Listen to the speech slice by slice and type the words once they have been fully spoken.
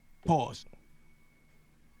Pause.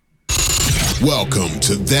 Welcome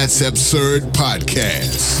to That's Absurd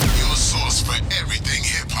Podcast, your source for everything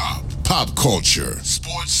hip-hop, pop culture,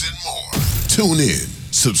 sports, and more. Tune in,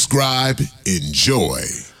 subscribe, enjoy.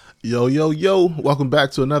 Yo, yo, yo. Welcome back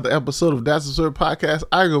to another episode of That's Absurd Podcast.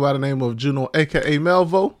 I go by the name of Juno, a.k.a.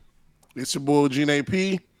 Melvo. It's your boy, Gene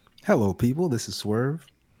AP. Hello, people. This is Swerve.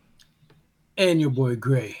 And your boy,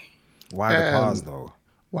 Gray. Why the pause, though?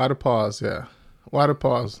 Why the pause, yeah. Why the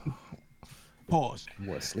pause? Pause.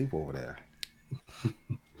 What, sleep over there?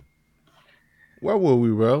 Where were we,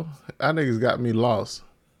 bro? That niggas got me lost.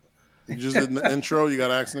 You just did the intro. You got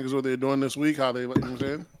to ask niggas what they're doing this week, how they, what you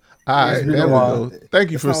saying? All right, there we go.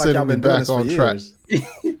 Thank you for sending me back on track.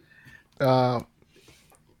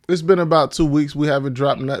 It's been about 2 weeks. We haven't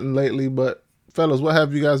dropped nothing lately, but fellas, what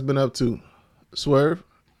have you guys been up to? Swerve?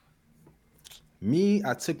 Me,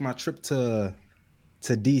 I took my trip to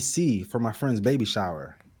DC for my friend's baby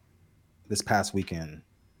shower this past weekend.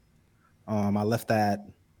 I left at,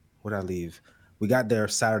 what did I leave? We got there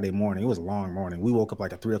Saturday morning. It was a long morning. We woke up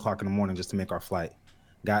like at 3 o'clock in the morning just to make our flight.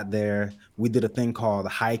 Got there. We did a thing called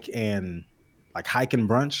hike and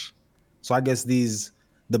brunch. So I guess the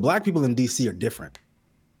black people in DC are different.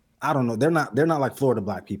 I don't know. They're not like Florida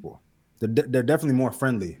black people. They're definitely more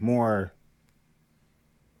friendly, more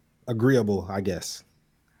agreeable, I guess.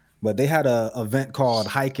 But they had a event called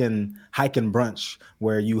hike and brunch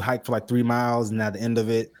where you hike for like 3 miles, and at the end of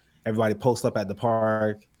it, everybody posts up at the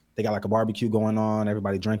park. They got like a barbecue going on.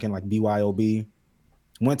 Everybody drinking like BYOB.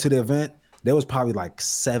 Went to the event. There was probably like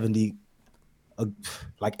 70,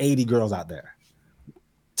 like 80 girls out there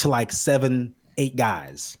to like 7-8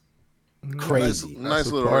 guys. Crazy.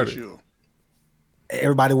 Nice little ratio.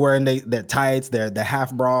 Everybody wearing their tights, their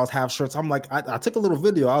half bras, half shirts. I'm like, I took a little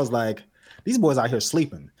video. I was like, these boys out here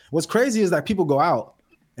sleeping. What's crazy is that people go out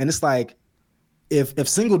and it's like, if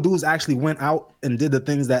single dudes actually went out and did the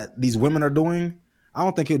things that these women are doing, I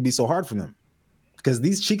don't think it would be so hard for them because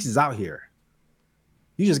these chicks is out here.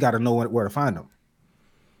 You just got to know where to find them.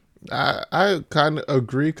 I kind of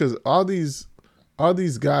agree because all these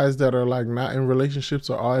guys that are like not in relationships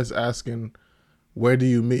are always asking, where do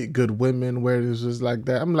you meet good women? Where is just like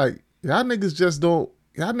that? I'm like, y'all niggas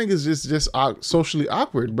just socially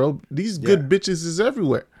awkward, bro. These good bitches is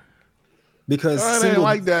everywhere. Because it ain't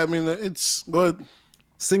like that. I mean, it's good.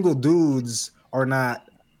 Single dudes are not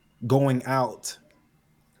going out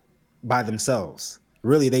by themselves.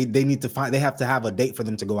 Really, they need to they have to have a date for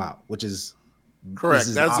them to go out, which is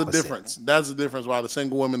correct. That's the difference. That's the difference. Why the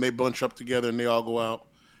single women, they bunch up together and they all go out.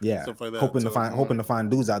 Yeah, stuff like that. Hoping to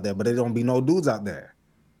find dudes out there, but there don't be no dudes out there.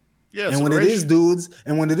 Yeah, and when it is dudes,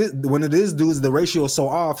 the ratio is so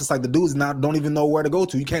off. It's like the dudes don't even know where to go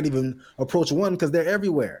to. You can't even approach one because they're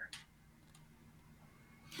everywhere.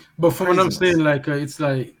 But from what I'm saying, like it's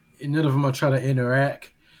like none of them are trying to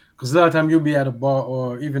interact because a lot of time you'll be at a bar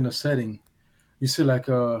or even a setting, you see like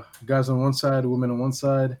guys on one side, women on one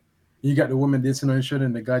side. You got the women dancing on each other,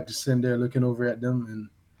 and the guy just sitting there looking over at them, and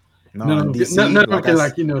none of them can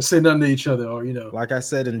say nothing to each other, or Like I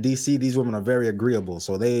said, in DC, these women are very agreeable,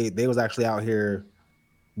 so they was actually out here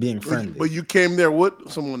being friendly. But you came there with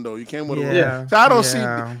someone though. You came with a woman. Yeah. So I don't see.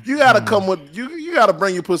 You gotta come with you gotta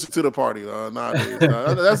bring your pussy to the party nowadays.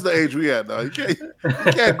 That's the age we at now. You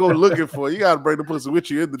can't go looking for it. You gotta bring the pussy with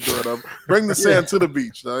you in the door. Bring the sand to the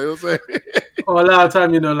beach. You know what I'm saying? Or a lot of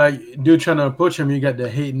time, like dude trying to approach him, you got the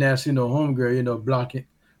hating ass, homegirl,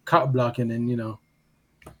 cop blocking, and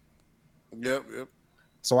Yep.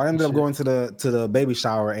 So I ended up going to the baby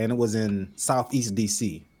shower, and it was in Southeast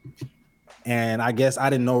DC. And I guess I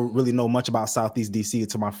didn't really know much about Southeast DC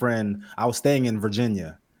to my friend. I was staying in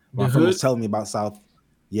Virginia. My friend was telling me about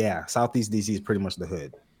Southeast DC is pretty much the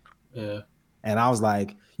hood. Yeah. And I was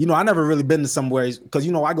like, I never really been to somewhere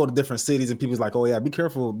because I go to different cities and people's like, oh yeah, be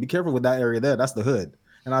careful with that area there. That's the hood.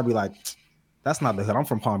 And I'd be like, that's not the hood. I'm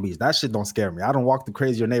from Palm Beach. That shit don't scare me. I don't walk through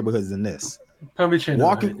crazier neighborhoods than this. Palm Beach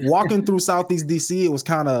walking through Southeast DC,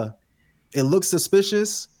 it looked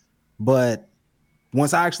suspicious, but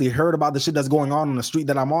once I actually heard about the shit that's going on the street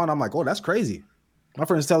that I'm on, I'm like, oh, that's crazy. My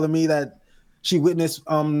friend's telling me that she witnessed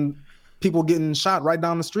people getting shot right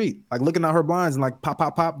down the street, like looking out her blinds and like pop,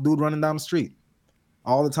 pop, pop, dude running down the street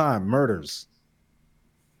all the time, murders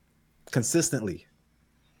consistently.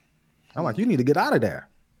 I'm like, you need to get out of there.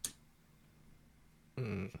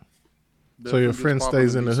 So your friend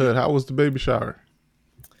stays in the hood. How was the baby shower?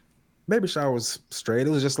 Baby shower was straight.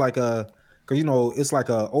 It was just like because it's like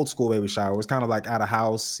a old school baby shower. It was kind of like at a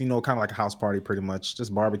house, kind of like a house party, pretty much.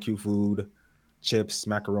 Just barbecue food, chips,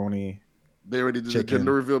 macaroni. They already did the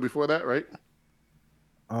gender reveal before that, right?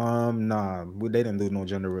 Nah, they didn't do no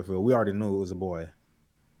gender reveal. We already knew it was a boy.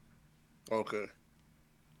 Okay.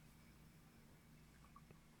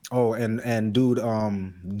 Oh, and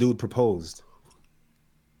dude proposed.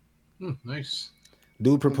 Nice.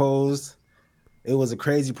 Dude proposed. It was a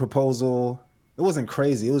crazy proposal. It wasn't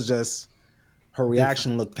crazy. It was just her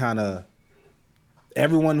reaction looked kind of.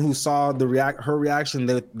 Everyone who saw her reaction,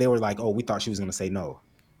 they were like, "Oh, we thought she was gonna say no."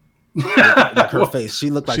 Like her face, she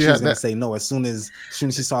looked like she was gonna say no as soon as she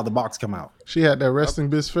saw the box come out. She had that resting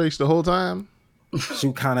bitch face the whole time.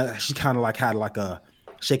 She kind of like had like a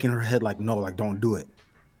shaking her head like no, like don't do it.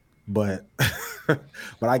 But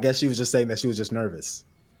but I guess she was just saying that she was just nervous.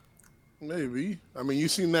 Maybe. I mean, you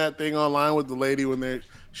seen that thing online with the lady when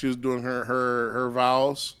she was doing her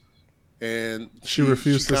vows, and she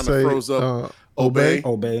refused to say froze up.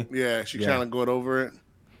 Obey. Yeah, she kind of got over it.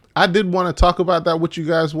 I did want to talk about that with you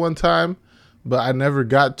guys one time, but I never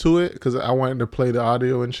got to it because I wanted to play the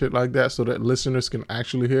audio and shit like that so that listeners can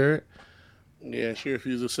actually hear it. Yeah, she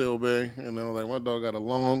refused to say obey, and I was like, my dog got a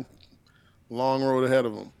long road ahead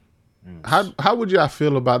of him. How would y'all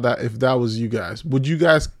feel about that if that was you guys? Would you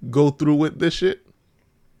guys go through with this shit?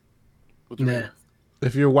 Nah.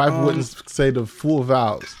 If your wife wouldn't say the full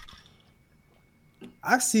vows.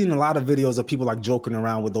 I've seen a lot of videos of people like joking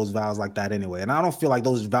around with those vows like that anyway. And I don't feel like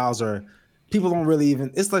those vows are, people don't really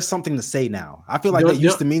even, it's like something to say now. I feel like they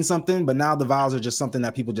used to mean something, but now the vows are just something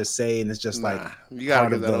that people just say. And it's just like, you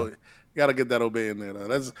gotta get that obey in there. Though.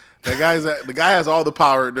 The guy has all the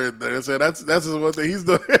power there. So that's what he's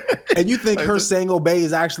doing. And you think her saying obey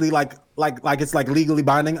is actually like it's like legally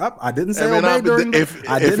binding up? I didn't say obey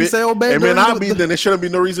I didn't say obey. It may not be, then there shouldn't be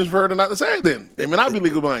no reason for her to not to say it then. It may not be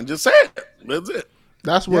legal binding. Just say it. That's it.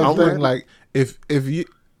 That's one thing. Like if you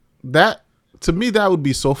that to me that would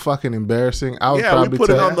be so fucking embarrassing. I would probably put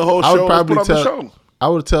it on the whole show. I would probably tell. I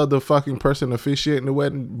would tell the fucking person officiating the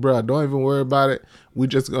wedding, bro, don't even worry about it. We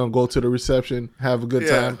just gonna go to the reception, have a good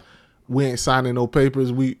time. We ain't signing no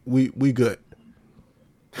papers. We good.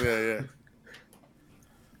 Yeah.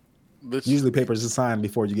 Usually papers are signed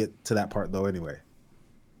before you get to that part though. Anyway.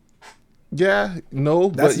 Yeah, no,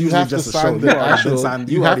 that's but you have to sign the actual.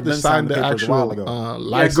 You have to sign the actual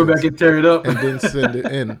license. Go back and tear it up, and then send it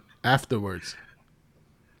in afterwards.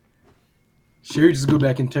 Sure, just go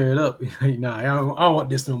back and tear it up. Nah, I don't want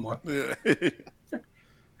this no more.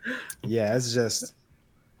 Yeah, it's just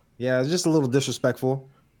a little disrespectful,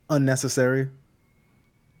 unnecessary.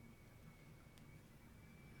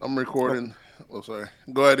 I'm recording. Oh, sorry.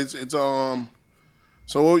 Go ahead. It's So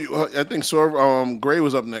I think Gray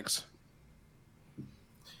was up next.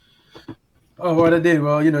 Oh, what I did,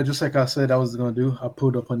 well, just like I said I was gonna do, I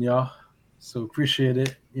pulled up on y'all, so appreciate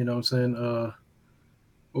it. You know what I'm saying?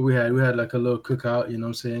 What we had like a little cookout. You know what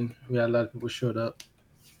I'm saying? We had a lot of people showed up.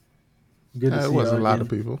 Good to see. It wasn't a lot of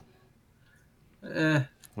people. Let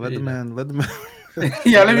the man.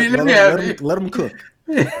 Yeah, let him cook.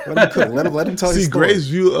 Let him tell. See, Gray's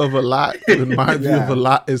view of a lot and my view of a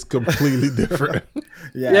lot is completely different.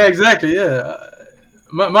 Yeah, exactly. Yeah,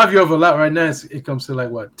 my view of a lot right now it comes to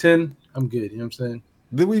like what 10. I'm good. You know what I'm saying?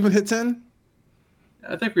 Did we even hit 10?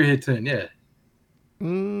 I think we hit 10. Yeah. I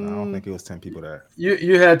don't think it was 10 people there.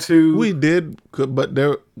 You had to. We did, but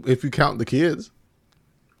there, if you count the kids.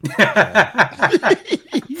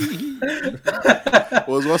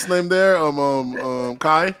 What's his name there?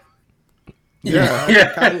 Kai.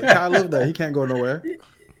 Yeah. Kai lived there. He can't go nowhere.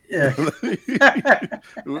 Yeah.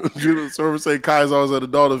 Server say Kai's always at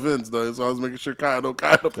adult events though, so I was making sure Kai to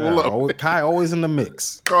pull up. Kai always in the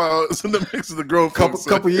mix. Kai is in the mix of the growth.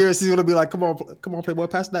 Couple years he's gonna be like, come on, Playboy,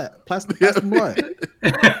 pass the blunt.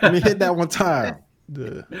 Let me hit that one time.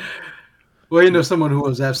 Well, someone who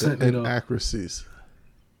was absent. Inaccuracies.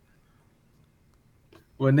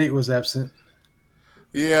 Well, Nate was absent.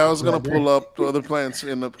 Yeah, I was gonna pull up. The other plans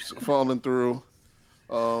end up falling through.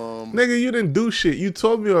 Nigga, you didn't do shit. You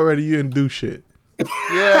told me already you didn't do shit.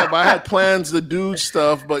 Yeah, but I had plans to do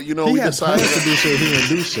stuff, but we decided to do shit. He didn't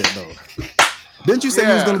do shit though. Didn't you say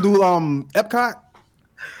he was gonna do Epcot?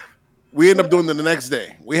 We ended up doing it the next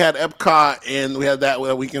day. We had Epcot and we had that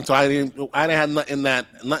weekend, so I didn't have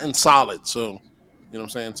nothing solid. So, you know what I'm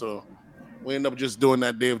saying? So we ended up just doing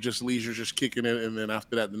that day of just leisure, just kicking it, and then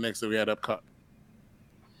after that, the next day we had Epcot.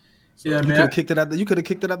 So, yeah, man. You could have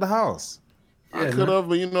kicked it at the house. I could have,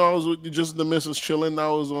 but I was with just the missus chilling. I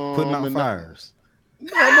was putting out fires. No,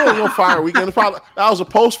 it was no fire weekend. That was a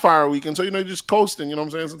post-fire weekend, so just coasting. You know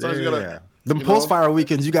what I'm saying? Sometimes you gotta. The post-fire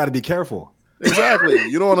weekends, you got to be careful. Exactly.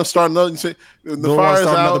 You don't want to start another. The fire's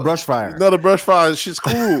out. Another brush fire. Another brush fire. Shit's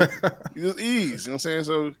cool. You just ease. You know what I'm saying?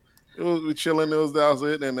 So we chilling. That was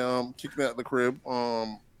it, and kicking out the crib.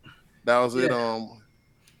 That was it.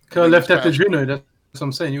 Cause left after dinner. That's what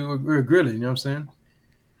I'm saying. We were grilling. You know what I'm saying?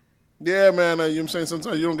 Yeah, man. You know what I'm saying?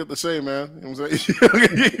 Sometimes you don't get the same, man. You know what I'm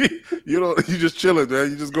saying? You just chilling, man.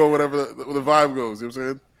 You just go wherever the vibe goes. You know what I'm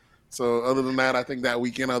saying? So other than that, I think that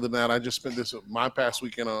weekend, I just spent my past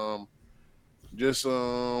weekend, I'm going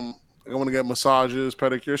to get massages,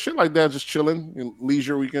 pedicure, shit like that, just chilling.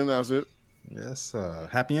 Leisure weekend, that's it. Yes,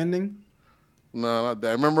 happy ending. No, not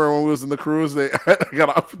that. Remember when we was in the cruise? They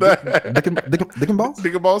got off that. Dick and balls?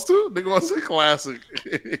 Dick and balls too? Dick and balls is a classic.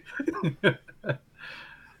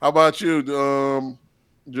 How about you,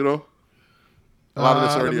 Judo? A lot of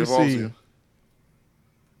this already involves you.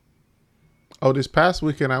 Oh, this past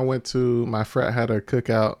weekend I went to, my frat had a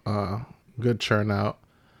cookout, good churn out.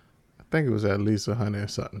 I think it was at least 100 and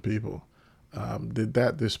something people. Did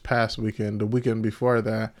that this past weekend. The weekend before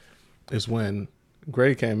that is when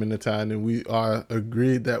Gray came into town and we all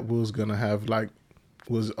agreed that we was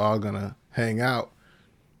all gonna hang out.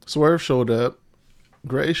 Swerve showed up,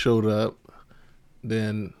 Gray showed up,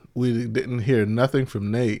 then we didn't hear nothing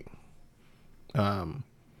from Nate. A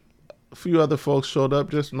few other folks showed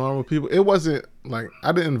up, just normal people. It wasn't like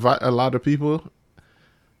I didn't invite a lot of people.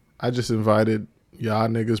 I just invited y'all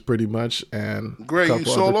niggas pretty much and Gray, you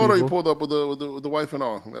solo or you pulled up with the wife and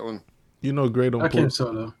all that one? You know Gray don't. I came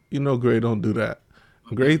solo. You know Gray don't do that.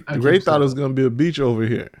 Gray thought it was gonna be a beach over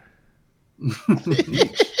here.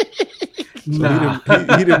 Nah.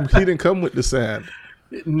 He didn't come with the sand.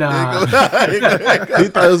 Nah. He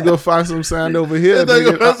thought he was gonna find some sand over here. Nah.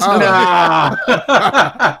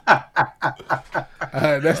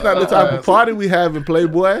 That's not the type of party we have in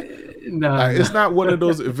Playboy. Nah. It's not one of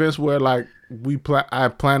those events where like I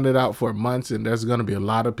planned it out for months and there's gonna be a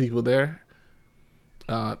lot of people there.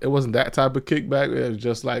 It wasn't that type of kickback. It was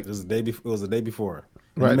just like it was the day before. It was the day before.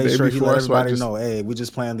 Right, make sure he let everybody know. Hey, we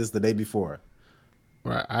just planned this the day before.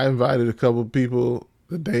 Right, I invited a couple of people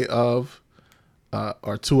the day of,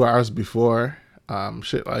 or 2 hours before,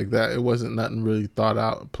 shit like that. It wasn't nothing really thought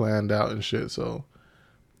out, planned out, and shit. So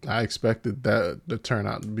I expected that to turn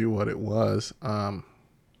out to be what it was.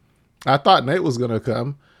 I thought Nate was gonna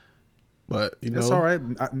come, but it's all right.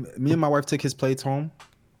 Me and my wife took his plates home.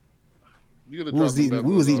 We was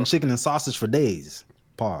eating chicken and sausage for days.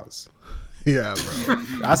 Pause. Yeah, bro.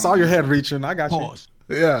 I saw your head reaching. I got Pause.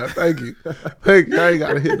 You. Yeah, thank you. Thank you. I ain't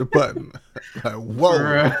got to hit the button. Like,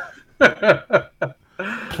 whoa.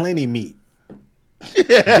 Plenty meat.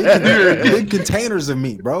 Big containers of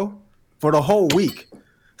meat, bro. For the whole week.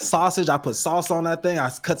 Sausage, I put sauce on that thing. I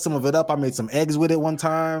cut some of it up. I made some eggs with it one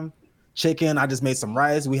time. Chicken, I just made some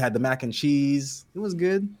rice. We had the mac and cheese. It was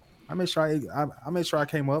good. I made sure I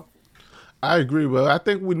came up. I agree, but I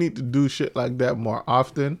think we need to do shit like that more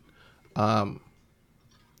often.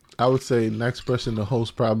 I would say next person to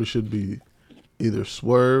host probably should be either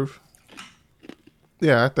Swerve.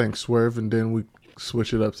 Yeah, I think Swerve, and then we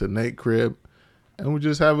switch it up to Nate Crib, and we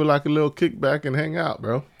just have it like a little kickback and hang out,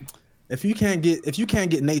 bro. If you can't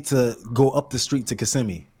get Nate to go up the street to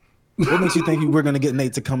Kissimmee, what makes you think we're gonna get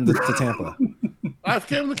Nate to come to Tampa? I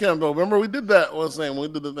came to Tampa. Remember we did that. What's name? We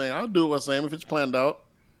did the thing. I'll do what's name if it's planned out.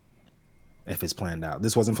 If it's planned out,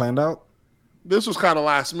 this wasn't planned out. This was kind of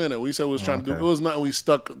last minute. We said we was trying to do. It was nothing we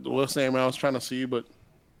stuck. What's name? I was trying to see, but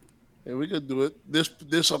yeah, we could do it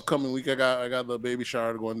this upcoming week. I got the baby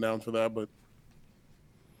shower going down for that, but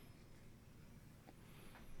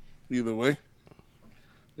either way,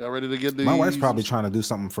 y'all ready to get these? My wife's probably trying to do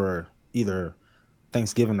something for either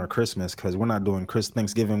Thanksgiving or Christmas because we're not doing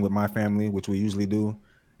Thanksgiving with my family, which we usually do,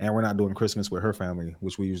 and we're not doing Christmas with her family,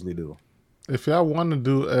 which we usually do. If y'all want to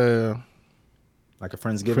do like a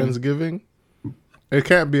Friendsgiving, it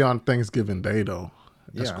can't be on Thanksgiving Day though.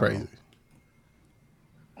 That's crazy.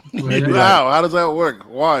 Wow, how does that work?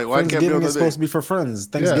 Why? Why can't be on the is supposed to be for friends.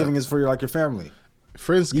 Thanksgiving is for your family.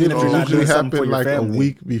 Friendsgiving usually happen like a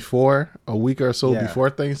week or so before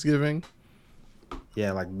Thanksgiving.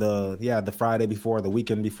 Yeah, like the Friday before, the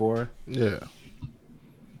weekend before. Yeah.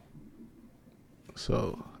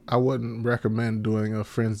 So I wouldn't recommend doing a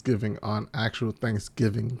Friendsgiving on actual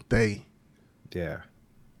Thanksgiving Day. Yeah.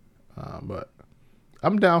 But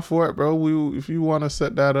I'm down for it, bro. If you want to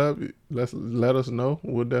set that up, let us know.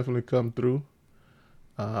 We'll definitely come through.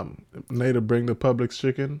 Nate will bring the Publix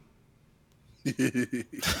chicken.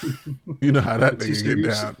 You know how that nigga get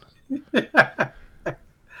down.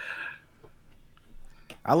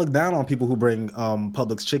 I look down on people who bring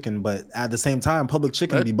Publix chicken, but at the same time, Publix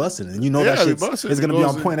chicken be busting, and that shit is gonna be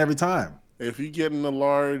on point every time. If you get in a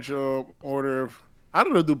large order of, I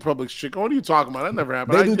don't know, do Publix chicken. What are you talking about? That never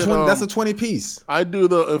happened. They do 20. That's a 20 piece. I do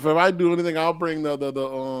if I do anything, I'll bring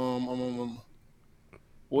the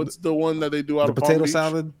what's the one that they do out of the potato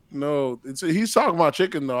salad? No, he's talking about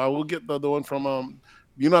chicken though. I will get the one from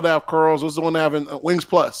they have curls. What's the one they have in Wings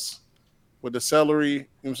Plus? with the celery. You know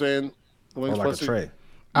what I'm saying? Or like a tray.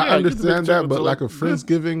 I Yeah, understand you can that, but do like a it.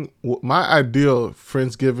 Friendsgiving, my ideal of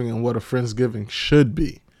Friendsgiving and what a Friendsgiving should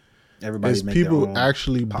be Everybody is make their people own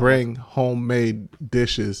actually potluck. bring homemade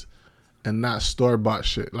dishes and not store bought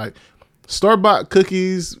shit. Like store bought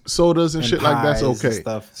cookies, sodas, and shit like that's pies and okay.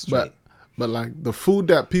 stuff straight. But like the food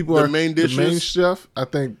that people The are main the main dishes? stuff, I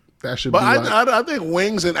think that should But be like. I think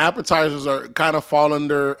wings and appetizers are kind of fall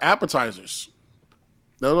under appetizers.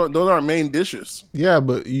 Those aren't main dishes. Yeah,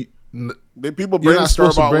 but People You're bring not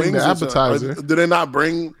store supposed to bought bring wings. the and stuff. appetizer. Do they not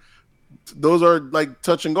bring? Those are like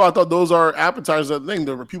touch and go. I thought those are appetizers. I think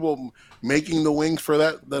there were people making the wings for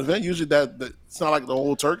the event. Usually that it's not like the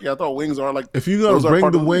whole turkey. I thought wings are like. if you're those gonna are bring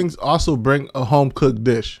part the of wings, also bring a home cooked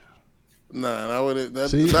dish. Nah, that wouldn't. That,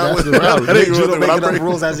 See, that that's would, the route. that ain't You what don't when I make enough bring-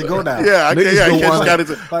 rules as you go down. Yeah, I Niggas can't. Yeah, don't I just want- got it.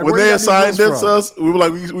 Like, When where they you got assigned these it rules to us, we were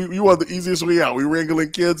like, we want the easiest way out. We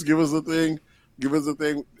wrangling kids. Give us the thing. Give us the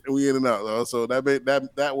thing. And we in and out. Though. So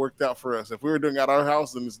that worked out for us. If we were doing it at our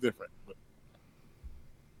house, then it's different. But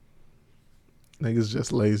Niggas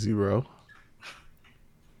just lazy, bro.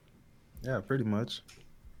 Yeah, pretty much.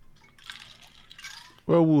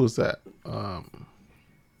 Where was that?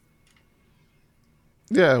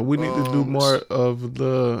 Yeah, we need to do more of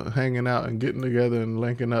the hanging out and getting together and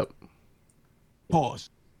linking up. Pause.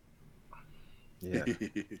 Yeah.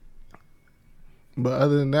 But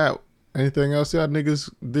other than that, anything else y'all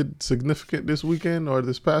niggas did significant this weekend or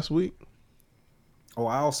this past week? Oh,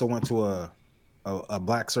 I also went to a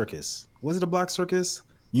black circus. Was it a black circus?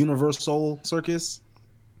 Universal Circus?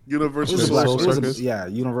 It Universal was a black Soul it was Circus? yeah,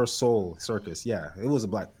 Universal Circus. Yeah, it was a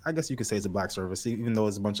black. I guess you could say it's a black service, even though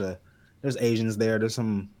it's a bunch of there's Asians there. There's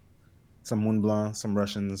some Mont Blanc, some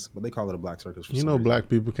Russians, but they call it a black circus. For You some know reason. black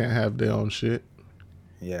people can't have their own shit.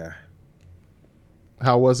 Yeah,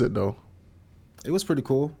 How was it though? it was pretty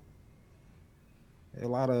cool. A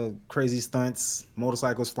lot of crazy stunts,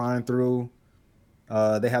 motorcycles flying through.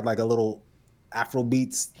 They had like a little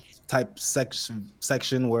Afrobeats type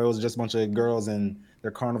section where it was just a bunch of girls in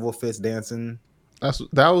their carnival fits dancing.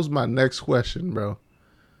 That was my next question, bro.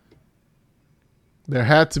 There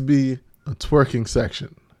had to be a twerking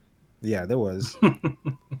section. Yeah, there was.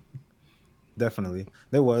 Definitely.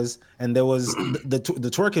 There was. And there was the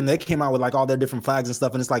twerking, they came out with like all their different flags and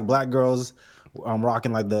stuff. And it's like black girls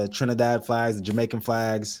rocking like the Trinidad flags, the Jamaican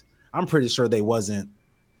flags. I'm pretty sure they wasn't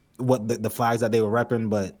what the flags that they were repping,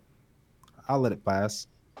 but I'll let it pass.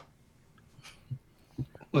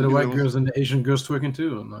 Were the white girls and the Asian girls twerking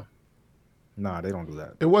too? Or no? Nah, they don't do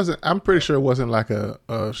that. It wasn't. I'm pretty sure it wasn't like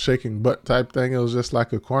a shaking butt type thing. It was just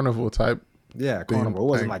like a carnival type. Yeah, carnival. It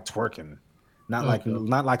wasn't thing. like twerking. Not Okay.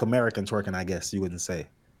 not like American twerking, I guess you wouldn't say.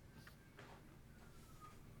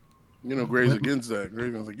 Gray's against that.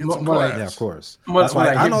 Gray's against some More like- class. Yeah, of course. More- That's more why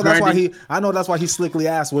like I hip know. That's why grinding. that's why he slickly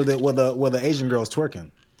asked were the Asian girls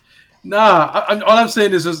twerking. Nah, all I'm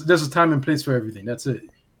saying is there's a time and place for everything. That's it.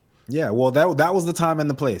 Yeah, well that was the time and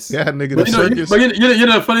the place. Yeah, nigga, But the you know, circus. you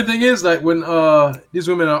know, the funny thing is, like when these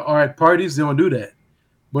women are at parties, they don't do that,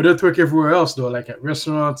 but they'll twerk everywhere else though, like at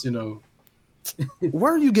restaurants. You know,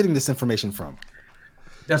 Where are you getting this information from?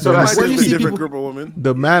 that's Where what I Might Where do be you a see see. different people- group of women.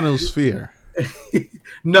 The manosphere.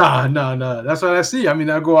 Nah. That's what I see. I mean,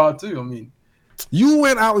 I go out too. I mean, You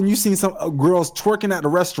went out and you seen some girls twerking at the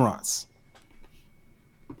restaurants.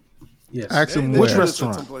 yes. Ask them They Which where. do this at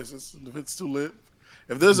restaurant? Some places, if it's too lit.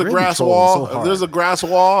 If there's a Really grass trolling wall, so if there's a hard. grass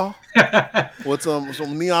wall with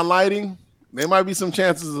some neon lighting, there might be some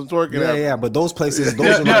chances of twerking. Yeah, at. yeah, but those places,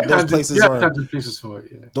 Yeah, yeah, those places yeah, are times and places for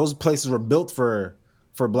it. Yeah. those places were built for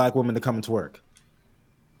black women to come and twerk.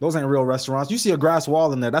 Those ain't real restaurants. You see a grass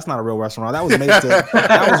wall in there, that's not a real restaurant. That was made to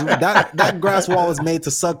that grass wall is made to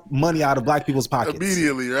suck money out of black people's pockets.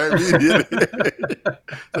 Immediately, right? Immediately.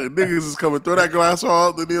 So niggas is coming through that glass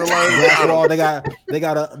wall, the neon lights. Grass wall,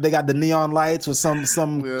 they got the neon lights with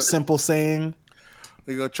some Yeah. simple saying.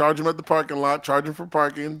 They go charge them at the parking lot, charge them for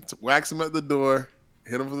parking, wax them at the door,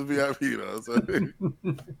 hit them for the VIP. You know,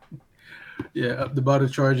 so Yeah, up the bottom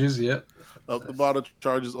charges. Yeah. up the bottom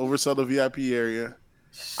charges, oversell the VIP area.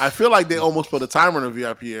 I feel like they almost put a timer in the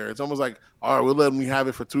VIP area. It's almost like, all right, we'll let them have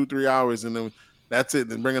it for 2-3 hours, and then that's it.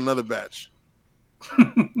 Then bring another batch.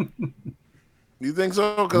 You think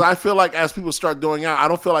so? Because I feel like as people start doing out, I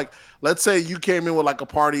don't feel like, let's say you came in with like a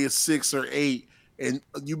party at 6 or 8 and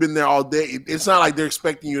you've been there all day. It's not like they're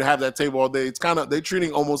expecting you to have that table all day. It's kind of, they're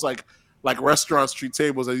treating almost like restaurants treat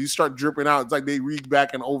tables. As you start dripping out, it's like they reach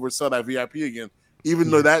back and oversell that VIP again, even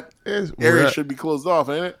though that It's area rare- should be closed off,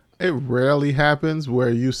 ain't it? It rarely happens where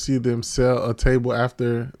you see them sell a table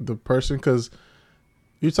after the person, because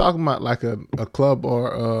you're talking about like a club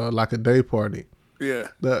or like a day party. Yeah.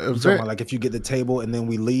 The You talking event, about like if you get the table and then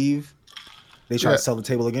we leave? They try to sell the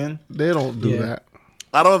table again. They don't do that.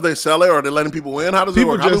 I don't know if they sell it or they're letting people in. How does it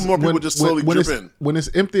work? How do more people just slowly drip in? When it's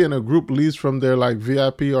empty and a group leaves from their like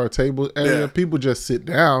VIP or table area, people just sit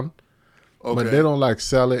down. Okay. But they don't like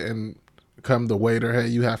sell it and come the waiter. Hey,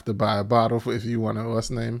 you have to buy a bottle if you want to what's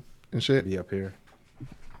name and shit. Be up here.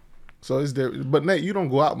 So it's there. But Nate, you don't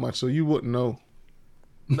go out much, so you wouldn't know.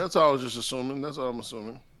 That's all I was just assuming. That's all I'm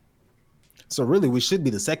assuming. So really, we should be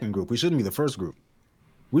the second group. We shouldn't be the first group.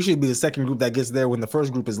 We should be the second group that gets there when the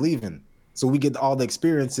first group is leaving. So we get all the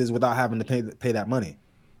experiences without having to pay that money.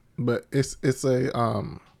 But it's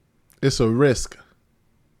a risk.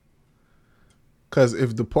 Cause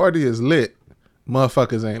if the party is lit,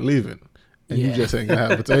 motherfuckers ain't leaving. And you just ain't gonna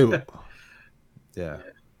have a table. Yeah.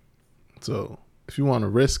 So if you want to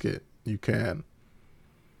risk it, you can.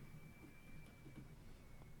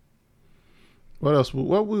 What else?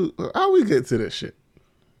 How we get to this shit?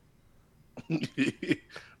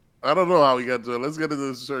 I don't know how we got to it. Let's get into the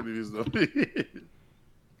absurdities though.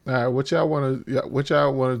 All right, what y'all want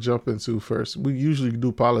to jump into first? We usually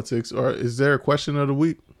do politics, or is there a question of the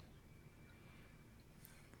week?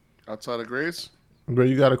 Outside of Grace? Gray,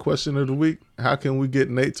 you got a question of the week? How can we get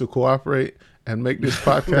Nate to cooperate and make this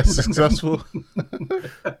podcast successful?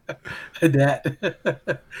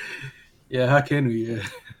 Yeah, how can we?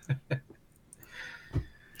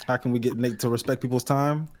 How can we get Nate to respect people's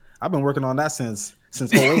time? I've been working on that since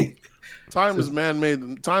 08. Time is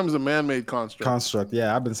man-made. Time is a man-made construct.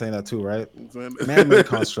 Yeah, I've been saying that too, right? Man-made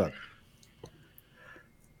construct.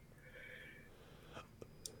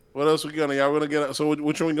 What else we gonna? Y'all gonna get? So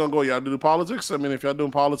which one we gonna go? Y'all do the politics? I mean, if y'all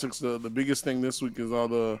doing politics, the biggest thing this week is all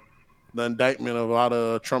the indictment of a lot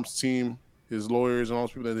of Trump's team, his lawyers, and all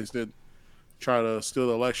those people that they did try to steal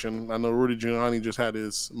the election. I know Rudy Giuliani just had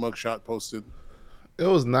his mugshot posted. It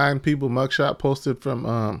was 9 people mugshot posted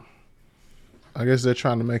from. I guess they're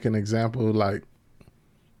trying to make an example, like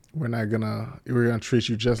we're gonna treat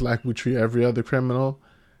you just like we treat every other criminal,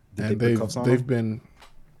 and they've been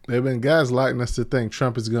gaslighting us to think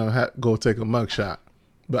Trump is gonna go take a mugshot,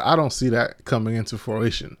 but I don't see that coming into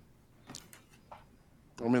fruition.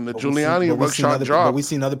 I mean, the Giuliani mugshot dropped. But we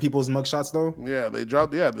seen other people's mugshots though. Yeah, they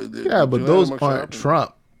dropped. Yeah, but those aren't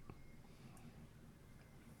Trump.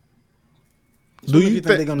 So do you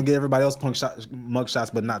think they're gonna get everybody else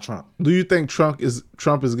mugshots, but not Trump? Do you think Trump is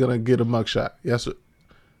gonna get a mugshot? Yes,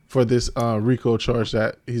 for this RICO charge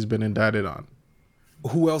that he's been indicted on.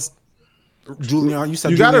 Who else? Giuliani. You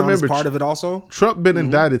said Giuliani's part of it also. Trump been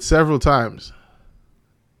indicted several times.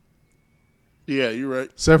 Yeah, you're right.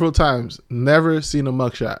 Several times. Never seen a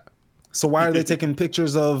mugshot. So why are they taking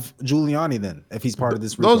pictures of Giuliani then? If he's part of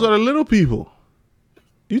this RICO? Those are the little people.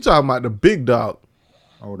 You talking about the big dog?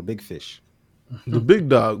 Oh, the big fish. The big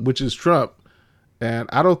dog, which is Trump. And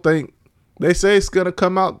I don't think they say it's gonna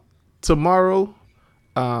come out tomorrow,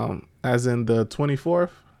 as in the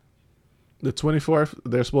 24th. The 24th,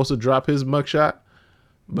 they're supposed to drop his mugshot,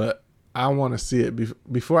 but I want to see it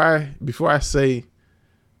before I say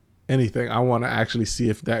anything. I want to actually see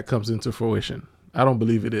if that comes into fruition. I don't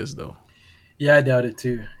believe it is though. Yeah, I doubt it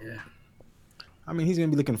too. Yeah. I mean, he's gonna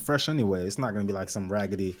be looking fresh anyway. It's not gonna be like some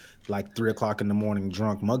raggedy, like 3:00 in the morning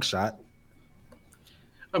drunk mugshot.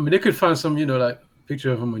 I mean, they could find some, like picture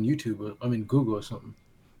of him on YouTube or Google or something.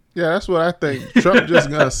 Yeah, that's what I think. Trump just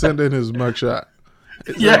gonna send in his mugshot.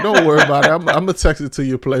 Yeah. Like, don't worry about it. I'm gonna text it to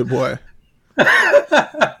you, Playboy. Out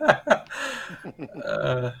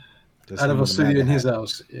of a studio in his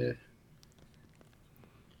house. Yeah.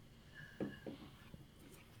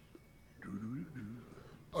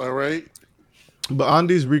 All right. But on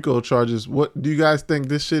these RICO charges, what do you guys think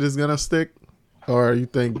this shit is gonna stick, or you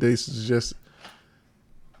think this is just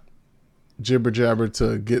jibber jabber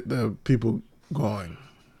to get the people going?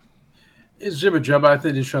 It's jibber jabber. I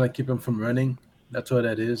think they're trying to keep him from running. That's what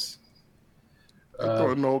that is.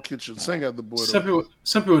 Throwing no kitchen sink at the board.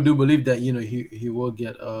 Some people do believe that he will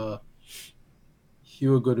get he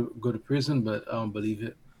will go to prison, but I don't believe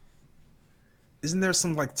it. Isn't there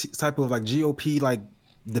some type of GOP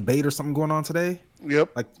debate or something going on today?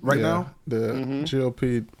 Yep. Now the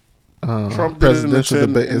GOP Trump presidential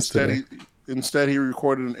debate. Instead, he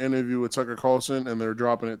recorded an interview with Tucker Carlson, and they're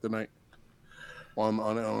dropping it tonight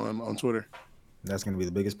on Twitter. That's going to be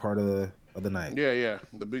the biggest part of the night. Yeah.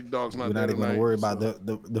 The big dog's not. We're not even going to worry about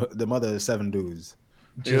the mother of 7 dudes.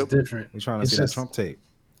 Just different. We're trying to see that Trump tape.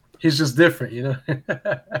 He's just different,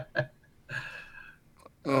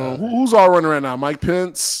 Who's all running right now? Mike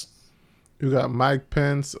Pence. You got Mike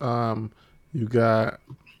Pence. You got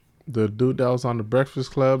the dude that was on the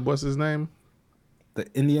Breakfast Club. What's his name? The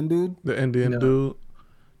Indian dude? The Indian dude.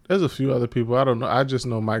 There's a few other people. I don't know. I just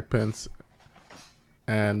know Mike Pence.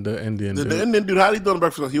 and the Indian The dude. Indian dude, how did he do on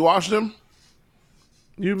Breakfast Club? He washed him.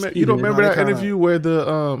 You He don't did. remember No, that they kinda- interview where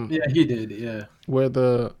the Yeah, he did. Yeah. where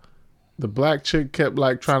the black chick kept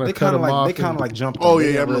like trying to They cut kind him of like off. they kind and- of like jumped. Oh him.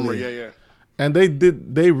 yeah, They I didn't remember. really- Yeah. And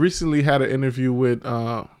they recently had an interview with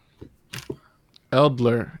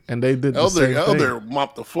Eldler, and they did the same Elder thing.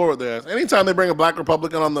 mopped the floor with their ass. Anytime they bring a black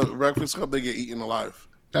Republican on the Breakfast Club, they get eaten alive.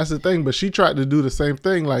 That's the thing. But she tried to do the same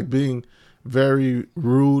thing, like being very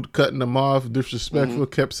rude, cutting them off, disrespectful.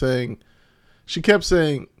 She kept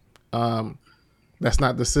saying, "That's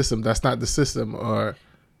not the system. That's not the system," or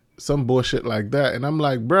some bullshit like that. And I'm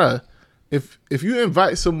like, bruh, if you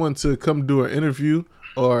invite someone to come do an interview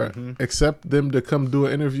or accept them to come do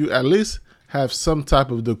an interview, at least have some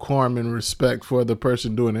type of decorum and respect for the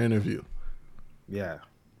person doing the interview Yeah.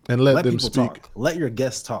 and let them people speak. talk. Let your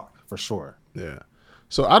guests talk for sure. Yeah.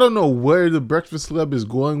 So I don't know where the Breakfast Club is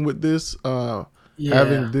going with this.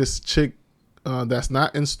 Having this chick that's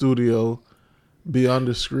not in studio be on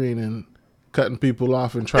the screen and cutting people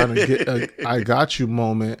off and trying to get a "I got you"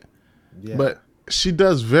 moment, Yeah. but she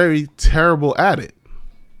does very terrible at it.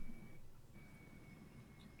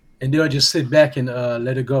 And they'll just sit back and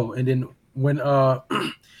let it go. And then when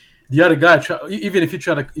the other guy even if you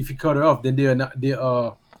cut her off, then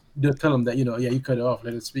they'll tell him that you cut her off,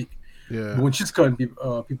 let it speak. Yeah. But when she's cutting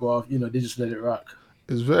people off, they just let it rock.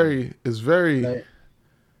 It's very Like,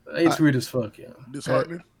 it's weird as fuck. Yeah.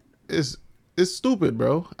 Disheartening. it's stupid,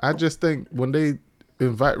 bro. I just think when they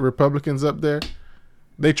invite Republicans up there,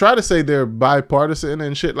 they try to say they're bipartisan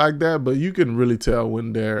and shit like that, but you can really tell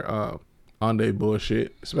when they're on their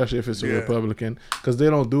bullshit, especially if it's a Yeah. Republican, because they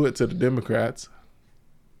don't do it to the Democrats.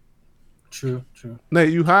 True. Nate,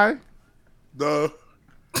 you high? Duh.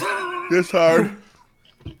 It's hard.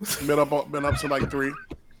 Been up to like 3.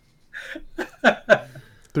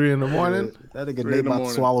 3 in the morning? That nigga 3 Nate in the about to morning.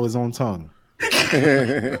 swallow his own tongue.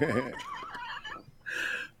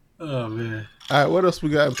 Oh man. All right, what else we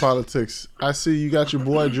got in politics? I see you got your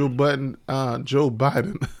boy Joe Biden.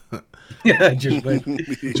 Yeah, just like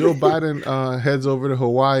Joe Biden heads over to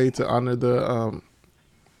Hawaii to honor the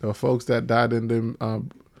folks that died in the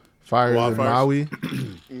fires in Wildfires.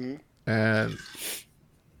 Maui. And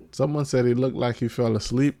someone said he looked like he fell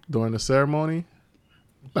asleep during the ceremony.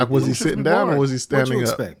 Like, was he sitting down or was he What standing you up?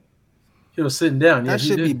 expect? he was sitting down. Yeah, That he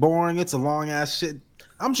should did. be boring. It's a long ass shit.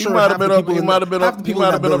 I'm He sure might half have been the up. people He in might the- have been half up. the He people in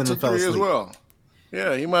might that have been up building to fell 3 as asleep. well.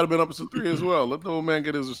 Yeah, he might have been up to 3 as well. Let the old man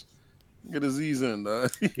get his Z's in.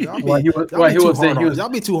 Y'all While be- he was- y'all while be he too was there, hard he on- was- Y'all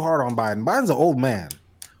be too hard on Biden. Biden's an old man.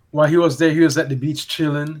 While he was there, he was at the beach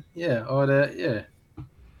chilling. Yeah, all that. Yeah.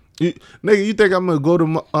 Nigga, you think I'm gonna go to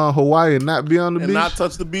Hawaii and not be on the and beach? not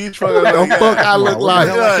touch the beach. the fuck I look What like?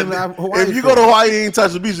 the hell I came to Hawaii If you for? go to Hawaii and ain't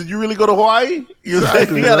touch the beach, did you really go to Hawaii? You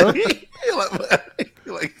Exactly, gotta, bro.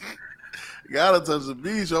 you're like, you gotta touch the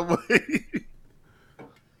beach. I'm like,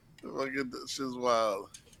 fucking that shit's wild.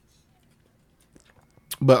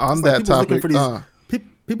 But on It's like that people looking topic, for these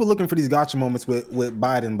people looking for these gotcha moments with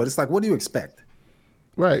Biden, but it's like, what do you expect?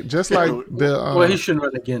 right? Just like the Well, he shouldn't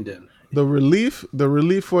run again then. the relief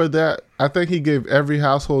for that. I think he gave every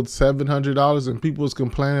household $700, and people was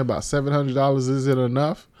complaining about $700 isn't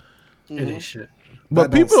enough. It ain't shit.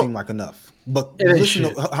 But That don't people, seem like enough. But It ain't listen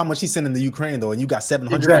shit. to how much he's sending to Ukraine though, and you got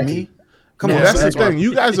 700 Exactly. for me. Come Yeah, on, that's the man. that's thing.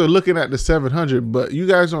 You guys are looking at the 700, but you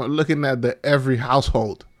guys aren't looking at the every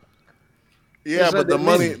household. Yeah, That's but what the they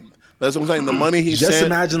money. mean. That's what I'm saying. The money he Just sent.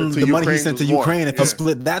 imagine to the money he Ukraine sent to was more. Ukraine if Yeah. you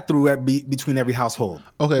split that through between every household.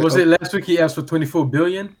 Okay, Was it last week he asked for 24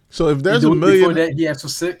 billion? so if there's The a week million, before that he asked for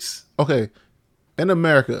 6. okay, in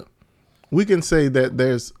America, we can say that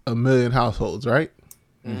there's a million households, right?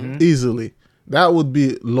 Easily, that would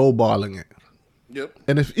be lowballing it. Yep.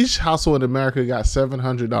 And if each household in America got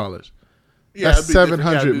 $700, Yeah, That's it'd be different.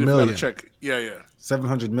 700 it'd be different. million. Gotta check it. Yeah, yeah.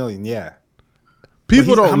 700 million, yeah.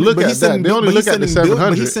 people But he's- don't look but at he's that. sending They only but look he's at the sending 700.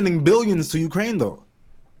 But he's sending billions to Ukraine though.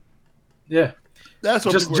 Yeah. That's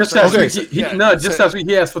what Just people were last saying. week last week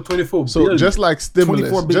he asked for 24 So billion. just like stimulus,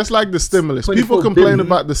 24 billion. just like the stimulus, 24 people complain billion.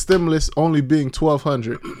 about the stimulus only being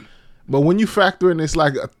 1,200, but when you factor in, it's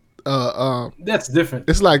like That's different.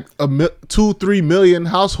 it's like 2-3 million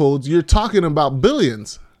households. You're talking about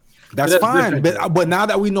billions. That's That's fine. different. But now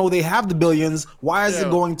that we know they have the billions, why is Yeah. it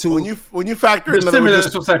going to when you factor The in that we're stimulus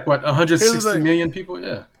just was like what, Here's 160 the thing. million people?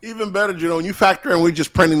 Yeah. even better, you know, when you factor in we're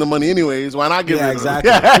just printing the money anyways, why not give Yeah, it? exactly.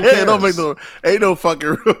 Yeah, Who it don't cares? make ain't no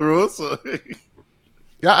fucking rules. So.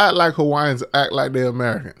 Y'all act like Hawaiians act like they're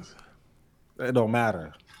Americans. it don't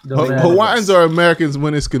matter. Don't matter. Hawaiians are Americans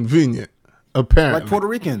when it's convenient. Apparently, Like Puerto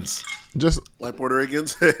Ricans. just Like Puerto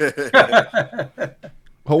Ricans.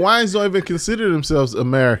 Hawaiians don't even consider themselves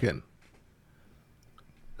American.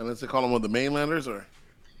 Unless they call them the mainlanders or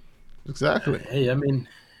Exactly. Hey, I mean,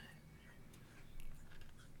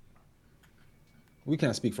 We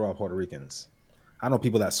can't speak for all Puerto Ricans. I know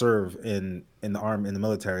people that serve in the army, in the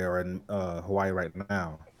military, or in Hawaii right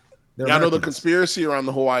now. They're Y'all know the Americans. conspiracy around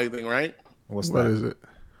the Hawaii thing, right? What's What that? is it?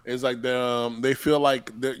 It's like they feel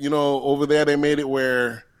like over there they made it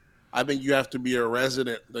where I think you have to be a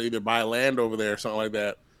resident to either buy land over there or something like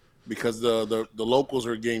that, because the locals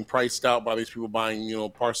are getting priced out by these people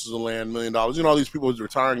buying parcels of land, $1 million. All these people are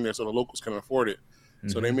retiring there, so the locals can afford it.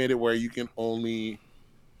 So they made it where you can only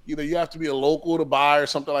either you have to be a local to buy or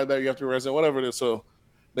something like that. You have to be a resident, whatever it is. So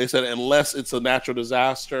they said unless it's a natural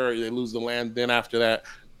disaster, they lose the land. Then after that,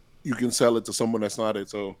 you can sell it to someone that's not it.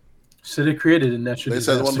 So they created a natural they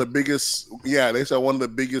disaster. said one of the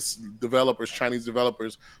biggest developers, Chinese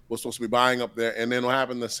developers, was supposed to be buying up there. And then what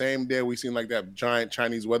happened the same day, we seen like that giant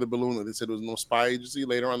Chinese weather balloon that they said there was no spy agency.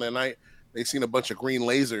 Later on that night, they seen a bunch of green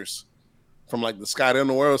lasers from like the sky. They don't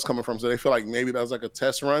know where it was coming from. So they feel like maybe that was like a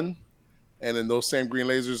test run. And then those same green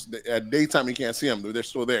lasers, at daytime, you can't see them. They're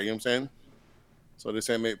still there. You know what I'm saying? So they're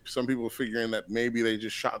saying some people are figuring that maybe they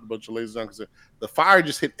just shot a bunch of lasers down because the fire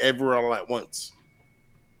just hit everywhere all at once.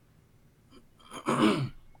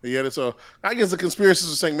 Yeah, so I guess the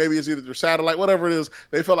conspiracists are saying maybe it's either their satellite, whatever it is.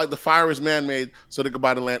 They felt like the fire is man-made, so they could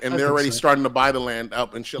buy the land, and they're already starting to buy the land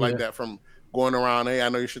up and shit like that from going around. Hey, I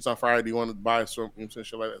know your shit's on fire. Do you want to buy some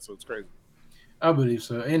shit like that? So it's crazy. I believe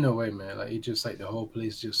so. Ain't no way, man. Like it just like the whole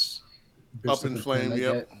place just up in flame. Like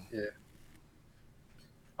Yep. That. Yeah.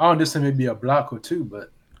 I don't understand maybe a block or two, but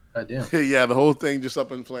goddamn. Yeah, the whole thing just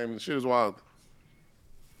up in flame. The shit is wild.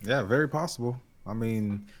 Yeah, very possible. I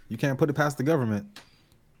mean, you can't put it past the government.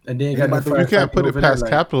 And then you can't put it past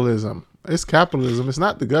capitalism. It's capitalism. It's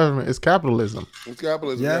not the government. It's capitalism. It's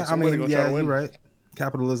capitalism. Yeah, I mean, you're right.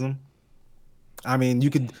 Capitalism. I mean, you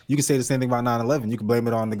could say the same thing about 9/11. You could blame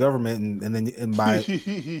it on the government and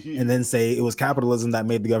then say it was capitalism that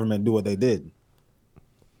made the government do what they did.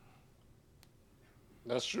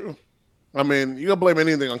 That's true. I mean, you can blame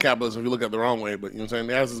anything on capitalism if you look at it the wrong way, but you know what I'm saying?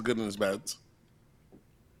 The ass is good and it's bad.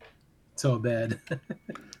 It's all bad.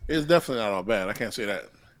 It's definitely not all bad. I can't say that.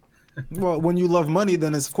 Well, when you love money,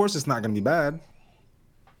 then of course it's not going to be bad.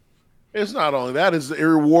 It's not only that; it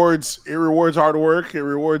rewards hard work. It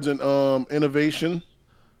rewards innovation.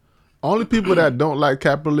 Only people that don't like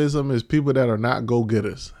capitalism is people that are not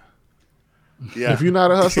go-getters. Yeah. If you're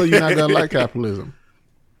not a hustler, you're not gonna like capitalism.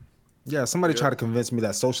 Yeah, somebody try to convince me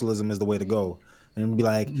that socialism is the way to go, and be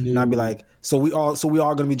like, and I'd be like, so we all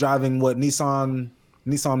gonna be driving what Nissan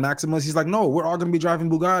Maximas? He's like, no, we're all gonna be driving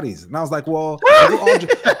Bugattis. And I was like, well,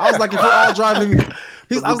 if we're all driving,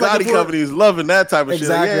 Bugatti company is loving that type of shit.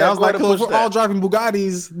 Exactly. Yeah, I was like, if we're all driving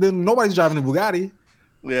Bugattis, then nobody's driving a Bugatti.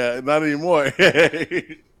 Yeah, not anymore.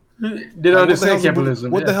 They don't understand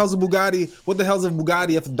capitalism. What the hell's a Bugatti? What the hell's a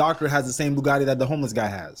Bugatti if the doctor has the same Bugatti that the homeless guy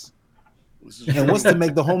has? And what's to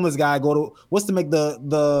make the homeless guy what's to make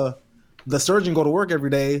the surgeon go to work every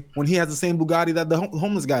day when he has the same Bugatti that the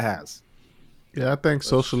homeless guy has? Yeah, I think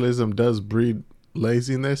socialism does breed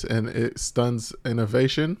laziness and it stuns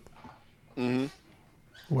innovation. Mm-hmm.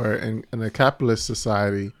 Where in a capitalist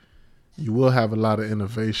society, you will have a lot of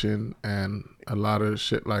innovation and a lot of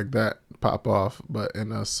shit like that pop off. But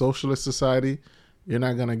in a socialist society, you're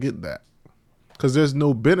not going to get that. Because there's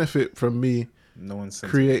no benefit from me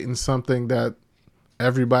creating something that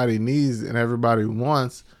everybody needs and everybody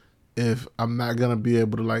wants if I'm not going to be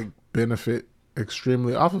able to like benefit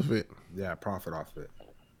extremely off of it. Yeah, profit off it.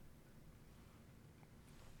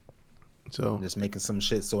 So just making some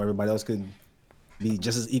shit so everybody else could be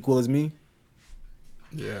just as equal as me.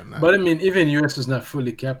 Yeah, but I mean, even US is not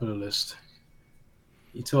fully capitalist.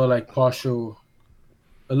 It's all like partial,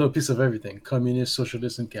 a little piece of everything: communist,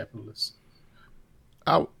 socialist, and capitalist.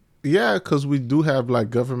 Yeah, because we do have like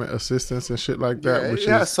government assistance and shit like that. Yeah, which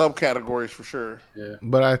has subcategories for sure. Yeah,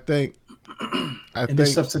 but I think it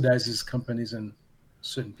subsidizes companies and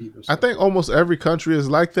certain people. I think almost every country is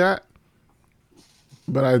like that.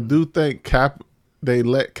 But I do think they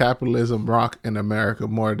let capitalism rock in America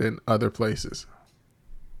more than other places.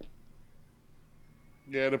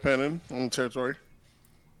 Yeah, depending on the territory.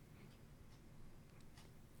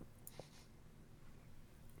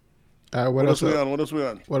 What else we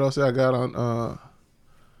on? What else I got on?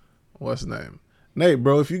 What's his name? Nate,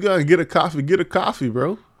 bro. If you gotta get a coffee,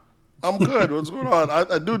 bro. I'm good. What's going on?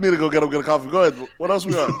 I do need to go get a coffee. Go ahead. What else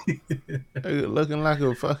we on? Looking like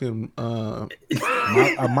a fucking a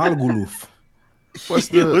malguluf. What's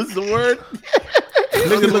the word?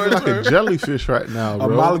 Nigga looking like a jellyfish right now, bro.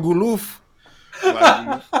 A malguluf.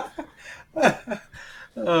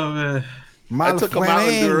 Oh man. I took a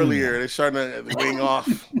Mountain Dew earlier. They're starting to wing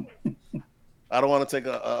off. I don't want to take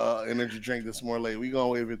a energy drink this more late. We gonna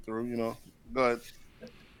wave it through, you know. Go ahead.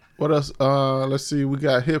 What else? Let's see. We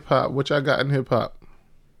got hip hop. What y'all got in hip hop?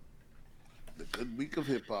 The good week of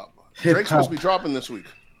hip hop. Hip-hop. Drake's supposed to be dropping this week.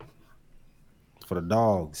 For the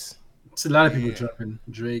dogs. It's a lot of people dropping.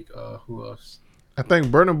 Drake. Who else? I think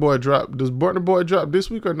Burna Boy dropped. Does Burna Boy drop this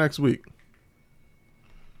week or next week?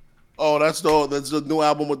 Oh, that's the new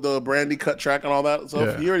album with the Brandy cut track and all that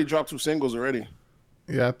stuff. Yeah. He already dropped 2 singles already.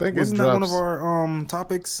 Yeah, I think Wasn't it that drops. one of our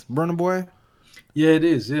topics, Burna Boy? Yeah, it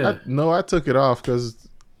is. Yeah. I took it off because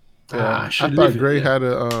I I should thought leave it, Gray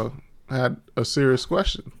yeah. had a serious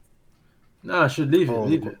question. Nah, I should leave it. Oh,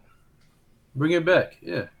 Leave it. Bring it back.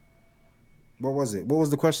 Yeah. What was it? What was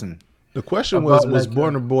the question? The question About, was like,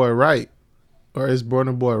 Burna Boy right, or is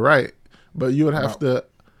Burna Boy right? But you would have to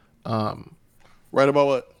Right about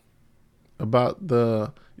what? about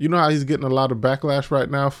the. You know how he's getting a lot of backlash right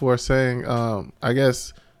now for saying. I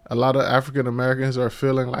guess a lot of African Americans are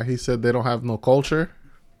feeling like he said they don't have no culture.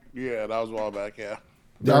 Yeah, that was a while back. Yeah.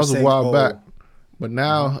 That was a while back, but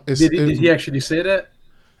now Did he actually say that?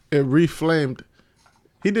 it reflamed.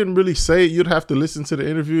 He didn't really say it. You'd have to listen to the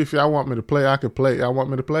interview. If y'all want me to play, I could play. Y'all want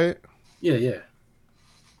me to play it? Yeah, yeah.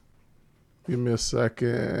 Give me a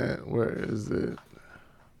second. Where is it?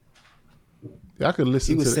 Y'all could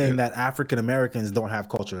listen He was to saying that African Americans don't have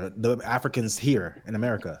culture. The Africans here in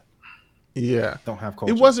America Yeah. don't have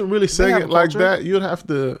culture. It wasn't really saying have it like culture. that.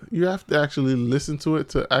 You have to actually listen to it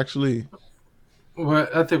to actually. Well,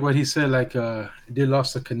 I think what he said, like, they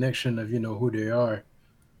lost the connection of, who they are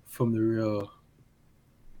from the real,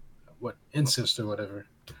 incest or whatever.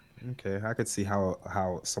 Okay, I could see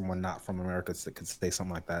how someone not from America could say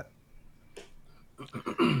something like that.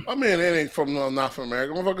 I mean, it ain't from not from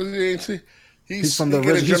America. Motherfuckers, he ain't see. He's from the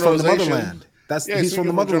speaking in he's from the generalization. motherland. That's Yeah, he's from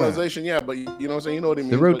the motherland. generalization. Yeah, but you know what I'm saying. You know what he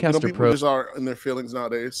means. The But, Roadcaster people Pro. just are in their feelings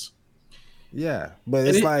nowadays. Yeah, but And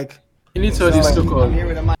it's he- like And he told these So- so-called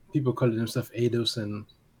people calling themselves ADOS and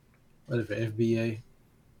whatever, FBA,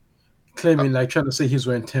 claiming, like, trying to say he's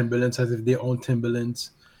wearing Timberlands as if they own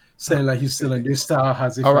Timberlands, saying like he's still in this style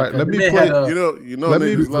as if. All right, like, let me they play- had a- You know, Let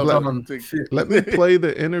me- niggas love let- that on thing. fit. Let me play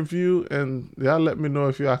the interview and y'all let me know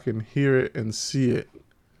if y'all can hear it and see it.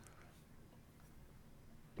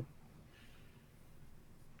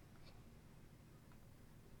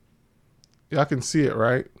 Y'all can see it,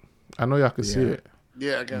 right? I know y'all can see Yeah. it.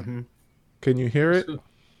 Yeah, again. Can you hear it?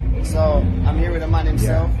 So I'm here with the man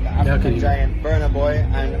himself, the African okay. giant Burna Boy,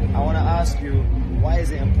 and I want to ask you, why is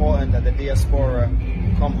it important that the diaspora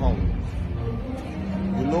come home?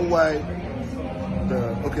 You know why?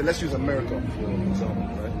 Okay, let's use America for example,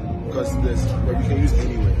 right? Because but we can use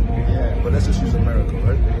anywhere. Yeah. But let's just use America,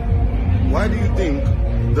 right? Why do you think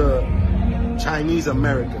the Chinese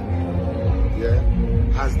American,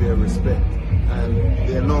 has their respect, and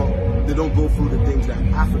they don't go through the things that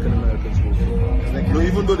African Americans go through? No,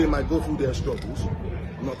 even though they might go through their struggles,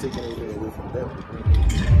 I'm not taking anything away from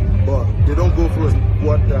them, but they don't go through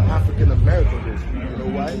what the African American goes through. You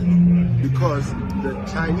know why? Because the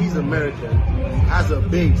Chinese American has a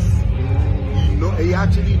base. He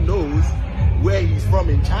actually knows where he's from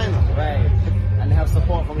in China. Right. And they have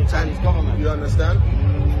support from the Chinese government. You understand?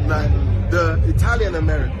 Like the Italian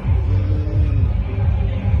American,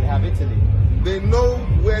 They have Italy. they know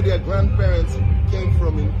where their grandparents came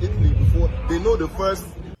from in Italy before. They know the first.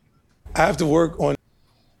 I have to work on.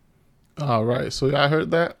 All right. So y'all heard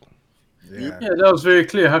that? Yeah, that was very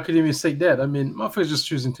clear. How could he mistake that? I mean, motherfuckers just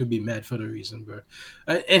choosing to be mad for no reason, bro.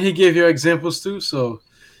 And he gave your examples too. So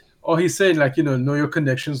all he said, like, know your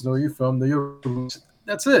connections, know where you're from, know your roots.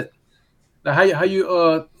 That's it. Like, how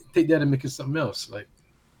you take that and make it something else? Like,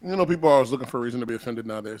 People are always looking for a reason to be offended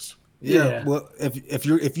nowadays. Yeah. Well,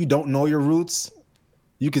 if you don't know your roots,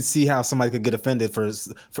 you could see how somebody could get offended for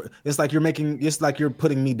it's like you're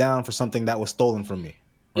putting me down for something that was stolen from me.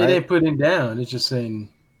 it Right? ain't putting down. It's just saying.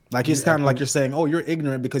 Like it's kind of like you're saying, "Oh, you're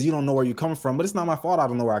ignorant because you don't know where you come from." But it's not my fault. I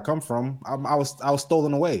don't know where I come from. I was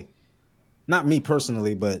stolen away. Not me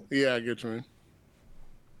personally, but Yeah, I get you, man.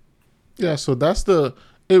 Yeah, so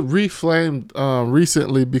it reflamed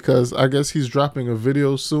recently because I guess he's dropping a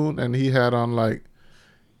video soon, and he had on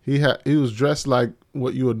he was dressed like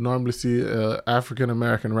what you would normally see a African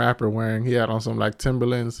American rapper wearing. He had on some like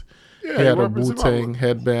Timberlands. Yeah, He had a represents Wu-Tang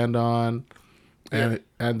headband on, and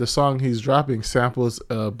the song he's dropping samples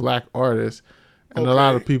a black artist. And a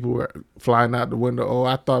lot of people were flying out the window. Oh,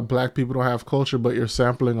 I thought black people don't have culture, but you're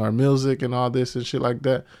sampling our music and all this and shit like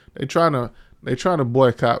that. They trying to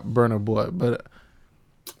boycott Burna Boy, but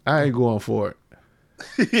I ain't going for it.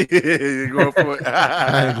 You're going for it.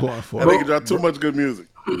 I ain't going for That it. nigga dropped too much good music.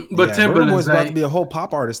 But yeah, Burna Timberlands, Boy's about to like, be a whole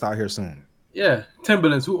pop artist out here soon. yeah,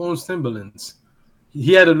 Timberlands. Who owns Timberlands?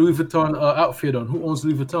 He had a Louis Vuitton outfit on. Who owns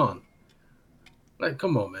Louis Vuitton? Like,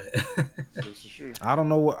 come on, man. This is true. I don't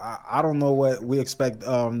know. I don't know what we expect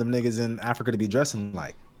them niggas in Africa to be dressing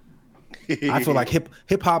like. I feel like hip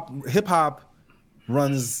hop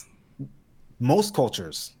runs most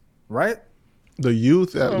cultures, right? The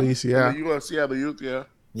youth, at least, yeah. The U.S., yeah, the youth, yeah.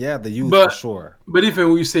 Yeah, the youth But- for sure. But even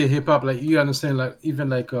when you say hip hop, like you understand, like even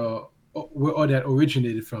like where all that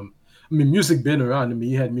originated from. I mean, music been around. I mean,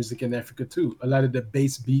 you had music in Africa too. A lot of the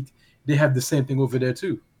bass beat, they have the same thing over there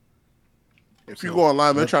too. If you go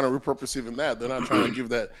online, they're trying to repurpose even that. They're not trying to give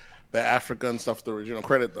that African stuff the original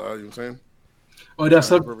credit, though. You know what I'm saying? Oh, that's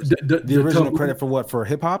Trying up, to repurpose The original credit for what? For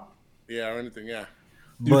hip hop? Yeah, or anything, yeah.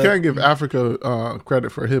 You can't give Africa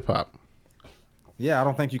credit for hip hop. Yeah, I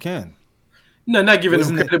don't think you can. No, not giving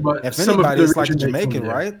them Wasn't credit, it, but if some anybody, of it's like a originate from Jamaican,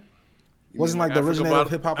 there. right? Wasn't mean like the like originator Africa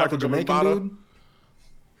of hip hop like a Africa Jamaican Bambaataa? dude?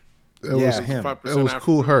 It Yeah, was him. 5% It was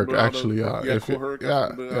Cool Herc, African actually. Bambaataa. Yeah, Cool Herc.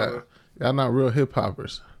 yeah. Y'all not real hip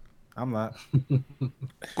hoppers. I'm not.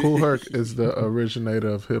 Cool Herc is the originator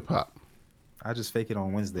of hip hop. I just fake it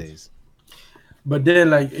on Wednesdays. But then,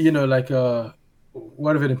 like you know, like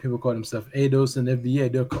whatever the people call themselves, ADOS and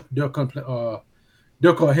FBA,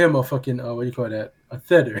 they'll call him a fucking what do you call that? A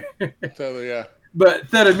tether. Yeah. But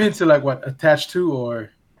tether means to like what? Attached to or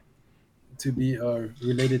to be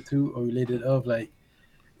related to or related of. Like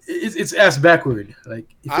it's ass backward. Like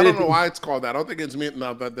if I don't anything- know why it's called that. I don't think it's meant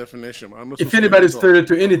not that definition. I'm If anybody's tethered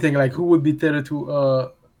to anything, like who would be tethered to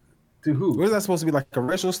who? Was that supposed to be like a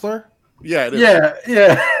racial slur? Yeah, it is. Yeah.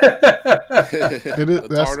 It is. The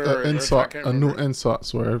That's tartar or- an I insult, can't a new remember. insult,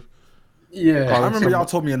 Swerve. Yeah. I Calling remember y'all someone-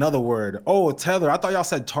 told me another word. Oh, tether. I thought y'all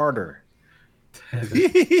said tartar.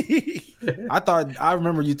 I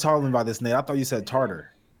remember you talking about this, Nate. I thought you said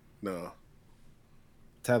tartar. No.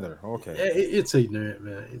 Tether. Okay. It's ignorant,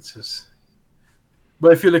 man. It's just.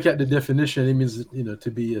 But if you look at the definition, it means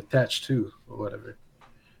to be attached to or whatever.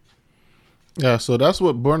 Yeah, so that's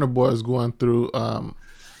what Burna Boy is going through.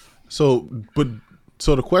 So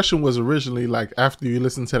the question was originally like, after you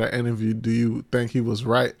listen to that interview, do you think he was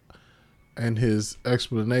right in his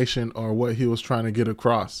explanation or what he was trying to get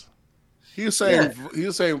across? He was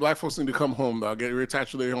saying black folks need to come home, though, get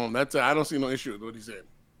reattached to their home. That's I don't see no issue with what he said.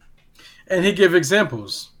 And he gave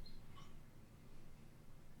examples.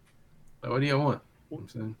 Like, what do you want? You know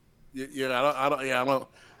what I'm saying? I don't.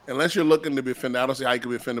 Unless you're looking to be offended, I don't see how you could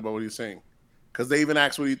be offended by what he's saying. Because they even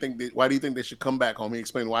asked, why do you think they should come back home? He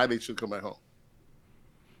explained why they should come back home.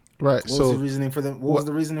 Right. What was So the reasoning for them? What was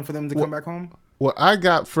the reasoning for them to come back home? what I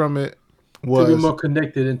got from it To be was more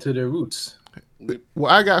connected into their roots.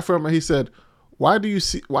 what I got from it. He said, why do you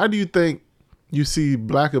think you see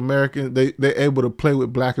black American they're able to play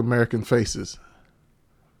with black American faces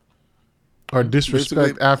or disrespect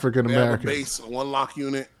Basically, African They have a Americans? base, one lock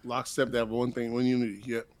unit, lockstep. They have one thing, one unity.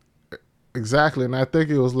 Yeah. Exactly, and I think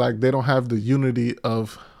it was like they don't have the unity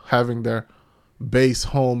of having their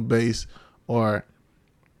home base, or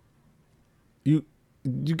you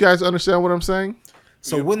guys understand what I'm saying?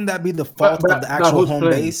 So wouldn't that be the fault But- of the but actual who's home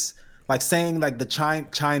playing? base? Like saying like the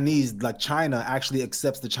Chinese, like China actually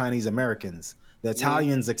accepts the Chinese Americans. The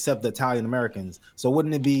Italians accept the Italian Americans. So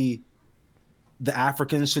wouldn't it be the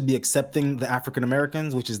Africans should be accepting the African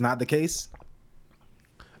Americans, which is not the case?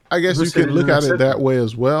 I guess Who you said can they look don't at it accept that them? way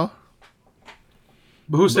as well.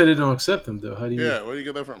 But who said they don't accept them, though? How do you... Yeah, where do you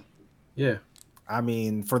get that from? Yeah. I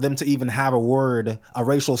mean, for them to even have a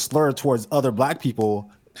racial slur towards other black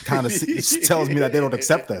people kind of tells me that they don't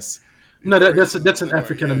accept us. No, that's an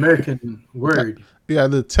African-American word. Yeah,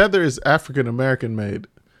 the tether is African American made.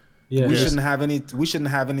 Yeah. We shouldn't have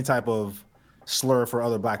any type of slur for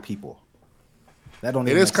other black people. That don't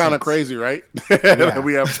It even is make kind of sense. crazy, right? Yeah. That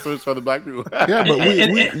we have slurs for the black people. Yeah, but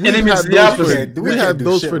And we it means had the those for, opposite. we We can't had do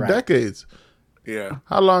those shit for right. decades. Yeah.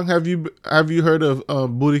 How long have you heard of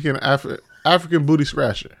African booty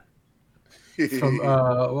scratcher? From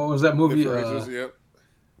what was that movie? Yep.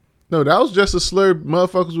 No, that was just a slur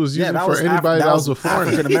motherfuckers was using for anybody that was a foreigner.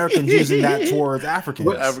 African Americans using that towards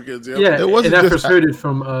Africans. Africans, yep. Yeah, It wasn't and I just- first heard it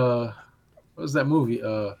from what was that movie?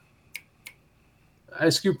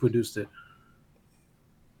 Ice Cube produced it.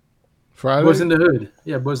 Friday. Boys in the Hood.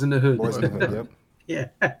 Yeah, Boys in the Hood. Boys in the Hood,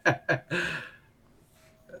 yep. Yeah.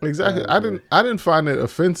 Exactly. I didn't find it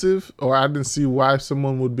offensive, or I didn't see why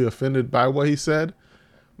someone would be offended by what he said.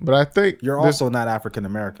 But I think You're also not African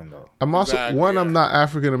American though. I'm also Exactly, I'm yeah. not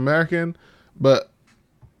African American, but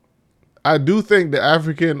I do think the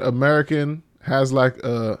African American has like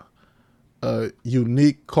a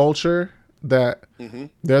unique culture that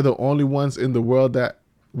they're the only ones in the world that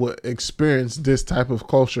will experience this type of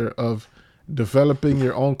culture of developing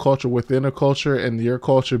your own culture within a culture, and your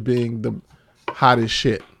culture being hot as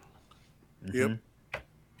shit. Yep.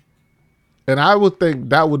 And I would think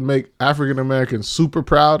that would make African Americans super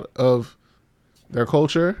proud of their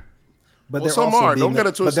culture. But Well, they're some also are. being, Don't get it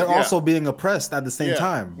but twisted, they're yeah. also being oppressed at the same Yeah,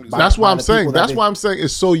 time. exactly. That's why by I'm the saying. people that That's they- why I'm saying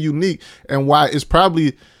it's so unique, and why it's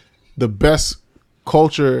probably the best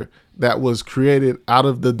culture that was created out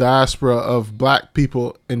of the diaspora of black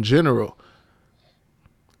people in general.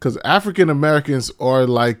 Because African Americans are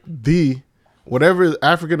like whatever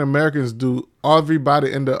African Americans do,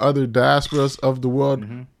 everybody in the other diasporas of the world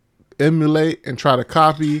emulate and try to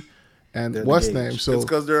copy. And They're the what's gauge. name? It's So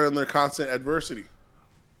because they're in their constant adversity.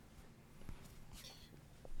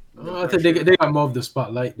 I think they got more of the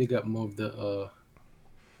spotlight. They got more of the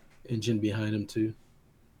engine behind them too.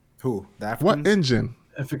 Who? The what Africans? engine?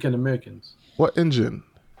 African Americans. What engine?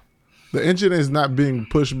 The engine is not being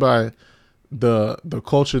pushed by the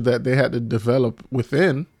culture that they had to develop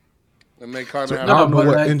within. And they kind So of I don't know but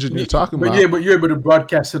what engine you're talking about. Yeah, but you're able to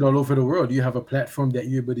broadcast it all over the world. You have a platform that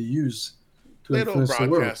you're able to use to they don't influence the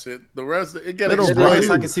world. broadcast it. The rest, it get They don't Well, I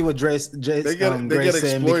exploited. can see what Dre's They get Dre's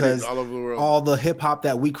saying, exploited because all over the world. all the hip hop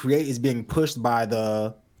that we create is being pushed by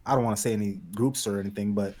the, I don't want to say any groups or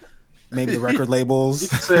anything, but maybe the record labels.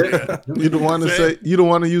 You don't want to say. You don't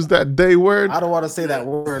want to use that day word. I don't want to say that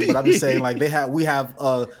word, but I'm just saying like we have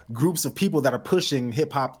groups of people that are pushing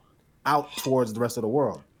hip hop out towards the rest of the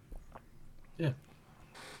world. Yeah.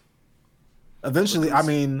 Eventually, I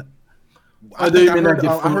mean, Oh, I they think I even heard,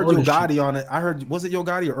 like I heard Yo ownership. Gotti on it. I heard, was it Yo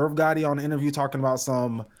Gotti or Irv Gotti on an interview talking about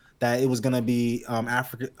that it was gonna be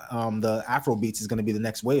Africa, the Afro beats is gonna be the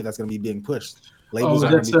next wave that's gonna be being pushed. Labels Oh, are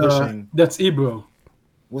gonna that's be pushing. that's Ebro.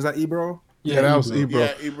 Was that Ebro? Yeah, that was Ebro.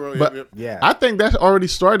 Yeah, Ebro. But Yep. Yeah. I think that already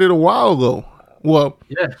started a while ago. Well,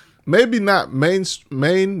 Yeah. maybe not main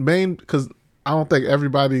because I don't think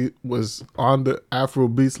everybody was on the Afro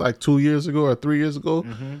beats like 2 years ago or 3 years ago.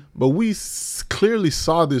 But we clearly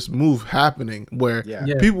saw this move happening where Yeah.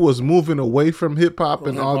 Yeah. people was moving away from hip hop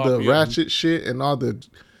and From all the hip-hop, yeah. ratchet shit and all the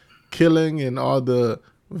killing and all the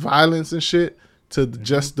violence and shit to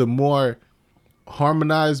just the more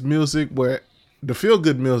harmonized music, where the feel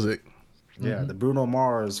good music. Yeah, the Bruno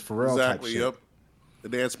Mars, Pharrell Exactly. type shit. Yep. The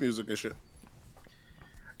dance music and shit.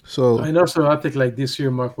 So And also, I think like this year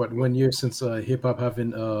marked 1 year since hip hop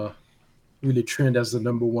having really trend as the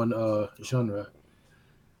number one genre.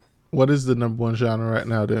 what is the number one genre right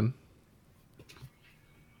now then?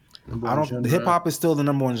 Number I one don't. genre. Hip hop is still the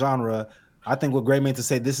number one genre. I think what Gray meant to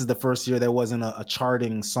say, this is the first year there wasn't a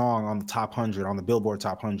charting song on the top 100 on the Billboard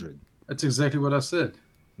top 100. That's exactly what I said.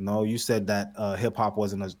 No, you said that hip hop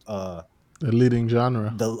wasn't The leading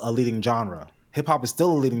genre. a leading genre. Hip hop is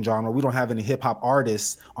still a leading genre. We don't have any hip hop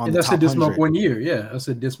artists on And the I top said this 100. mark 1 year. Yeah, I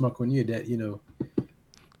said this mark 1 year that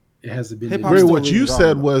it hasn't been. Hip-hop Ray, still what you leading said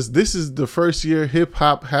genre. was this is the first year hip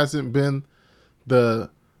hop hasn't been the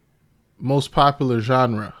most popular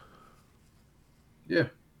genre, Yeah.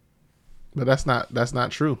 but that's not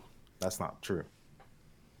true. That's not true.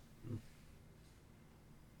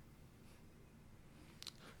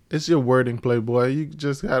 It's your wording, Playboy. You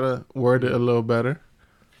just gotta word it a little better.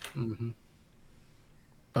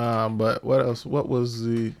 But what else? What was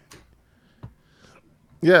the?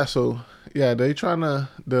 Yeah, so yeah, they trying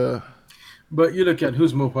to But you look at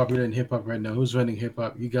who's more popular in hip hop right now. Who's running hip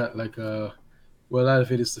hop? You got like well, a lot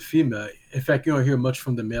of it is the female. In fact, you don't hear much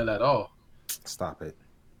from the male at all. Stop it.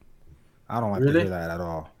 I don't like Really? to hear that at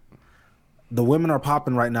all. The women are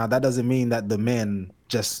popping right now. That doesn't mean that the men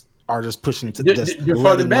are just pushing to They're letting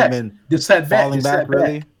falling back. women They sat back. falling They back. sat back.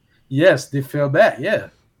 Really? Yes, they fell back. Yeah.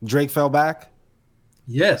 Drake fell back.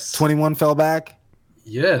 Yes. 21 fell back.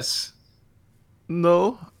 Yes.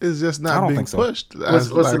 no. It's just I not don't being think so. pushed. What's as,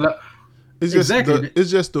 the like, la- it's just Exactly.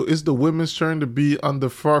 it's the women's turn to be on the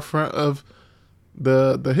forefront of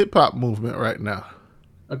the hip hop movement right now.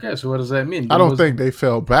 Okay, so what does that mean? I don't think they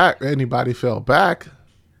fell back. Anybody fell back.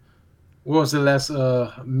 What was the last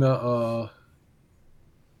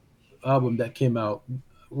album that came out?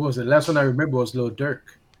 What was it? Last one I remember was Lil Durk.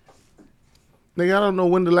 Nigga, I don't know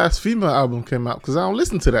when the last female album came out because I don't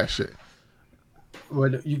listen to that shit. Well,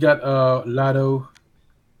 you got Lotto.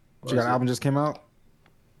 You got an album just came out.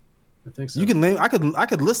 I think so. You can name. I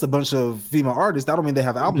could list a bunch of female artists. That don't mean they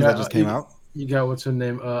have albums that just came out. You got what's her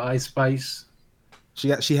name? Ice Spice.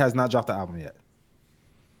 She has not dropped the album yet.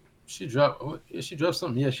 She dropped. She dropped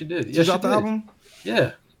something. Yeah, she did. She Yeah, dropped the did. album.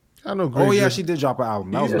 Yeah. I know. Greg Oh yeah, just, she did drop an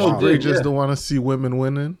album. That You was a know, while Greg ago. just Yeah. don't want to see women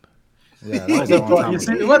winning. Yeah, that was What a the long fuck? time You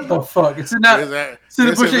see, ago. what the fuck? It's not. Is that- See the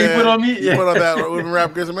listen, bullshit you man, put on me? You Yeah. put on that women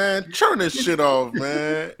rap because man, turn this shit off,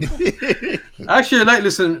 man. I actually like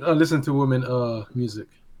listen to women music.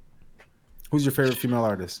 Who's your favorite female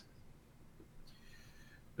artist?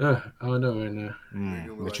 I don't know right now.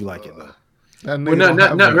 But you like it though. That nigga Well, don't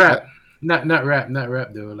have not a- rap, not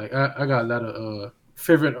rap though. Like I got a lot of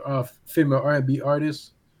favorite female R&B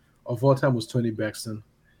artists of all time was Toni Braxton.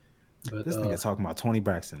 But This nigga talking about Toni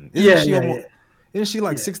Braxton. yeah. Isn't she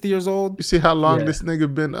like 60 years old? You see how long Yeah. this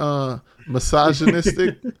nigga been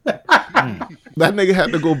misogynistic? That nigga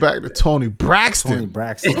had to go back to Toni Toni Braxton.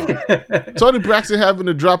 Braxton. Toni Braxton having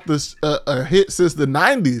to drop this a hit since the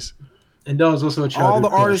 90s. And that was also a All childhood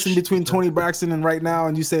the artists in crush. between Toni Braxton and right now,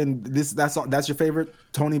 and you saying that's your favorite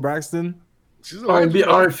Toni Braxton? She's a R&B,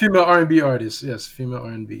 legend. female R&B artists. Yes, female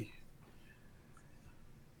R&B.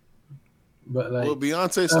 But like Well,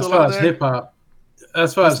 Beyonce as still far out as there. hip hop,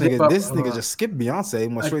 as far as hip hop, This nigga just skipped Beyonce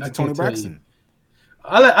and went straight I to Toni can't tell you. Braxton.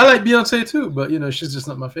 I like Beyonce too, but you know she's just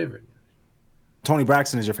not my favorite. Toni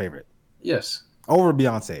Braxton is your favorite Yes, over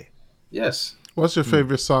Beyonce. yes. What's your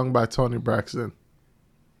favorite song by Toni Braxton?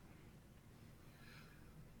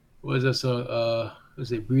 What is that song?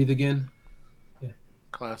 Was it Breathe Again?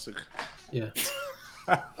 Classic. Yeah.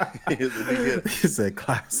 He said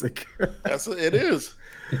classic. That's it is.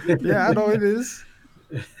 Yeah, I know it is.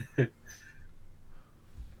 Hey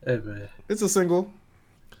man. It's a single.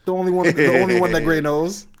 The only one that Gray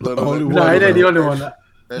knows. The only No, one. it ain't the only one.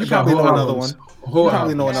 You probably know another one. Whole You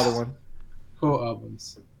probably know albums. another one. Whole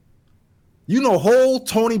albums. You know whole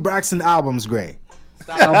Toni Braxton albums, Gray.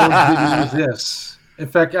 Albums, videos, yes. In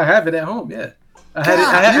fact, I have it at home. Yeah, I had it.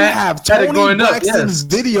 God, I had, you I have had it Toni growing up. Braxton's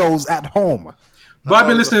Yes. videos at home. But I've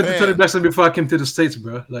been I was a listening to fan. Toni Braxton before I came to the States,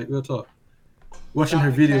 bro. Like real talk. Watching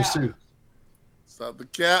her videos too. Stop the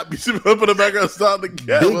cap. You should put in the background. Stop the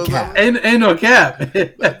cap. Big cap. Ain't no cap.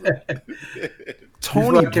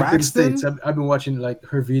 Toni Before I came to the Braxton. States, I've been watching like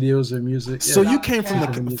her videos, her music. So Yeah. you came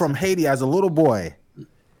from Haiti as a little boy.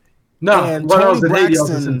 No, and when I was Toni in Haiti, I was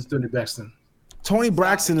Braxton- listening to Toni Braxton. Toni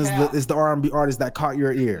Braxton is the R&B artist that caught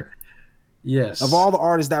your ear. Yes. Of all the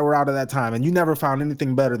artists that were out at that time, and you never found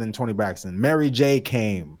anything better than Toni Braxton. Mary J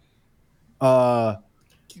came. I'm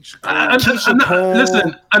Keisha not, Cole.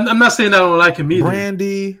 listen, I'm not saying I don't like him either.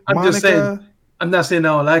 Brandy, I'm Monica. just saying. I'm not saying I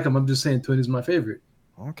don't like him. I'm just saying Tony's my favorite.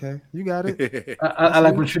 Okay, you got it. I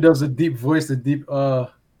like when she does the deep voice, the deep.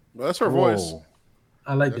 Well, that's her voice. Whoa.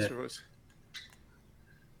 I like That's that. her voice.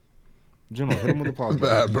 Juno, hit him with the pause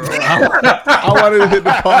Bad, button. bro. I wanted to hit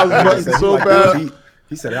the pause button so bad,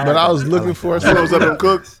 He said, but I was looking for That was something. up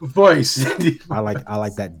Cook. Voice. I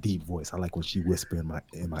like that deep voice. I like when she whisper in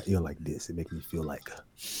my ear like this. It makes me feel like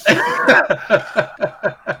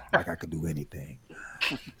I could do anything.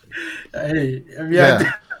 Hey, I mean,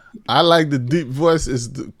 Yeah, I like the deep voice. Is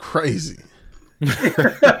crazy,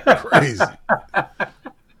 crazy.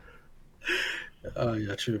 oh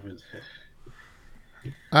yeah, true.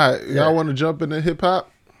 All right, y'all want to jump into hip hop?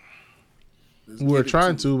 We're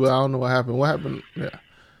trying to, but I don't know what happened. What happened? Yeah.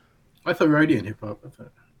 I thought we were already in hip hop.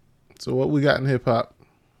 So what we got in hip hop?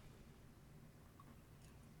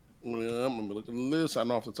 Yeah, I'm gonna look at the list. I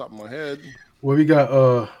know off the top of my head. Well, we got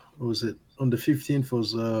what was it? On the 15th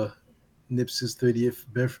was Nipsey's 30th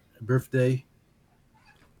birthday.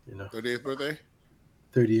 You know, 38th birthday.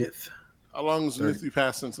 30th. How long has Nipsey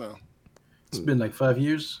passed since now? It's been like 5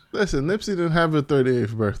 years. Listen, Nipsey didn't have a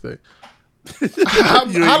 38th birthday.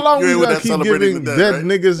 How long you ain't we with gonna that keep celebrating giving the dead dead, right?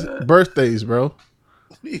 niggas birthdays, bro?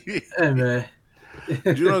 Hey man,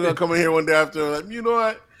 You know, gonna come in here one day after, like, you know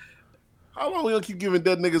what? How long we gonna keep giving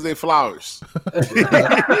dead niggas their flowers?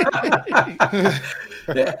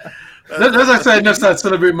 that's like saying let's not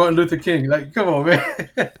celebrate Martin Luther King. Like, come on,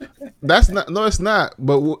 man. That's not. No, it's not.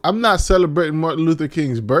 But I'm not celebrating Martin Luther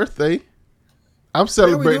King's birthday. I'm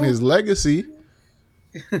celebrating do. his legacy.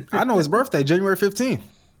 I know his birthday, January 15th.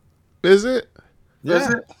 Is it? Was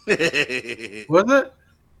Yeah, it? Was it?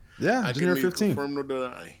 yeah, I January can 15th. confirm nor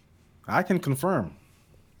deny. I can confirm.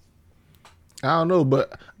 I don't know,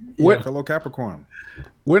 but we're, Fellow Capricorn.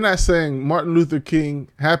 we're not saying Martin Luther King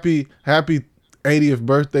happy 80th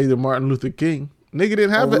birthday to Martin Luther King. Nigga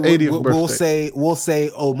didn't have an 80th birthday. We'll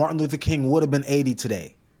say, oh, Martin Luther King would have been 80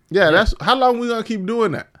 today. Yeah, that's how long we gonna keep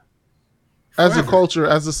doing that as a Forever. culture,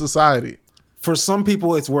 as a society. For some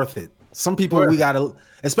people, it's worth it. Some people we gotta,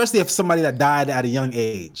 especially if somebody that died at a young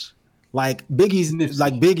age, like Biggie's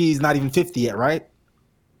not even 50 yet, right?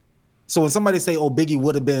 So when somebody say, "Oh, Biggie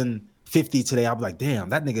would have been 50 today," I'll be like, "Damn,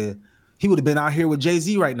 that nigga, he would have been out here with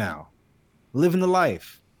Jay-Z right now, living the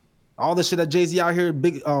life. All the shit that Jay-Z out here,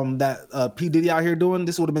 that P Diddy out here doing,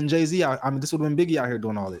 this would have been Jay-Z. This would have been Biggie out here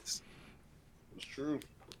doing all this." It's true.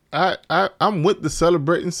 I'm with the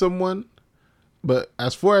celebrating someone. But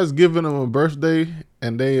as far as giving them a birthday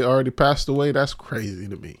and they already passed away, that's crazy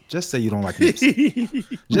to me. Just say you don't like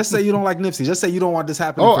Nipsey. Just say you don't like Nipsey. Just say you don't want this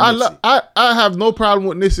happening. Oh, for Nipsey. I have no problem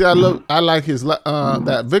with Nipsey. I like his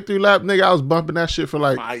that victory lap, nigga. I was bumping that shit for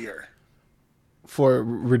like Fire. for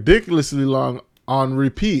ridiculously long on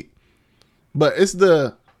repeat. But it's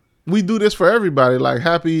we do this for everybody. Like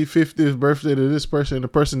happy 50th birthday to this person. The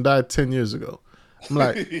person died 10 years ago. I'm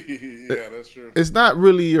like, Yeah, that's true. it's not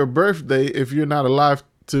really your birthday if you're not alive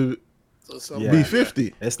to be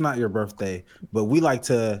 50. It's not your birthday, but we like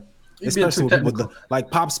to, being especially too with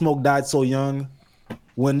like Pop Smoke died so young.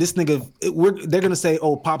 When this nigga, they're gonna say,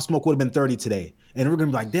 "Oh, Pop Smoke would have been 30 today," and we're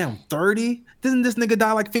gonna be like, "Damn, 30? Didn't this nigga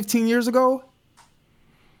die like 15 years ago?"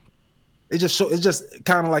 It just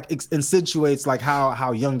kind of like insinuates like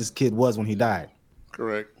how young this kid was when he died.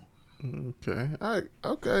 Correct. Okay.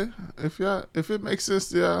 Okay. If it makes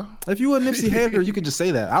sense, yeah. If you a Nipsey hater, you can just say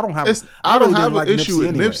that. I don't have. I don't really have didn't an like issue with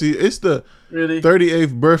anyway. Nipsey. It's the Really?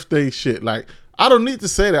 38th birthday shit. Like I don't need to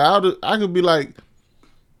say that. I could be like,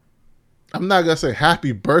 I'm not gonna say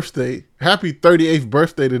happy 38th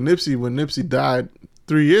birthday to Nipsey when Nipsey died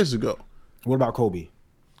 3 years ago. What about Kobe?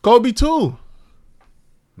 Kobe too.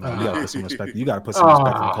 No, you gotta put some respect. You gotta put some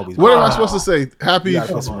respect on Kobe's. What am I supposed to say? Happy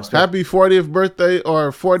gotta put some respect. happy 40th birthday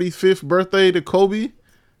or 45th birthday to Kobe?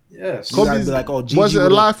 Yes. You gotta Kobe be like, oh, Gigi wasn't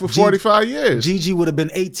would've- alive for 45 years. Gigi would have been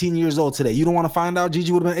 18 years old today. You don't want to find out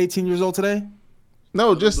Gigi would have been 18 years old today?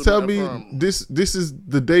 No, just do tell that me for him. this is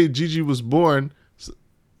the day Gigi was born.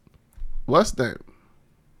 What's that?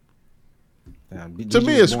 Damn, To Gigi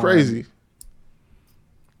me, was it's born- crazy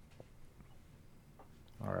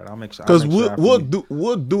All right, I'll make sure. because I'll make sure we'll after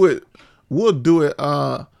you-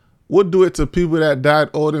 do it to people that died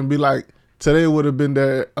old and be like, today would have been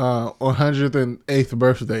their 108th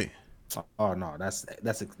birthday. Oh no, that's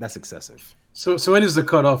excessive. So when is the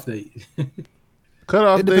cutoff date? Cut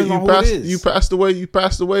off It day. depends on who it is. You passed away. You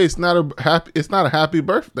passed away. It's not a happy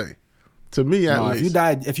birthday. To me, at No, least.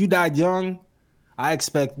 if you died young, I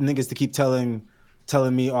expect niggas to keep telling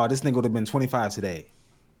me, oh, this nigga would have been 25 today.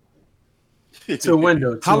 To when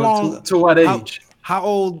though? How long? To what how- age? How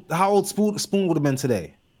old Spoon would have been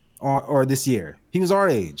today, or this year? He was our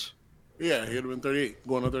age, Yeah, he'd have been 38,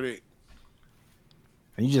 going on 38.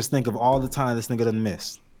 and you just think of all the time this nigga done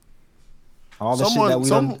missed. All the Someone- shit that we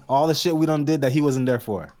some- done, all the shit we done did that he wasn't there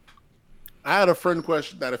for. I had a friend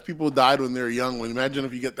question that if people died when they're young, imagine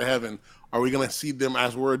if you get to heaven, are we gonna see them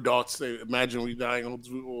as we're adults? Say, imagine we dying old.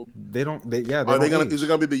 They don't. They Are don't they gonna? age. Is it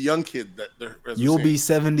gonna be the young kid that they're? as we're You'll saying? be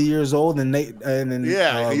 70 years old, and then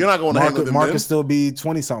Yeah, you're not going to hang with them Mark then. will still be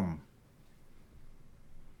 20 something.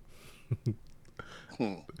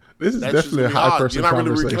 This is That's definitely a just gonna be high odd. person You're not really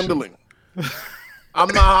conversation. rekindling. I'm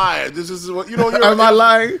not high. This is what you know. You're, Am I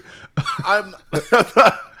lying? I'm.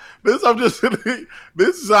 I'm just.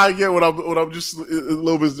 This is how I get when I'm just a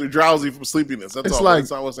little bit drowsy from sleepiness. That's It's all. like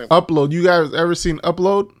That's not what I'm saying. Upload. You guys ever seen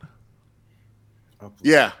Upload?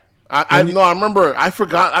 Yeah. I know. I remember. I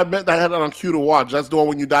forgot. I bet I had that on cue to watch. That's the one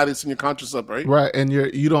when you die, it's in your conscious up, right? Right, and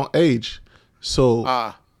you don't age. So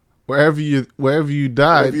Ah, wherever you died, Wherever you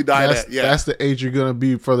died that's, at, yeah. that's the age you're gonna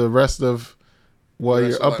be for the rest of while the you're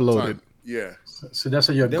rest of that uploaded. time. Yeah. So that's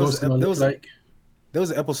what your There was- ghost gonna there look was- like. There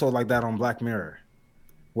was an episode like that on Black Mirror,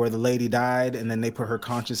 where the lady died, and then they put her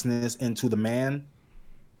consciousness into the man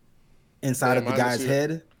inside of Damn, the I didn't guy's see that.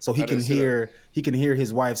 head, so he I can didn't see hear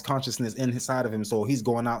his wife's consciousness inside of him. So he's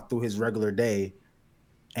going out through his regular day,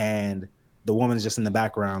 and the woman is just in the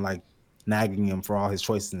background, like nagging him for all his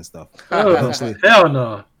choices and stuff. Oh, Eventually- hell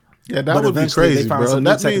no. Yeah, that but would be eventually crazy, they found bro. some new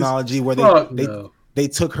That means technology where Fuck they no. they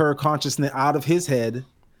took her consciousness out of his head.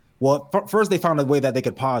 Well, first they found a way that they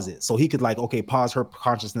could pause it, so he could pause her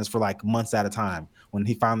consciousness for like months at a time. When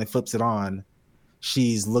he finally flips it on,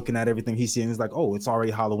 she's looking at everything he's seeing. He's like, "Oh, it's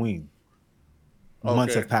already Halloween."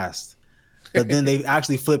 Months Okay. have passed, but then they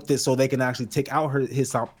actually flipped it so they can actually take out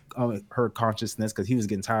her consciousness because he was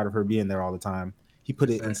getting tired of her being there all the time. He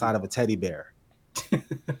put it inside of a teddy bear.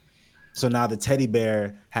 So now the teddy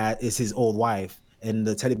bear is his old wife, and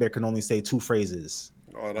the teddy bear can only say two phrases.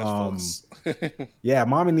 Oh, that's false. Yeah,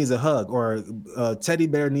 mommy needs a hug, or teddy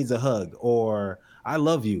bear needs a hug, or I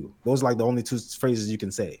love you. Those are like the only two phrases you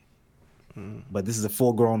can say. But this is a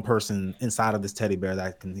full-grown person inside of this teddy bear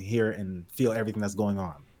that can hear and feel everything that's going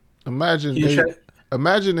on. imagine You try-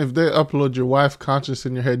 imagine if they upload your wife conscious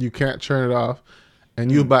in your head, you can't turn it off,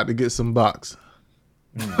 and you about to get some box.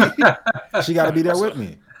 She got to be there with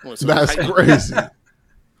me. So That's I- crazy.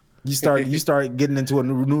 You start getting into a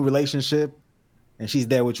new relationship, and she's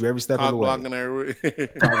there with you every step of Hot the way. blocking every.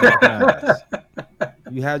 Cock blocking ass.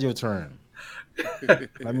 You had your turn.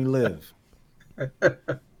 Let me live.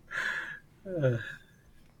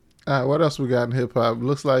 What else we got in hip hop?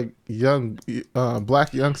 Looks like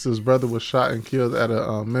black youngster's brother was shot and killed at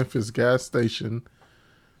a Memphis gas station.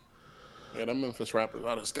 Yeah, them Memphis rappers,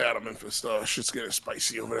 I just stay out of Memphis. Shit's getting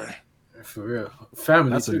spicy over there. For real.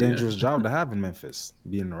 Family. That's too, a dangerous job to have in Memphis,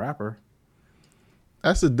 being a rapper.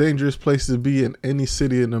 That's a dangerous place to be in any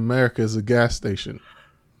city in America, is a gas station.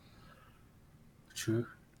 True.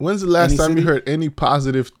 When's the last Any time city? you heard any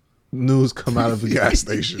positive news come out of a gas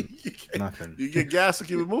station? Nothing. You get gas to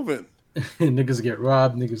keep it moving. Niggas get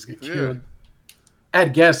robbed. Niggas get Yeah. killed.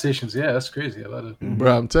 At gas stations, yeah, that's crazy. A lot of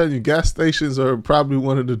Bro, I'm telling you, gas stations are probably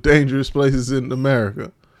one of the dangerous places in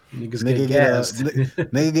America. niggas Nigga get get, gassed.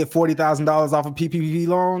 nigga get $40,000 off a PPP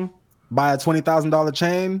loan, buy a $20,000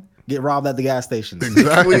 chain, get robbed at the gas station.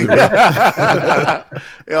 Exactly. Yeah,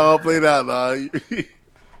 I'll play that.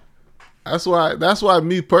 That's why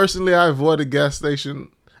me personally, I avoid a gas station.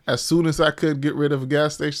 As soon as I could get rid of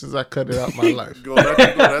gas stations, I cut it out my life.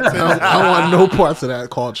 I want no parts of that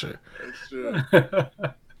culture.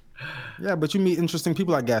 Yeah, but you meet interesting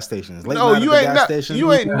people at gas stations. Late No, night you at the ain't gas station.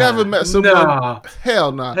 you ain't never met someone. Nah.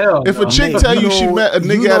 Hell nah. Hell If no. a chick Mate, tell you she know- met a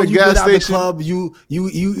nigga you know at a you gas get out the station, club, you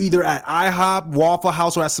either at IHOP, Waffle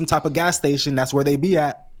House, or at some type of gas station. That's where they be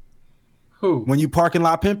at. Who? When you parking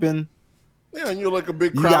lot pimping, Yeah, and you're like a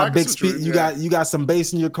big you crowd. I got can big sit you speed. in You there. got some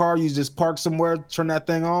bass in your car. You just park somewhere, turn that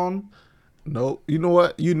thing on. no. You know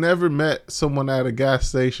what? You never met someone at a gas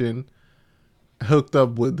station, hooked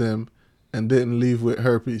up with them, and didn't leave with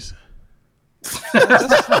herpes.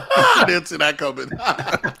 I didn't see that coming.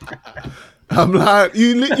 I'm lying.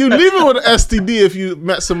 You leaving with an STD if you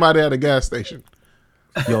met somebody at a gas station.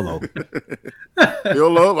 YOLO.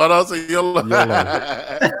 YOLO? Why don't I say YOLO?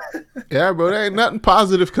 Yeah, bro, there ain't nothing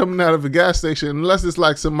positive coming out of a gas station unless it's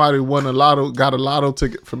like somebody got a lotto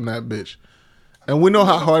ticket from that bitch. And we know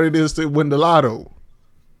how hard it is to win the lotto.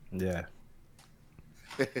 Yeah.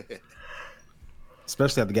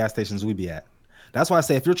 Especially at the gas stations we be at. That's why I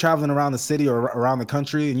say if you're traveling around the city or around the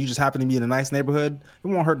country and you just happen to be in a nice neighborhood, it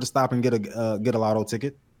won't hurt to stop and get a lotto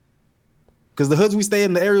ticket. Because the hoods we stay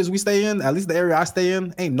in, the areas we stay in, at least the area I stay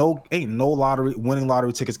in, ain't no winning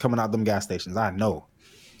lottery tickets coming out them gas stations. I know.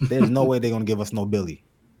 There's no way they're gonna give us no Billy.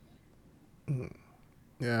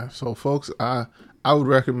 Yeah, so folks, I would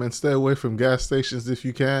recommend stay away from gas stations if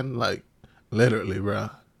you can, like literally, bro.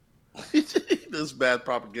 This bad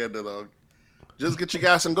propaganda, dog. Just get your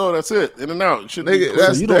gas and go. That's it. In and out. Shouldn't Nigga, be So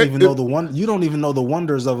that's- you don't even know you don't even know the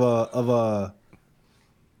wonders of a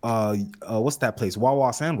what's that place?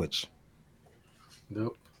 Wawa sandwich.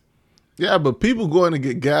 Nope. Yeah, but people going to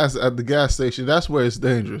get gas at the gas station, that's where it's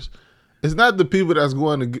dangerous. It's not the people that's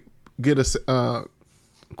going to get a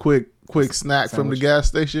quick snack from the Sandwich. gas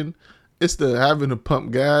station. It's the having to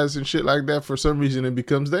pump gas and shit like that. For some reason, it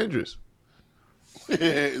becomes dangerous.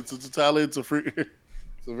 It's a totality. It's a free.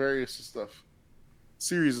 It's a various stuff.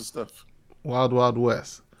 Series of stuff. Wild Wild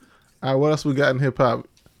West. All right, what else we got in hip hop?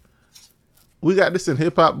 We got this in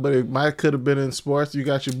hip hop, but it could have been in sports. You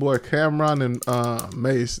got your boy Cameron and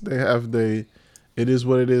Mace. They have It Is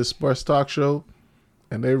What It Is sports talk show,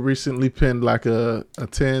 and they recently pinned like a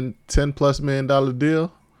 $10+ million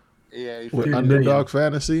deal Yeah. with 30 Underdog million.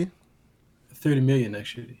 Fantasy. 30 million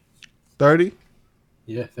actually. 30.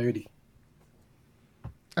 Yeah, 30.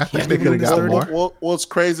 I think they could have got more. What's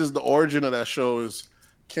crazy is the origin of that show is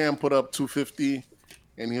Cam put up 250,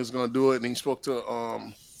 and he was gonna do it, and he spoke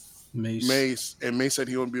to Mace, and Mace said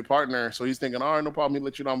he wouldn't be a partner, so he's thinking, all right, no problem. He'll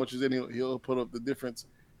let you know how much is in. He'll put up the difference,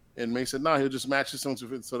 and Mace said, no, he'll just match his own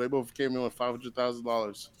 250. So they both came in with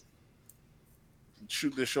 $500,000.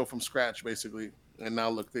 Shoot this show from scratch, basically, and now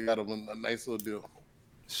look, they got a nice little deal.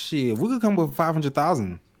 Shit, we could come with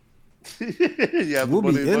 500,000. Yeah, We'll be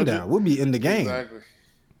in there. We'll be in the game. Exactly.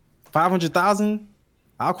 500,000.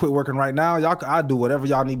 I'll quit working right now. I'll do whatever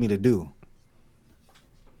y'all need me to do.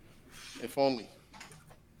 If only.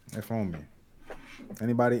 If only.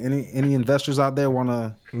 Anybody, any investors out there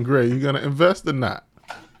wanna? Gray, you gonna invest or not?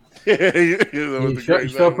 You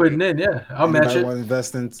start putting in, yeah. I'll match Anybody it. want to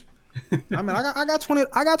invest in? I mean, I got $20.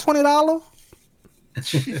 I got $20.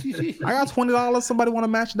 I got $20. Somebody want to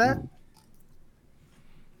match that?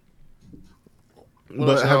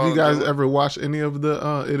 But have you guys ever watched any of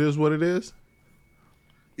the It Is What It Is?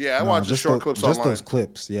 Yeah, I watched the short clips Just online. those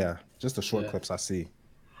clips, yeah. Just the short clips I see.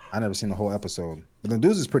 I never seen the whole episode. But the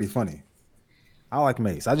dudes is pretty funny. I like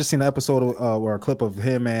Mace. I just seen an episode where a clip of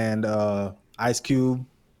him and Ice Cube,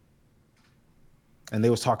 and they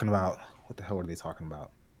was talking about what the hell were they talking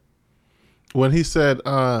about? When he said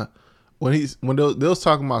when they was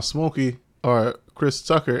talking about Smokey or Chris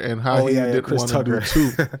Tucker and how he didn't Chris want to do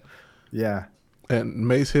Tucker. two. Yeah. And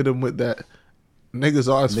Mace hit him with that. niggas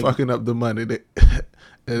always fucking up the money. And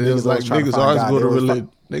it was like trying to niggas find always God. go to They always religion.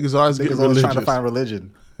 Niggas always get Niggas always trying to religious. find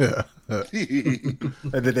religion. Yeah.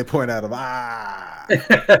 And then they point at him.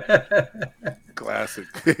 Classic.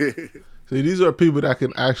 See, these are people that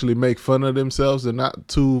can actually make fun of themselves and not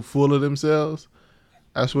too full of themselves.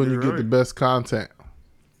 That's when you get the best content.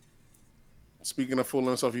 Speaking of fooling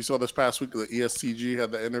himself, you saw this past week the ESTG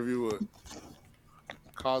had the interview with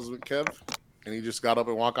Cosmic Kev, and he just got up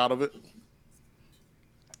and walked out of it.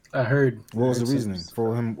 I heard. What was the reasoning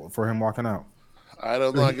for him walking out? I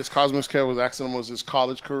don't know. I guess Cosmic Kev was asking him was his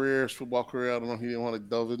college career, his football career. I don't know if he didn't want to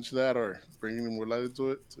delve into that or bringing him related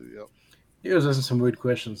to it. So, yeah. He was asking some weird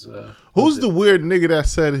questions. Who's the weird nigga that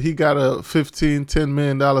said he got a $10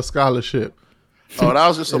 million scholarship? Oh, that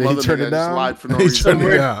was just some Did he other turn nigga it that just down? lied for no He reason.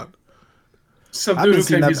 turned it down. Some I've dude been who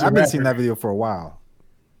claimed he's a I've been rapper. seeing that video for a while.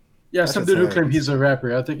 Yeah, That's some just dude who claimed hilarious. he's a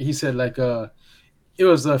rapper. I think he said like it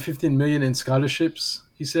was 15 million in scholarships.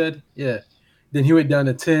 He said, yeah. Then he went down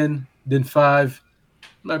to 10, then 5.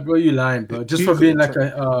 I'm like, bro, you lying, bro? Just for being like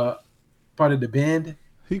a part of the band.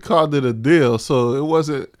 He called it a deal, so it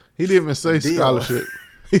wasn't. He didn't even say Deal. scholarship.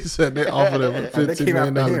 He said they offered him a They $15 came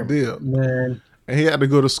after million him. deal, Man, and he had to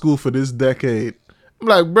go to school for this decade. I'm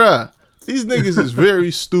like, bruh, these niggas is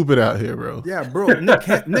very stupid out here, bro. Yeah, bro.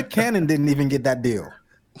 Nick Cannon didn't even get that deal.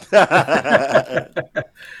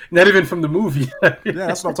 not even from the movie. Yeah,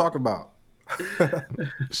 that's what I'm talking about.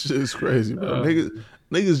 Shit's crazy, bro.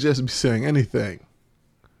 Niggas just be saying anything.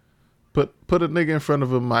 Put a nigga in front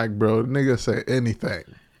of a mic, bro. The nigga say anything.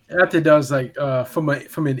 I think that was like from an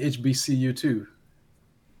HBCU too.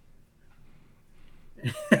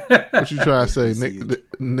 What you trying to say?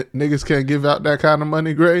 Niggas can't give out that kind of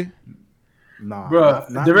money, Gray? Nah, Bro,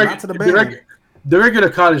 not the to the band. regular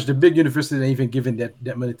college, the big university ain't even giving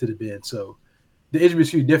that money to the band. So the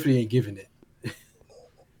HBCU definitely ain't giving it.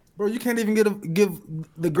 Bro, you can't even give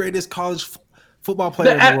the greatest college football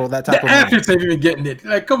player in the world that type the of money. athletes ain't even getting it.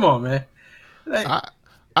 Like, come on, man. Like,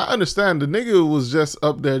 I understand the nigga was just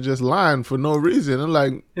up there just lying for no reason. I'm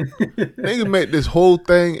like, nigga made this whole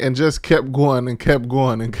thing and just kept going and kept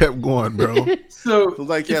going and kept going, bro. so Feels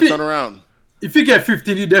like you if can't turn around. If you get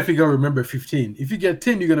 15, you definitely gonna remember 15. If you get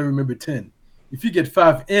 10, you're gonna remember 10. If you get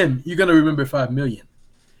 5M, you're gonna remember 5 million.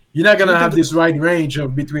 You're not gonna have this wide range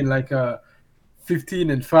of between like 15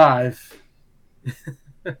 and 5.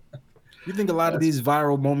 You think a lot of these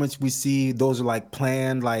viral moments we see, those are like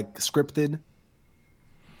planned, like scripted?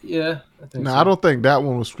 Yeah, I think No, so. I don't think that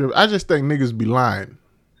one was scripted. I just think niggas be lying.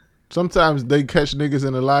 Sometimes they catch niggas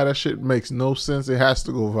in a lie. That shit makes no sense. It has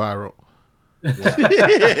to go viral.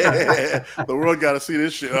 The world got to see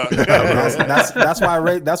this shit. That's why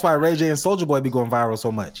Ray J and Soulja Boy be going viral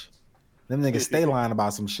so much. Them niggas stay lying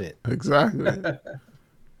about some shit. Exactly.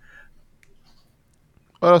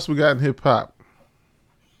 What else we got in hip hop?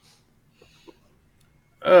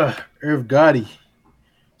 Irv Gotti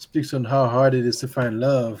speaks on how hard it is to find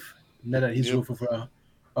love. Now that he's looking for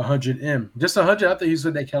 100M, just 100. I thought he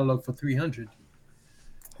sold that catalog for 300.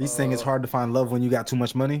 He's saying it's hard to find love when you got too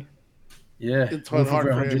much money. Yeah, It's hard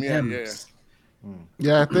for him. Yeah, yeah.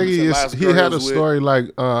 Yeah, I think The last he girl had he a was with. story like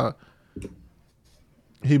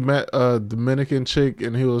he met a Dominican chick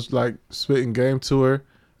and he was like spitting game to her.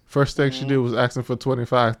 First thing she did was asking for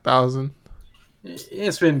 25,000.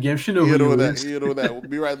 It's been game. She know You who know you that. is. You know that. We'll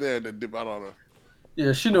be right there and then dip out on her.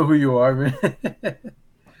 Yeah, she know who you are, man.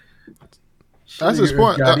 That's his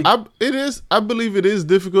point. I believe it is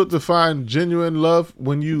difficult to find genuine love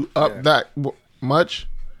when you up that much,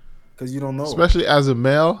 because you don't know, especially as a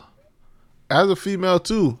male, as a female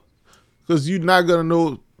too, because you're not gonna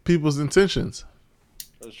know people's intentions.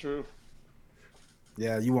 That's true.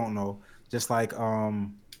 Yeah, you won't know. Just like who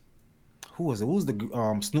was it? Who's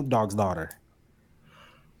the Snoop Dogg's daughter?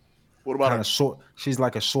 What about Kind her? of short. She's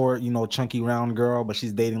like a short, chunky, round girl, but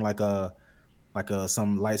she's dating like a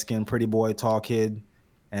some light skinned pretty boy, tall kid,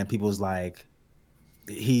 and people's like,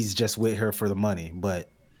 he's just with her for the money, but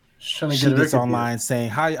she gets online saying,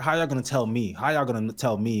 how y'all gonna tell me? How y'all gonna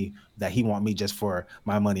tell me that he want me just for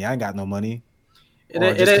my money? I ain't got no money.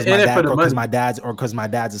 Or just because my dad's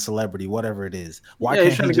a celebrity, whatever it is. Why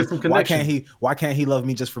can't he love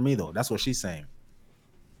me just for me though? That's what she's saying.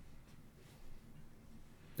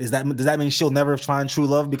 Does that mean she'll never find true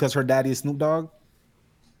love because her daddy is Snoop Dogg?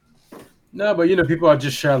 No, but people are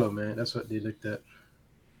just shallow, man. That's what they looked at.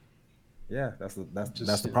 Yeah, that's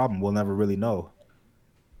the problem. We'll never really know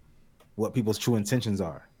what people's true intentions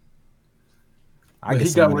are. I get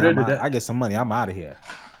some money. I'm out of here.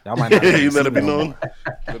 Y'all might not You let it be known.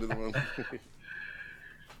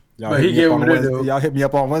 Y'all hit me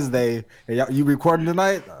up on Wednesday. Hey, you recording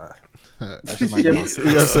tonight? That shit might be on You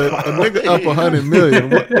gotta say, a nigga up 100 million.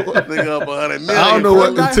 Nigga up 100 million. I don't know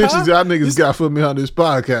what Guy, intentions huh? y'all niggas got for me on this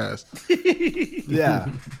podcast. Yeah.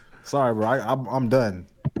 Sorry, bro. I'm done.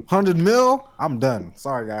 100 mil. I'm done.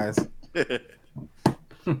 Sorry, guys. I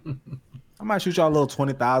might shoot y'all a little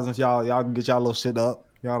 20,000. Y'all can get y'all little shit up.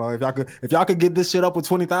 Y'all know if y'all could get this shit up with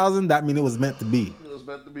 20,000, that mean it was meant to be. It was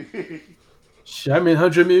meant to be. Shit, I mean,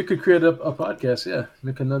 100 million, you could create a podcast. Yeah,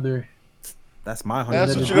 make another. That's my 100.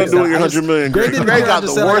 That's what you're gonna do with your 100 million. Greg got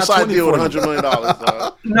the worst idea with $100 million. Dog.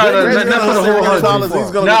 No, not for the whole $100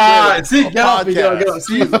 He's gonna Nah, see, get off me, podcast. get off.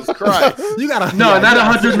 Jesus Christ. You gotta No, not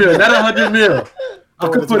 100 million. Not 100 million. I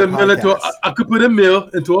could put a mill into I could put a mill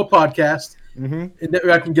into a podcast, and that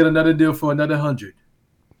way I can get another deal for another 100.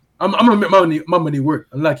 I'm gonna make my money work.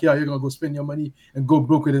 Unlike y'all, you're gonna go spend your money and go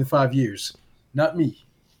broke within 5 years. Not me.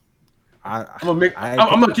 I'm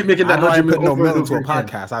gonna keep making that 100 put no over mill and into a over again.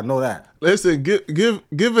 podcast. I know that. Listen, give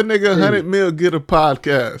a nigga 100 mil, get a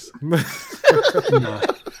podcast.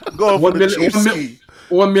 Go for 1 the million, cheap 1 ski.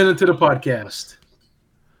 1 million to the podcast.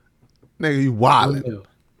 Nigga, you 1 wildin'. mil.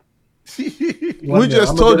 We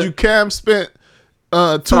just told you Cam spent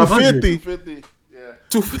 250 50. Yeah.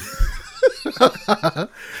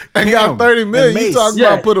 and got 30 million. You talking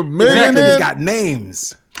about put a million Niggas in? got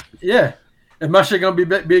names. Yeah. And my shit gonna be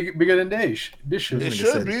bigger than Dash. This shit. It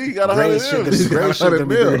should be. You got Gray 100 shit, million. gray shit gonna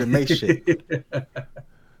be bigger than May shit.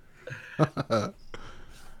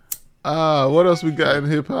 What else we got in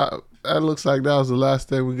hip hop? That looks like that was the last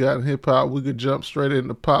thing we got in hip hop. We could jump straight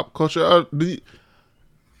into pop culture.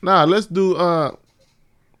 Let's do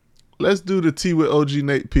the T with OG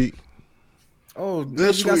Nate Peak. Oh,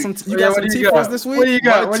 This you got week. some What do tea you for us got? this What week? do you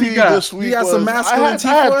got? My What do tea you got? this week You got some was- masculine tea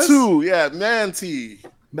I had for us? two. Yeah, man tea.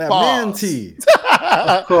 That Pause. man tea.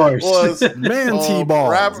 Of course. Was Man tea balls.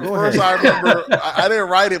 rapper, Go first, ahead. I remember I didn't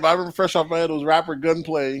write it, but I remember fresh off my head. It was rapper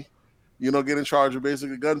Gunplay. Get in charge of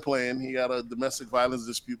basically gunplaying. He had a domestic violence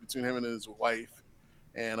dispute between him and his wife,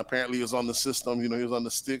 and apparently he was on the system. He was on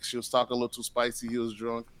the sticks. She was talking a little too spicy. He was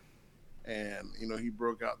drunk, and he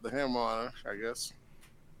broke out the hammer on her, I guess.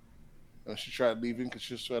 And she tried leaving because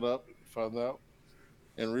she was fed up. Found out,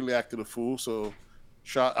 and really acted a fool. So.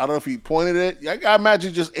 Shot. I don't know if he pointed it. I imagine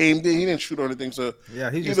he just aimed it. He didn't shoot or anything. So Yeah,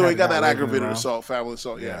 he just he had got a guy that waving aggravated around. assault, family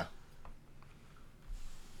assault. Yeah.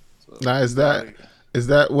 So, Now is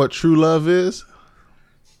that what true love is?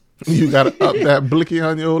 You gotta up that blicky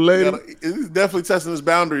on your old lady. He's definitely testing his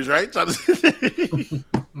boundaries, right?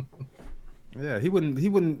 Yeah, he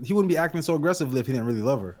wouldn't be acting so aggressive if he didn't really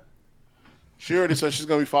love her. She already said she's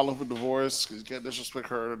gonna be filing for divorce because you can't disrespect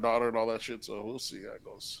her daughter and all that shit. So we'll see how it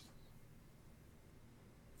goes.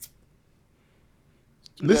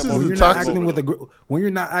 This is When the you're not toxic. acting when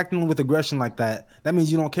you're not acting with aggression like that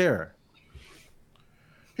you don't care.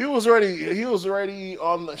 He was already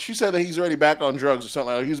on. She said that he's already back on drugs or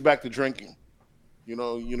something. Like he's back to drinking.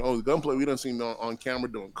 The gunplay. We don't see him on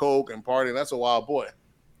camera doing coke and partying. That's a wild boy.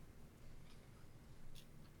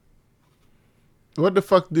 What the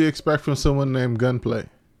fuck do you expect from someone named Gunplay?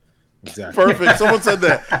 Exactly. Perfect. Someone said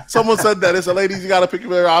that. It's a ladies. You got to pick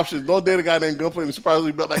your options. Don't date a guy named Gunplay. I'm surprised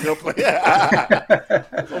he built that Gunplay.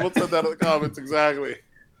 Someone said that in the comments. Exactly.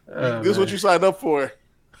 This is what you signed up for.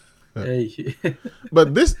 Hey.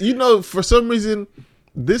 But this, for some reason,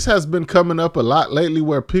 this has been coming up a lot lately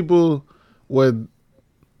where people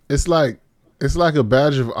it's like a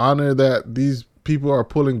badge of honor that these people are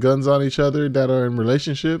pulling guns on each other that are in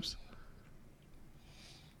relationships.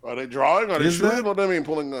 Are they drawing? Are they Is shooting? that- What do they mean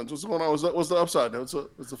pulling guns? What's going on? What's the upside? What's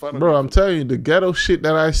the final? Bro, I'm telling you, the ghetto shit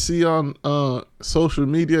that I see on social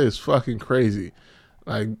media is fucking crazy.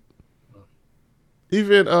 Like,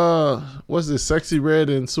 even what's this, Sexy Red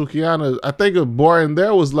and Sukiana? I think a bar in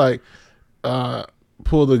there was like,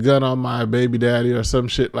 pull the gun on my baby daddy or some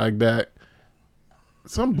shit like that.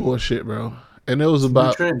 Some bullshit, bro. And it was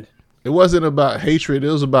about. trend. It wasn't about hatred. It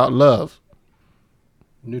was about love.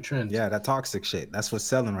 New trend. Yeah, that toxic shit. That's what's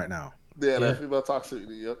selling right now. Yeah, that female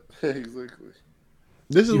toxicity. Yep, exactly.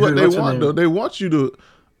 This is You what heard they what's her want, name? though. They want you to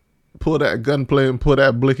pull that gunplay and pull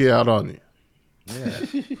that blicky out on you. Yeah.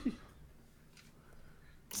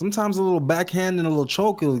 Sometimes a little backhand and a little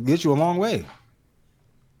choke will get you a long way.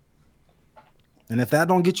 And if that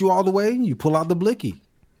don't get you all the way, you pull out the blicky.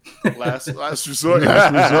 Last resort.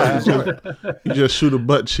 You just shoot a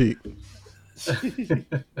butt cheek.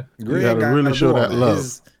 Gray gotta ain't really gotta show do all that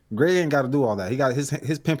love. Gray ain't got to do all that. He got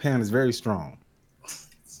his pimp hand is very strong.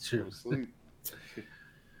 It's true.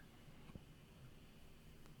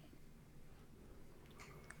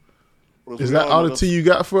 Is that all the tea you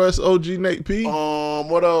got for us, OG Nate P?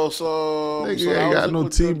 What else? Nigga ain't got no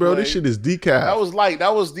tea, bro. This shit is decaf. That was light.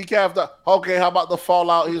 That was decaf. Okay, how about the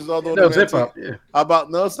Fallout? Here's the other one. That was hip hop. Yeah. How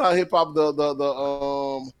about no? It's not hip hop.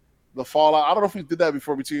 The Fallout. I don't know if we did that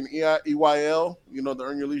before between EYL, you know, the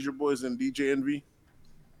Earn Your Leisure Boys, and DJ Envy.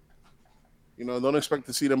 You know, don't expect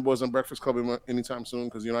to see them boys on Breakfast Club anytime soon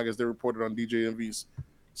because, you know, I guess they reported on DJ Envy's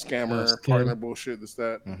scammer partner bullshit. This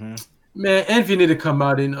that. Mm-hmm. Man, Envy need to come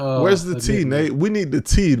out in. Where's the tea, Nate? We need the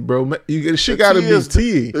tea, bro. Shit got to be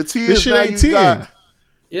tea. The tea this is shit now ain't you tea.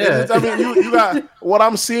 Yeah, I mean, you got what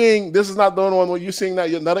I'm seeing. This is not the only one. What you're seeing now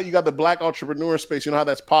that you got the Black entrepreneur space, you know how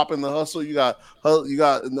that's popping the hustle. You got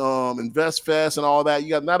Invest Fest and all that.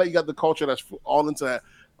 Now that you got the culture that's all into that,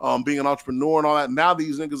 being an entrepreneur and all that. Now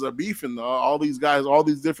these niggas are beefing. All these guys, all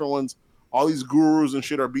these different ones, all these gurus and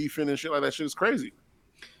shit are beefing and shit like that. Shit is crazy.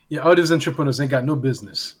 Yeah, all these entrepreneurs ain't got no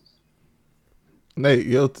business. Nate,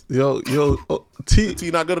 yo,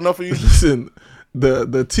 tea not good enough for you? Listen,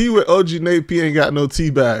 the tea with OG Nate P ain't got no tea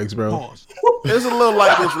bags, bro. It's a little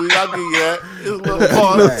light this week. I'll give you that. It's a little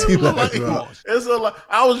pause. No tea bags, bro. It's a light.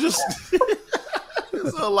 I was just.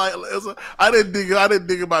 It's a light. I didn't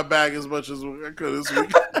dig in my bag as much as I could this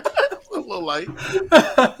week. It's a little light.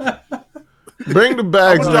 Bring the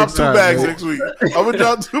bags. I'm gonna drop 2 bags next week. I'm gonna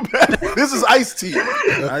drop 2 bags. This is iced tea.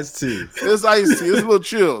 Iced tea. This iced tea. It's a little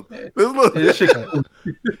chilled.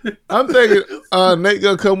 I'm thinking Nate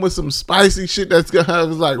gonna come with some spicy shit that's gonna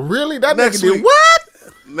have like, really? That Next nigga did week. what?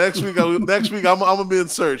 Next week, I'm gonna be in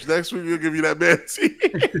search. Next week, we'll give you that bad tea.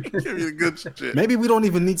 Give you the good shit. Maybe we don't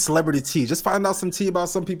even need celebrity tea. Just find out some tea about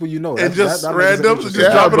some people you know. And just random, just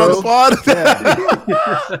drop it on the pod.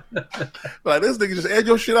 Yeah. Like, this nigga just add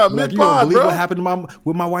your shit out Like, mid pod, believe bro. what happened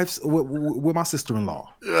with my wife's with my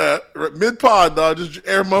sister-in-law. Yeah, mid pod, dog. Just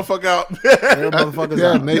air motherfucker out.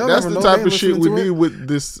 Yeah, Nate, that's the type of shit we need with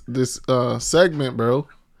this segment, bro.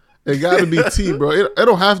 It got to be tea, bro. It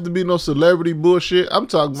don't have to be no celebrity bullshit. I'm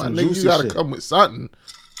talking about, nigga, you got to come with something.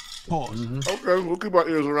 Pause. Okay, we'll keep our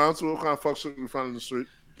ears around. So what kind of fuck shit we find in the street?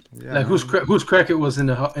 Yeah, like whose crack it was in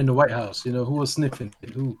the White House? You know, who was sniffing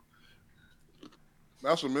it? Who?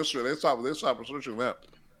 That's a mystery. They stop researching that.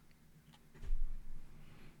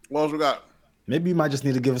 What else we got? Maybe you might just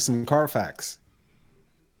need to give us some Carfax.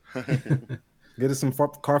 Get us some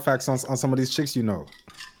Carfax on some of these chicks you know.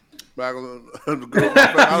 Back on the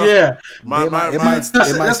Yeah,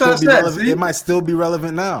 it might still be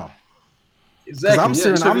relevant now.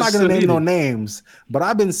 exactly. I'm not gonna name no names, but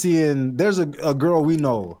I've been seeing there's a girl we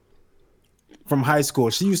know from high school.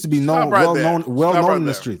 She used to be well known in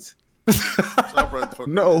the streets.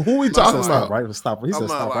 No, who we talking about? Right, stop. He said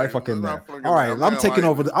stop right fucking there. fucking All right, I'm I'm taking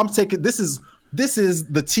lying. over. This is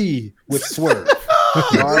the tea with Swerve. All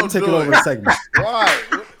right, I'm taking over the segment. Why?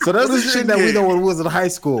 So there's What this is chick it that we again? know was in high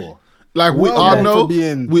school. Like we Well all known know. for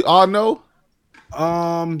being- We all know.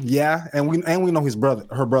 Yeah, and we know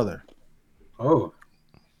her brother. Oh,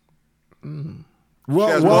 has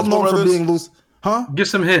Well multiple known for brothers? being loose. Huh? give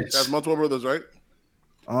some That's hints. multiple brothers, right?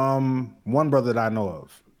 One brother that I know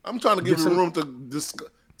of. I'm trying to give you room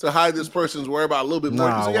to hide this person's whereabouts a little bit more.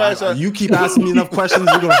 Nah, You see, guys, you keep asking me enough questions,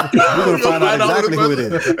 we're gonna find out exactly who it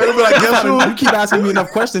is. Everybody like, guess who? You keep asking me enough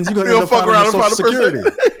questions, you're gonna You'll end up fuck finding around out and Social find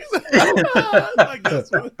the Security. I guess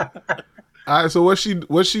who? All right, so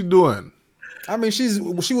what's she doing? I mean, she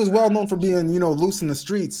was well known for being, loose in the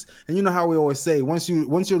streets, and you know how we always say, once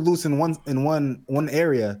you're loose in one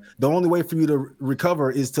area, the only way for you to recover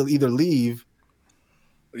is to either leave.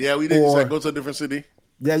 Yeah, we did say go to a different city.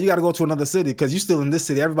 Yeah, you got to go to another city because you're still in this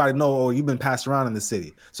city. Everybody know, you've been passed around in the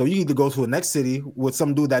city. So you either go to a next city with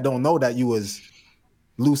some dude that don't know that you was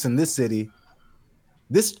loose in this city.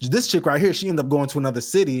 This chick right here, she ended up going to another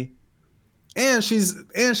city, and she's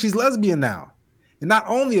lesbian now. And not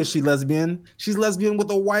only is she lesbian, she's lesbian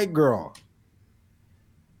with a white girl.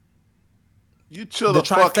 You chill the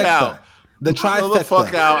fuck out. The Chill the fuck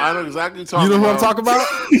trifecta. out. I know exactly what you're talking You know who about. I'm talking about?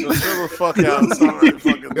 So chill the fuck out. It's all right,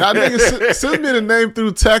 fucking Y'all niggas send me the name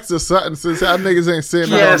through text or something since y'all niggas ain't saying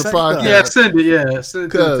that Yes, on the podcast. yeah, send it. Yeah, send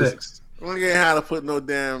it to the 'Cause- text. We ain't how to put no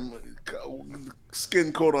damn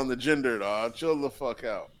skin coat on the gender, dog. Chill the fuck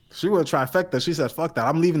out. She was a trifecta. She said, "Fuck that!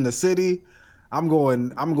 I'm leaving the city. I'm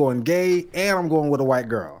going gay, and I'm going with a white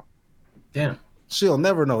girl. Damn. She'll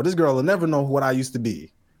never know. This girl will never know what I used to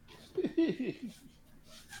be."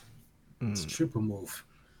 It's a triple move.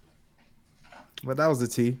 But that was the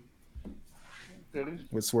tea Really?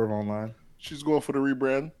 with Swerve Online. She's going for the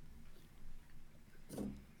rebrand.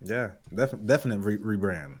 Yeah, definite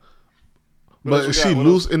rebrand. What else But we is got? she What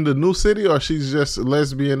loose in the new city or she's just a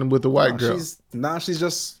lesbian with a white girl? She's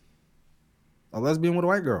just a lesbian with a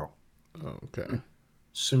white girl. Oh, okay.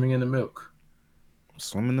 Swimming in the milk.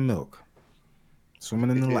 Swim in the milk.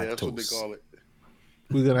 Swimming in the lactose. That's what they call it.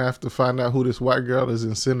 We're gonna have to find out who this white girl is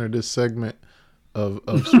and send her this segment of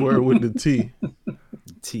Swear with the T.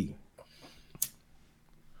 T.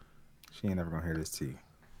 She ain't never gonna hear this T.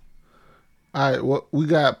 All right, well, we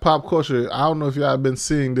got pop culture. I don't know if y'all have been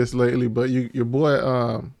seeing this lately, but your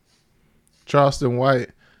boy Charleston White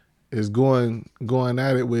is going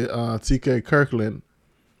at it with TK Kirkland,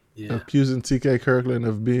 accusing TK Kirkland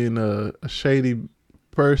of being a shady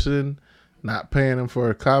person, not paying him for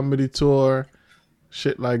a comedy tour,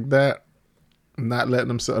 shit like that, not letting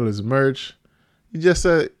him sell his merch. He just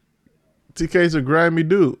said TK's a grimy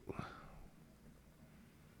dude.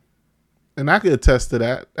 And I could attest to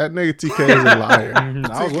that. That nigga TK is a liar.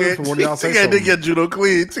 I was waiting for one of y'all say TK didn't something. get judo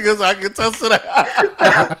clean. TK said, I can attest to that.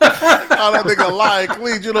 Oh, that nigga lying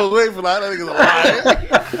clean. Judo's waiting for that. That nigga's a liar.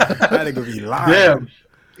 That nigga be lying. Damn.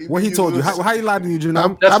 What he told you? How he lied to you,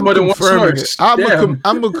 Juno? That's I'm more than one confirming source. it. I'm Damn.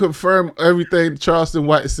 gonna confirm everything Charleston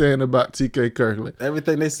White is saying about TK Kirkland.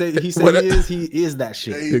 Everything they say he said he is that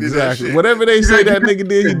shit. He did that Exactly. shit. Whatever they say that nigga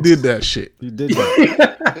did, he did that shit. He did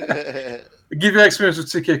that. Give your experience with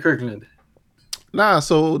TK Kirkland. Nah,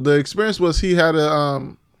 so the experience was he had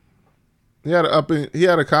a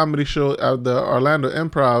comedy show at the Orlando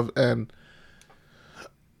Improv, and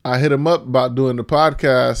I hit him up about doing the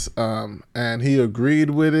podcast, and he agreed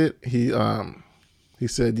with it. He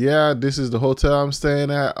said, "Yeah, this is the hotel I'm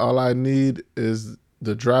staying at. All I need is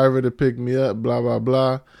the driver to pick me up." Blah blah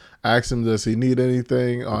blah. I asked him, "Does he need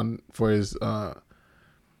anything for his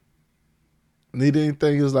need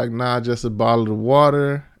anything?" He was like, "Nah, just a bottle of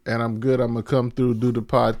water, and I'm good. I'm gonna come through, do the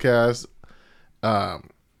podcast."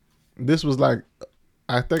 This was like,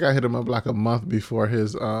 I think I hit him up like a month before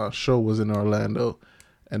his show was in Orlando.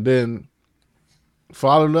 And then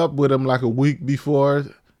followed up with him like a week before, a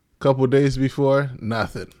couple days before,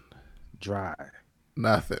 nothing. Dry.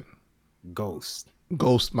 Nothing. Ghost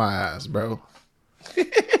my ass, bro.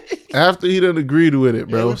 After he done agreed with it,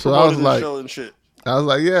 bro. So I was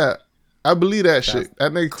like, yeah, I believe that shit.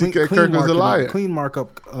 That nigga TK Kirkland's a liar. Clean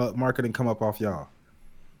marketing come up off y'all.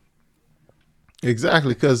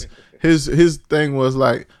 Exactly, because his thing was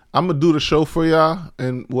like, I'm gonna do the show for y'all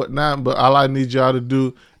and whatnot, but all I need y'all to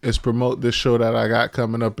do is promote this show that I got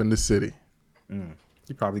coming up in the city.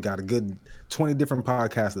 He probably got a good 20 different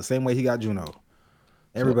podcasts the same way he got Juno.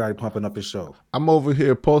 Everybody pumping up his show. I'm over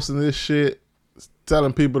here posting this shit,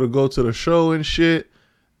 telling people to go to the show and shit,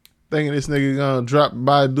 thinking this nigga gonna drop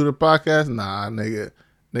by and do the podcast. Nah,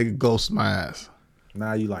 nigga ghost my ass.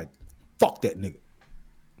 Now you like, fuck that nigga.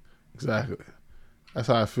 Exactly. That's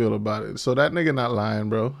how I feel about it. So that nigga not lying,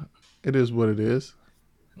 bro. It is what it is.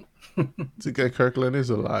 TK Kirkland is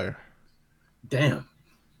a liar. Damn.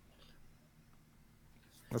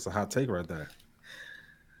 That's a hot take right there.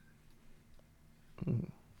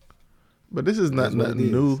 But this is not nothing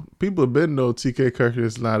new. People have been know TK Kirkland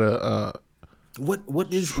is not a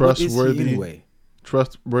what is trustworthy he anyway?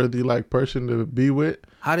 Trustworthy like person to be with.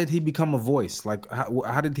 How did he become a voice? Like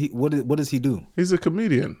how did he? What does he do? He's a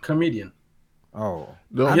comedian. Oh,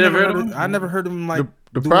 I never heard him like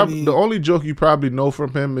the only joke you probably know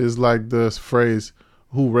from him is like the phrase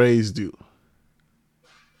 "Who raised you?"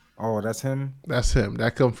 Oh, that's him. That's him.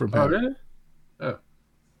 That come from him. Oh, really? Oh, I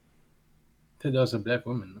think that was a black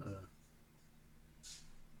woman.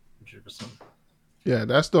 100%. Yeah,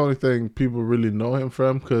 that's the only thing people really know him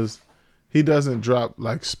from, because he doesn't drop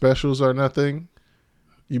like specials or nothing.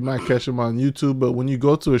 You might catch him on YouTube, but when you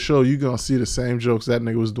go to a show, you're going to see the same jokes that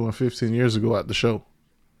nigga was doing 15 years ago at the show.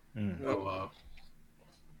 Oh, wow.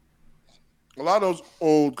 A lot of those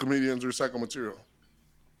old comedians recycle material.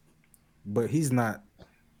 But he's not.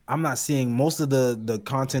 I'm not seeing most of the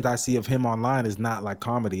content I see of him online is not like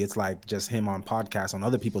comedy. It's like just him on podcasts, on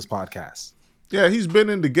other people's podcasts. Yeah, he's been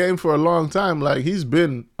in the game for a long time. Like, he's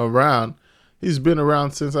been around. He's been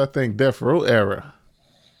around since, I think, Death Row era.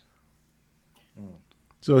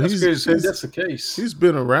 So that's the case. He's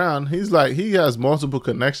been around. He's like, he has multiple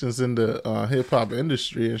connections in the hip hop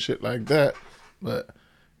industry and shit like that. But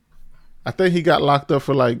I think he got locked up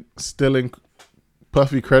for like stealing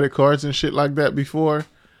Puffy credit cards and shit like that before.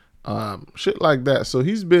 Shit like that. So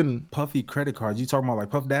he's been Puffy credit cards. You talking about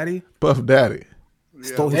like Puff Daddy? Puff Daddy.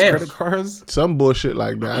 Stole his credit cards? Some bullshit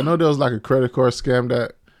like that. I know there was like a credit card scam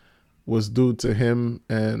that was due to him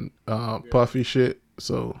and Puffy shit.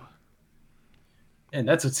 So. And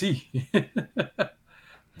that's a T.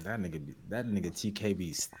 That nigga TK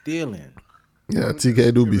be stealing. Yeah,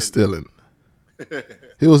 TK do be stealing.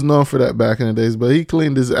 He was known for that back in the days, but he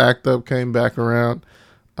cleaned his act up, came back around.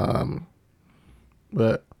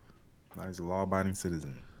 But he's a law-abiding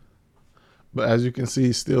citizen. But as you can see,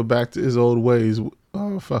 he's still back to his old ways,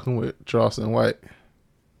 fucking with Charleston White.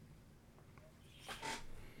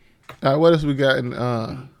 All right, what else we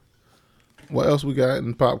got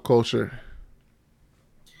in pop culture?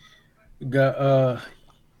 We got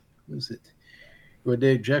what is it? Where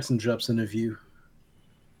Derek Jackson drops an interview.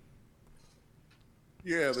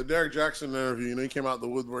 Yeah, the Derek Jackson interview. You know, he came out the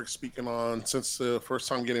woodwork speaking on since the first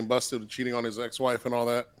time getting busted, cheating on his ex-wife and all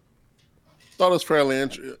that. Thought it was fairly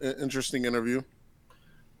interesting interview.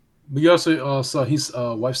 But you also saw his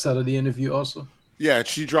wife's side of the interview also. Yeah,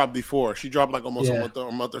 she dropped before. She dropped like almost Yeah.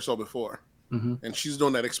 a month or so before. Mm-hmm. And she's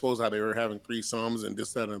doing that expose how they were having threesomes and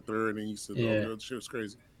this, that, and third. And he said, Yeah. "Oh, shit was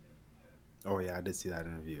crazy." Oh yeah, I did see that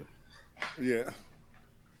interview. Yeah.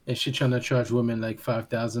 And she trying to charge women like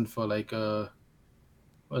 $5,000 for like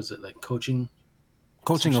what is it, like coaching?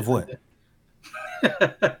 Coaching Some of shit what?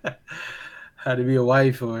 like that. How to be a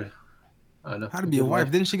wife, or I don't know. How to be a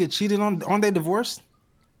wife? Didn't she get cheated on? Aren't they divorced?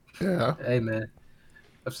 Yeah. Hey man,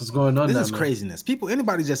 that's what's going on. This now, is man. craziness.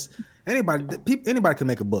 Anybody could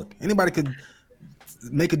make a book. Anybody could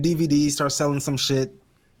make a DVD, start selling some shit.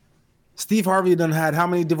 Steve Harvey done had how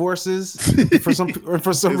many divorces? For some It's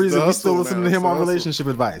reason, we the still hustle, listen man. to It's him the on hustle. relationship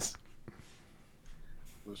advice.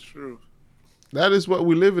 That's true. That is what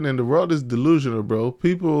we living in. The world is delusional, bro.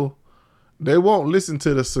 People, they won't listen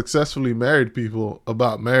to the successfully married people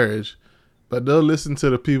about marriage, but they'll listen to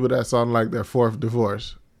the people that's on like their fourth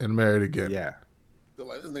divorce and married again. Yeah. They're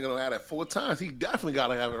like, this nigga done had it 4 times. He definitely got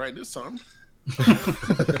to have it right this time.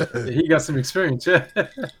 He got some experience. Yeah.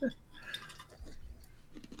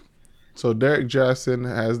 So Derek Jackson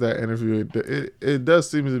has that interview. It does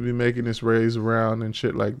seem to be making its ways around and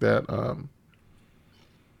shit like that.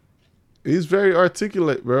 He's very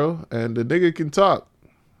articulate, bro, and the nigga can talk.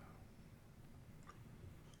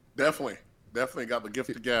 Definitely got the gift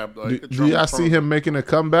of gab. Though. Do y'all see him making a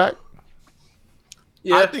comeback?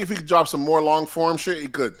 Yeah, I think if he could drop some more long form shit, he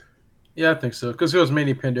could. yeah, I think so. Because it was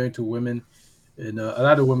mainly pandering to women, and a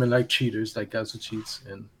lot of women like cheaters, like guys who cheats,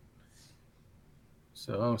 and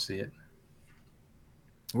so I don't see it.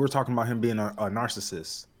 We were talking about him being a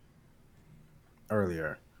narcissist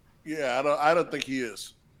earlier. Yeah, I don't think he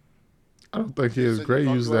is. I don't think he is. Said Gray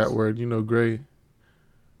you used talked to that us? word. You know, Gray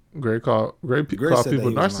call Gray people said that he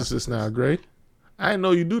was narcissists now. Gray, I didn't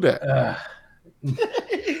know you do that.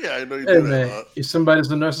 Yeah, I know you Hey do man, that. if somebody's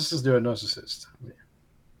a narcissist, they're a narcissist. Yeah.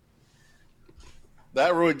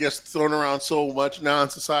 That word gets thrown around so much now in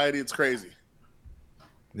society. It's crazy.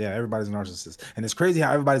 Yeah, everybody's a narcissist, and it's crazy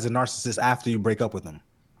how everybody's a narcissist after you break up with them.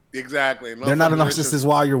 Exactly. They're not a Motherfuckers narcissist just-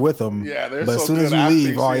 while you're with them. Yeah, they're but so as soon as good you after leave,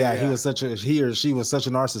 you oh see yeah, it, yeah. he or she was such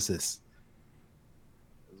a narcissist.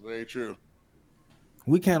 It's very true.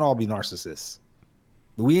 We can't all be narcissists.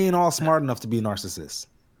 We ain't all smart enough to be narcissists.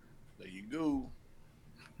 There you go.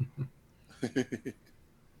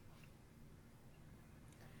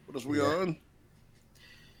 What is we on?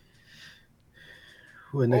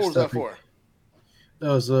 What What was that for? That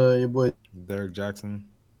was your boy. Derek Jackson.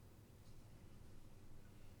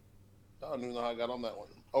 I don't even know how I got on that one.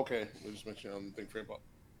 Okay, we just mentioned on the thing for hip hop.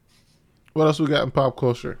 What else we got in pop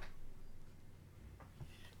culture?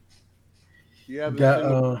 Yeah, this Got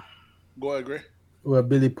thing- go ahead, Gray. well,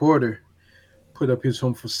 Billy Porter put up his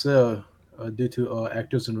home for sale due to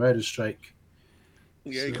actors and writers strike.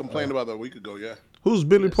 Yeah, he complained about that a week ago. Yeah, Who's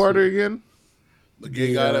Billy Yes, Porter sir. again? the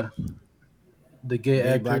gay guy that The gay Big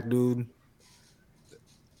actor. black dude.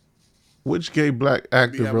 Which gay black be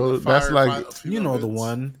actor, having bro? the That's fire like fight- You know the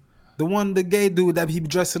one. The gay dude that he be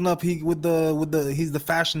dressing up. He with the he's the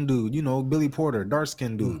fashion dude. You know, Billy Porter, dark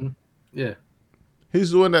skinned dude. Mhm. Yeah. he's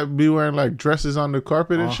the one that be wearing like dresses on the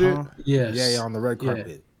carpet and shit. Uh-huh. Yes. Yeah, on the red Yeah.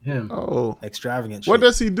 carpet. Him. Oh, Extravagant. what shit.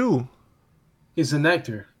 does he do? He's an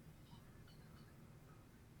actor.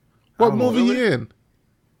 What don't know. movie he in?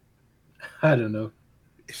 I don't know.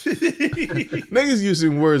 Niggas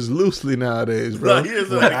using words loosely nowadays, bro. No, he is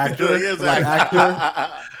an Like actor. actor? He is an Like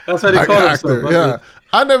actor. That's how they Like call actor, himself. yeah.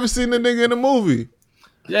 I never seen the nigga in a movie.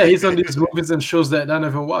 Yeah, he's on these movies and shows that I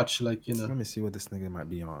never watch. Like, you Let know, me see what this nigga might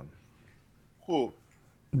be on. Who?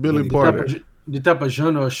 Billy The Porter. the type of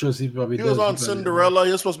genre of shows he probably He does. was on he probably- Cinderella.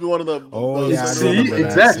 He was supposed to be one of the. Oh the yeah, I do See, remember that.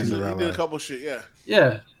 exactly. He Cinderella. did a couple shit. Yeah,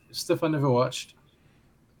 Yeah, stuff I never watched.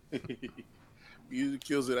 he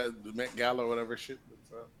kills it at the Met Gala or whatever shit.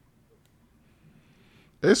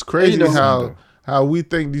 It's crazy You know- how we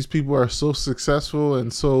think these people are so successful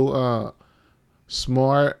and so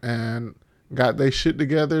smart and got their shit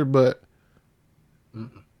together, but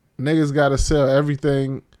niggas gotta sell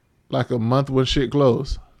everything like a month when shit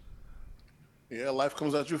close. Yeah, life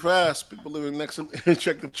comes at you fast. People living next to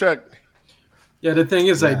check to check. Yeah, the thing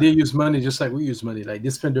is, like, Yeah. they use money just like we use money. Like, they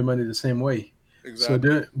spend their money the same way. So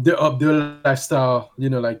Exactly. they're up their lifestyle,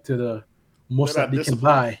 like to the most They're that not they can disciplined.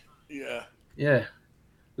 buy. Yeah. Yeah,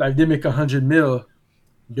 like they make 100 mil,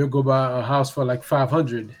 they'll go buy a house for like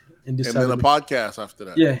 500 and And decide then to a make, podcast after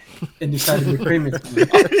that. yeah, and decide to make payments. That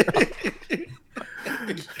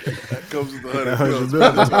comes with the That 100 100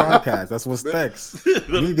 mil this podcast. That's what's next.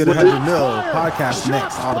 You get 100 mil podcast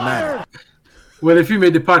next, automatic. Well, if you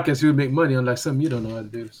made the podcast, you would make money on like something you don't know how to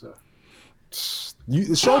do. So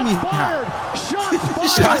You show me how.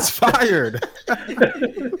 Shots fired.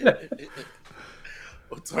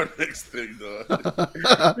 What's our next thing, dog?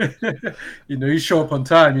 you show up on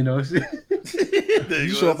time. There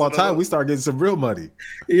You go. show up That's on time, another- we start getting some real money.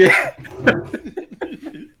 Yeah.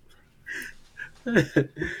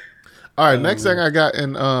 All right, next thing I got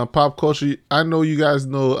in pop culture, I know you guys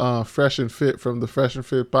know Fresh and Fit from the Fresh and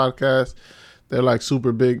Fit podcast. They're like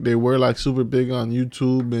super big. They were like super big on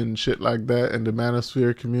YouTube and shit like that, and the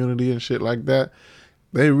Manosphere community and shit like that.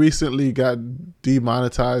 They recently got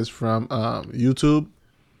demonetized from YouTube,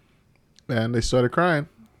 and they started crying.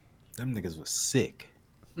 Them niggas was sick.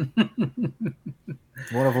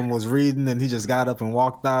 One of them was reading and he just got up and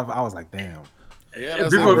walked off. I was like, damn. Yeah, that's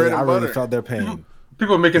People- our bread I and really butter. felt their pain.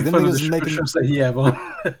 People making Them fun of the niggas making- shirts that he have on.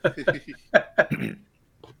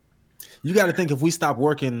 You got to think if we stopped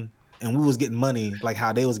working and we was getting money like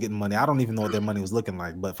how they was getting money, I don't even know what their money was looking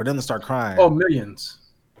like. But for them to start crying, Oh, millions.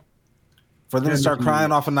 for them they're to start making crying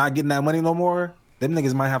millions. off of not getting that money no more, them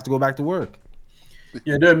niggas might have to go back to work.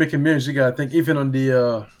 Yeah, they're making millions. You gotta think even on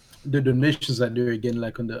the donations that they're getting,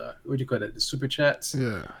 like on the what do you call that, the super chats.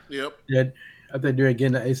 Yeah. Yep. Yeah, I think they're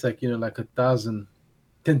getting it's like like 1,000,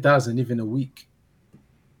 10,000 even a week.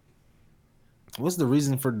 What's the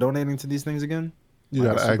reason for donating to these things again? You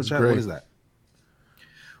Like a gotta super ask chat? Gray. What is that?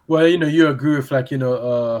 Well, you agree with like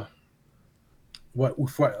what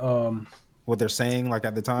What they're saying like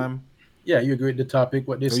at the time? yeah, you agree with the topic,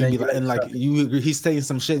 what they're So you saying. be like, and like you agree, he's saying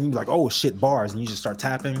some shit and you be like, oh shit, bars, and you just start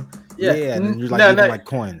tapping. Yeah. And then you're like No, giving no. like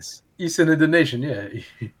coins. you send a donation, yeah.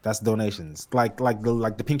 That's donations. Like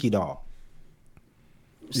the pinky doll.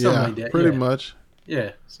 Something Yeah, like that. pretty yeah. much.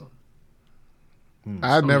 Yeah. So, I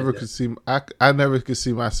something never like could that. see. I never could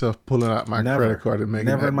see myself pulling out my Never. credit card and making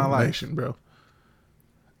Never that in my life. donation, bro.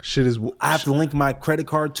 Shit is. I have to link my credit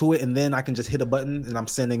card to it, and then I can just hit a button, and I'm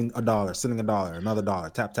sending $1, another dollar,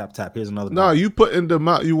 tap, tap, tap. Here's another. No, dollar. you put in the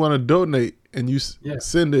amount you want to donate, and you Yeah.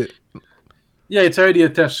 send it. Yeah, it's already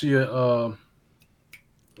attached to your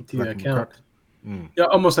Like my account. credit- Yeah,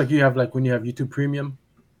 almost like you have like when you have YouTube Premium.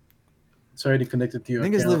 It's already connected to your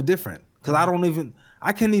Niggas account. live different because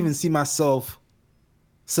I can't even see myself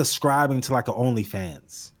subscribing to like a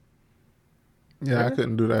OnlyFans. Yeah, I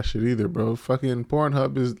couldn't do that shit either, bro. Fucking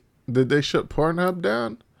Pornhub is. Did they shut Pornhub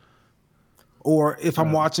down? Or if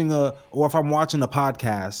I'm watching a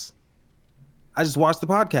podcast, I just watch the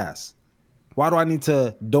podcast. Why do I need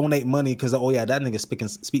to donate money? Because that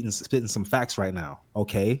nigga spitting some facts right now.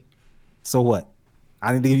 Okay, so what?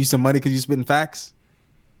 I need to give you some money because you spitting facts.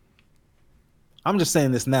 I'm just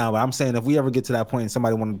saying this now, but I'm saying if we ever get to that point and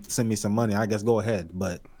somebody want to send me some money, I guess go ahead.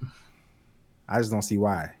 But I just don't see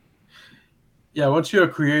why. Yeah, once you're a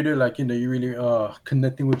creator, like you really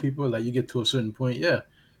connecting with people, like you get to a certain point, yeah,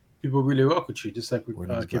 people really rock with you, just like with Where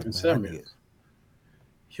niggas be Kevin like, Samuel. man,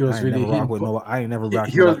 He was I ain't really never rock with hitting- no. I ain't never He- rock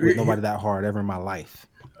he was- with nobody that hard ever in my life.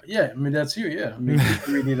 Yeah, I mean that's you. Yeah, I mean he's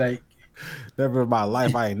really like Never in my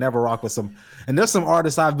life. I ain't never rock with some. And there's some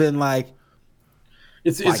artists I've been like,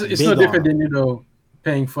 it's Like, it's big no different on than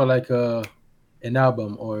paying for like an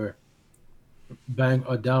album or buying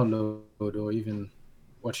a download or even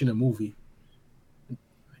watching a movie,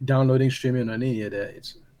 downloading, streaming on any of that.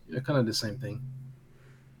 It's kind of the same thing.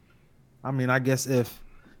 I mean, I guess if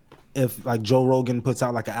like Joe Rogan puts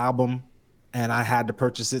out like an album and I had to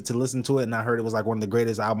purchase it to listen to it and I heard it was like one of the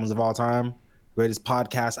greatest albums of all time, greatest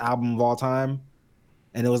podcast album of all time,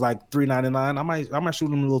 and it was like $3.99, I might shoot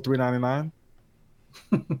him a little $3.99.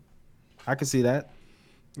 I could see that.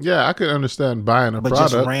 Yeah, I could understand buying a But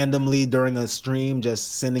product. just randomly during a stream,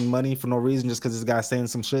 just sending money for no reason, just because this guy's saying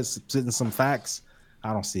some shit, spitting some facts,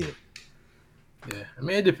 I don't see it. Yeah, I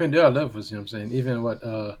mean it depends. There are levels. You know what I'm saying? Even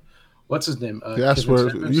what's his name? That's Kevin where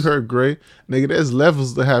Samuels? you heard Gray, nigga. There's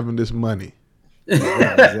levels to having this money.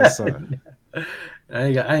 Yes, sir. I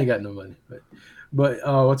ain't got no money, but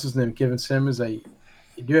what's his name? Kevin Samuels. Like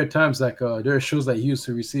there are times like there are shows that he used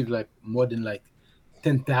to receive like more than like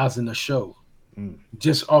 10,000 a show,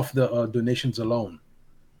 just off the donations alone.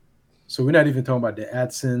 So we're not even talking about the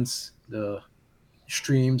AdSense, the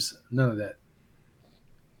streams, none of that.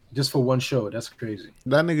 just for one show. That's crazy.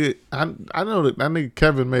 That nigga, I know that nigga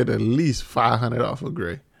Kevin made at least 500 off of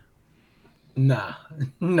Gray. Nah.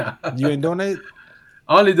 You ain't donate?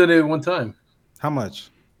 I only did it one time. How much?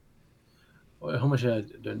 Well, how much I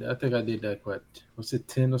done? I think I did that. What was it?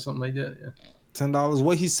 10 or something like that? Yeah. $10.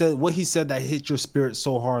 What he said that hit your spirit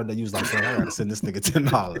so hard that you was like, I gotta send this nigga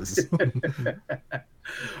 $10.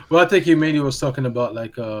 Well, I think he mainly was talking about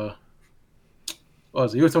like what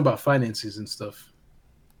was it? He was talking about finances and stuff.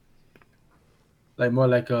 Like more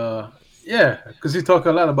like yeah, because he talked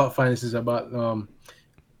a lot about finances, about him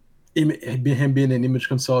being an image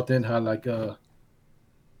consultant, how like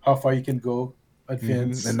how far you can go,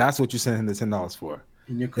 advance. And that's what you sent him the $10 for.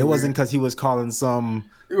 In your It career. wasn't because he was calling some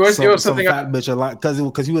It was something fat bitch a line, because it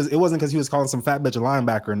wasn't because he was calling some fat bitch a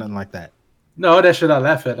linebacker or nothing like that. No, that shit I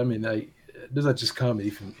laugh at. I mean, like, those are just comedy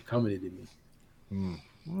to me.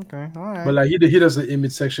 Okay, all right. But like he does the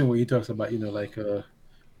image section where he talks about, you know, like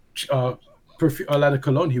perfume, a lot of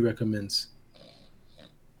cologne he recommends.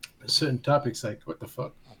 Certain topics, like what the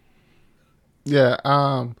fuck. Yeah,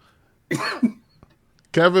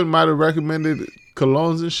 Kevin might have recommended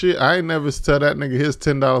colognes and shit. I ain't never tell that nigga his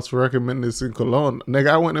 $10 for recommending this in cologne. Nigga,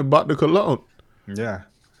 I went and bought the cologne. Yeah.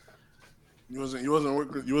 You wasn't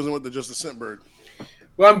with the Just a Scentbird.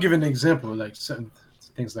 Well, I'm giving an example, like certain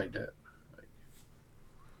things like that.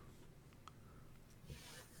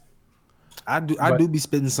 I do be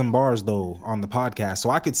spitting some bars though on the podcast, so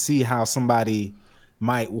I could see how somebody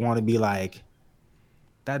might want to be like,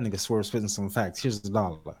 that nigga Swerve spitting some facts. Here's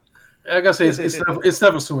 $1. Like I say, it's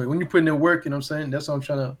never so. When you put in work, you know what I'm saying? That's what I'm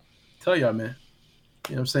trying to tell y'all, man.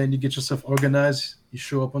 You know what I'm saying? You get yourself organized, you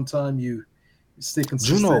show up on time, you stay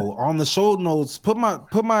consistent. Juno, on the show notes, put my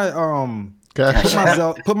Cash. cash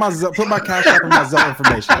app and my Zelle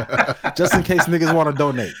information, just in case niggas want to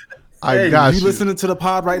donate. I got you you. listening to the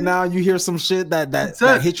pod right now, you hear some shit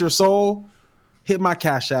that hit your soul, hit my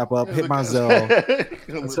Cash App up, hit my Zelle.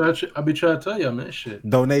 That's what I'll be trying to tell y'all, man. Shit.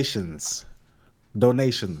 Donations.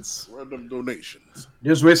 Random donations.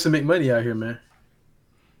 There's ways to make money out here, man.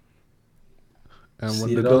 And when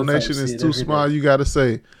See the it all the donation time. is See it too every small, day. you gotta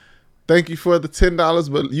say, "Thank you for the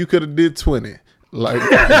 $10, but you could have did 20." Like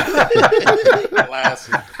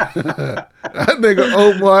Classic. that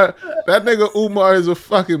nigga Umar is a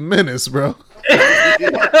fucking menace, bro.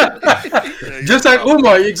 Just like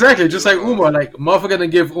Umar, exactly. Just like Umar, like motherfucker gonna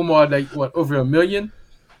give Umar like what, over $1 million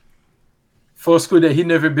for a school that he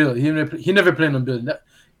never built. He never planned on building that.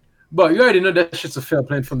 But you already know that shit's a failed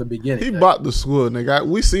plan from the beginning. He like, bought the school, nigga.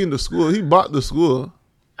 We seen the school. He bought the school.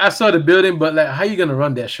 I saw the building, but like, how you gonna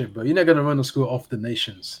run that shit, bro? You're not gonna run the school off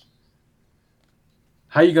donations.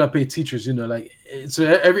 How you gonna pay teachers? You know, like so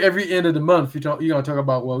every end of the month, you're gonna talk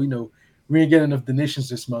about, well, you know, we ain't getting enough donations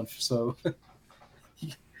this month, so.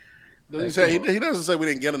 He doesn't say we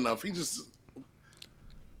didn't get enough. He just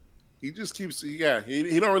keeps, he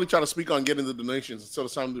don't really try to speak on getting the donations until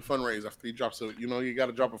it's time to fundraise after he drops it. You know, you got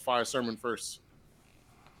to drop a fire sermon first.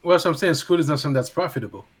 Well, that's what I'm saying. School is not something that's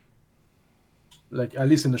profitable. Like, at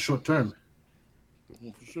least in the short term.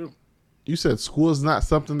 For sure. You said school is not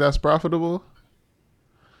something that's profitable?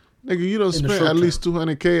 Nigga, you don't In the spend short at term. least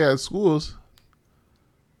 $200K at schools.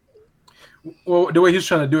 Well, the way he's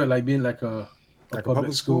trying to do it, like being like a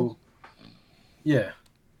public school? Yeah.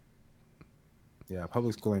 Yeah,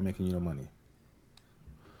 public school ain't making you no money.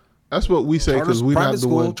 That's what we say because we're not the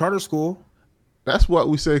one. Charter school. That's what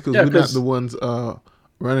we say because Yeah, we're not 'cause- the ones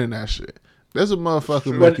running that shit. There's a motherfucker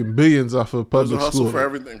Sure. making billions off of There's a public hustle school. for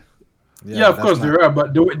everything. Yeah, of that's course not- there are,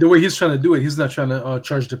 but the way he's trying to do it, he's not trying to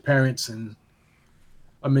charge the parents, and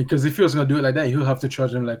I mean, because if he was going to do it like that, he'll have to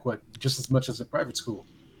charge them like what, just as much as a private school,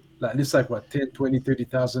 like at least like what, 10, 20,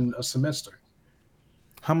 30,000 a semester.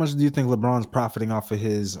 How much do you think LeBron's profiting off of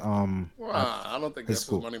his Well, I don't think his that's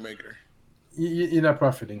school. his moneymaker. You're not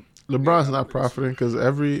profiting. LeBron's not profiting because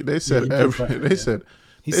they said he can profit, yeah.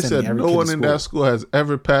 He's they sending said every no kid to one in school. that school has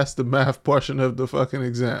ever passed the math portion of the fucking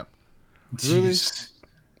exam. Really? Jeez.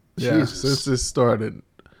 Yeah, Jesus. since it started,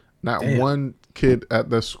 not Damn. one kid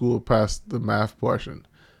at the school passed the math portion.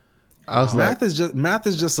 I was like, Math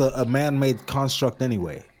is just a man-made construct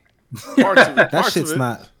anyway. Parts of it. That parts shit's of it.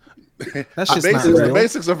 not. That shit's Basics, not the real.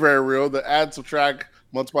 basics are very real. The add, subtract,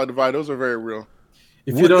 multiply, divide, those are very real.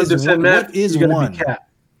 If What you don't is understand one- math, what is you're gonna one? be capped.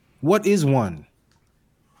 What is one?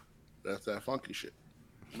 That's that funky shit.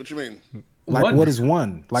 What you mean? Like One. what is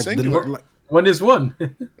one? Like Singular. like One is one.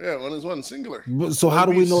 Yeah, one is one singular. so how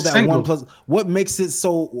do we know that Single. 1 plus what makes it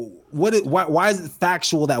so why is it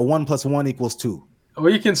factual that 1 plus 1 equals 2?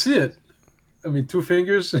 Well, you can see it. I mean, 2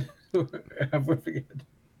 fingers.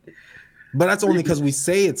 But that's only because we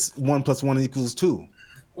say it's 1 plus 1 equals 2.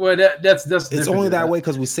 Well, that's It's only that way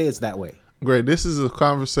because we say it's that way. Great. This is a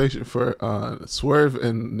conversation for Swerve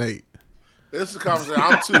and Nate. This is a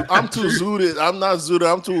conversation. I'm too zooted. I'm not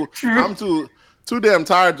zooted. I'm too damn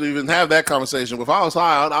tired to even have that conversation. But if I was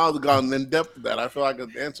high, I would have gone in depth with that. I feel like I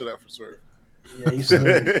could answer that for Swerve. Yeah, you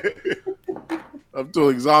said I'm too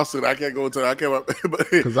exhausted. I can't go into that. I can't.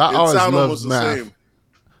 Because I always loved math.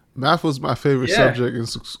 Math was my favorite subject in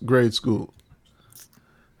grade school.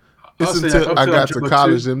 It's until I got to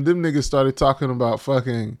college, and them niggas started talking about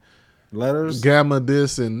fucking letters, gamma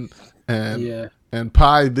this and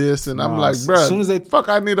pi this, and I'm like, bro, soon as they fuck,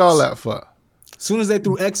 I need all that for. As soon as they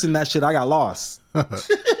threw X in that shit, I got lost.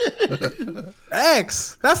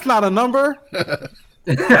 X, that's not a number. What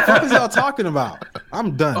the fuck is y'all talking about?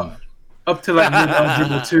 I'm done. Up to like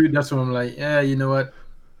algebra 2, that's when I'm like, yeah, you know what?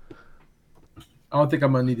 I don't think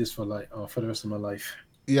I'm gonna need this for the rest of my life.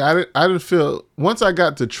 Yeah, I didn't feel once I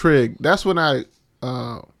got to trig. That's when I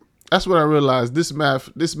realized this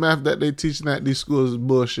math that they teaching at these schools is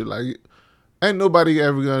bullshit. Like, ain't nobody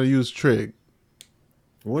ever gonna use trig.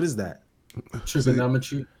 What is that?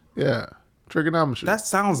 Trigonometry. Yeah, trigonometry. That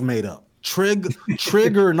sounds made up.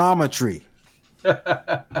 Trigonometry.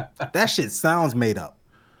 That shit sounds made up.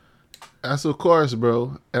 That's of course,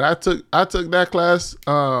 bro. And I took that class.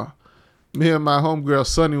 Me and my homegirl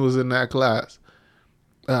Sunny was in that class.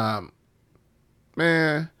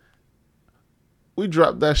 Man, we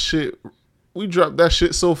dropped that shit. We dropped that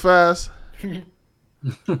shit so fast.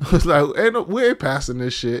 It's like, we ain't passing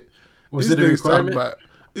this shit. Was it a requirement?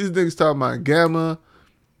 These niggas talking about gamma.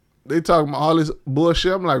 They talking about all this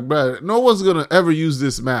bullshit. I'm like, bro, no one's gonna ever use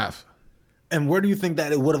this math. And where do you think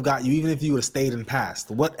that it would have got you, even if you would have stayed and passed?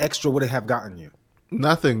 What extra would it have gotten you?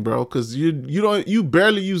 Nothing, bro, because you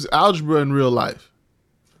barely use algebra in real life.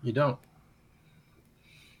 You don't.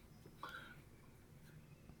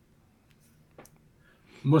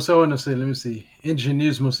 Most I want to say, let me see.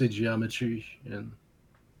 Engineers mostly geometry and.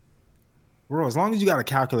 Bro, as long as you got a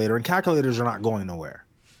calculator, and calculators are not going nowhere.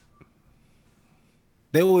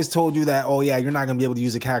 They always told you that, oh yeah, you're not gonna be able to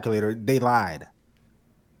use a calculator. They lied.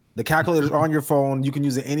 The calculator's on your phone. You can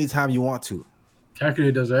use it anytime you want to.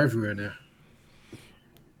 Calculators are everywhere now.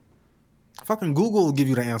 Fucking Google will give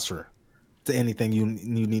you the answer to anything you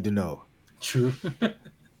need to know. True.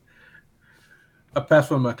 I passed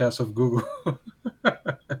for my class of Google. Man.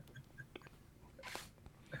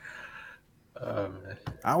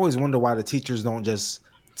 I always wonder why the teachers don't just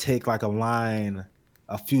take like a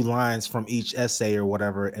few lines from each essay or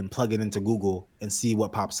whatever and plug it into Google and see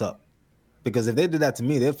what pops up. Because if they did that to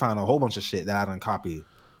me, they'd find a whole bunch of shit that I done copied.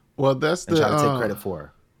 Well, that's and try to take credit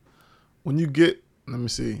for. When you get, let me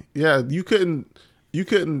see. Yeah, you couldn't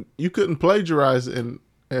plagiarize in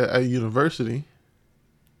a university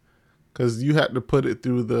because you had to put it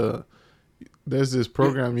through there's this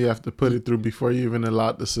program you have to put it through before you're even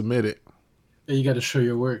allowed to submit it. Yeah, you got to show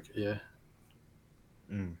your work. Yeah.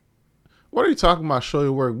 What are you talking about? Show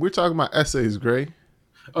your work. We're talking about essays, Gray.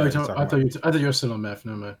 Oh, I thought you were still on math.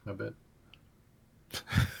 No, my bad.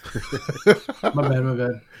 my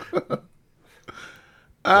bad.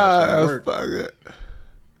 Fuck it.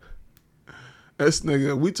 This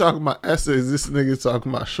nigga, we talking about essays. This nigga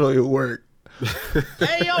talking about show your work.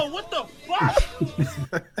 Hey yo, what the fuck?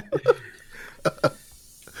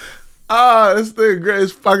 This thing Gray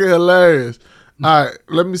is fucking hilarious. All right,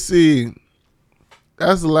 let me see.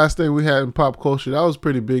 That's the last thing we had in pop culture. That was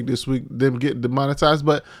pretty big this week, them getting demonetized.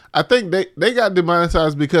 But I think they got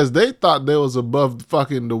demonetized because they thought they was above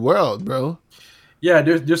fucking the world, bro. Yeah,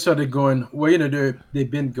 they started going, well, they've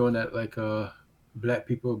been going at like black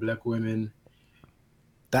people, black women.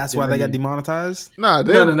 That's why they got demonetized? No,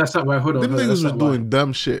 that's not why. Hold on. Them niggas was doing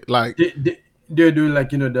dumb shit. Like they're doing like,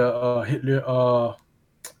 the Hitler...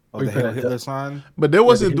 the Hitler sign? But they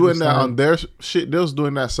wasn't doing that on their shit. They was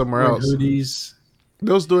doing that somewhere else. Hoodies.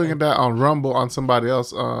 They was doing that on Rumble on somebody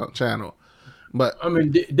else's channel. But I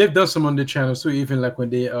mean, they've done some on the channel too. Even like when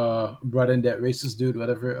they brought in that racist dude,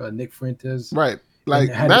 whatever, Nick Fuentes. Right. Like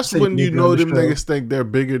that's when you know them niggas think they're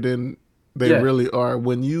bigger than they really are.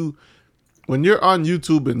 When you're on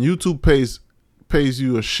YouTube and YouTube pays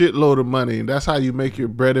you a shitload of money, and that's how you make your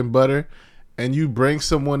bread and butter. And you bring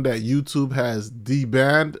someone that YouTube has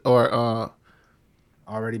debanned or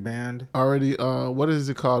already banned. What is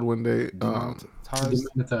it called when they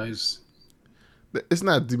demonetized? It's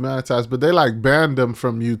not demonetized, but they like banned them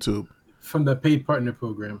from YouTube. From the paid partner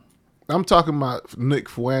program. I'm talking about Nick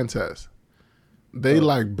Fuentes. They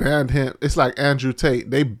like banned him. It's like Andrew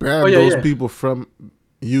Tate. They banned those people from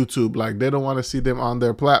YouTube. Like they don't want to see them on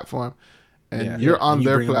their platform. And you're on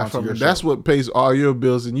their platform. And that's what pays all your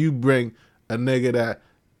bills. And you bring a nigga that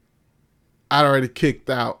I already kicked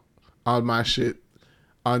out on my shit,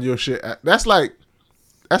 on your shit. That's like,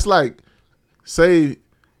 say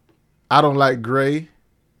I don't like Gray,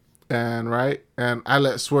 and I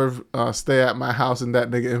let Swerve stay at my house, and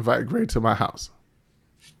that nigga invite Gray to my house.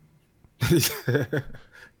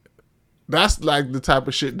 That's like the type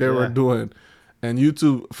of shit they were doing, and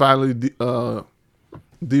YouTube finally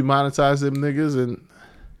demonetized them niggas, and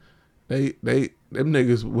them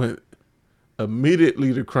niggas went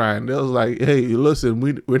immediately to crying. They was like, "Hey, listen,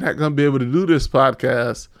 we're not gonna be able to do this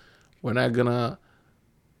podcast. We're not gonna."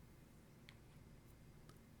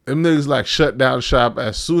 Them niggas like shut down shop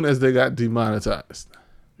as soon as they got demonetized.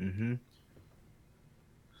 Mm-hmm.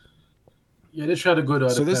 Yeah, they try to go to.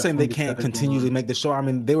 So they're saying they can't continue to make the show. I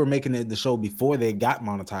mean, they were making the show before they got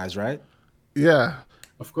monetized, right? Yeah,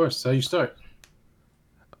 of course. That's how you start.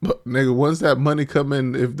 But nigga, once that money come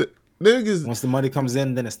in, if the niggas, once the money comes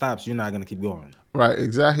in, then it stops. You're not gonna keep going. Right,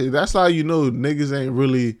 exactly. That's how you know niggas ain't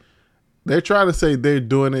really. They're trying to say they're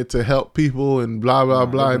doing it to help people and blah blah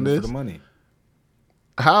blah. And this for the money.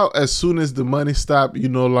 How as soon as the money stop, you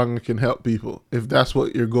no longer can help people. If that's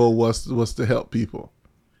what your goal was to help people.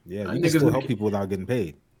 Yeah, you can still help people without getting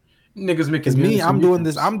paid. Niggas making. Because me, I'm doing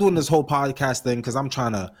this whole podcast thing because I'm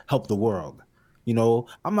trying to help the world. You know,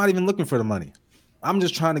 I'm not even looking for the money. I'm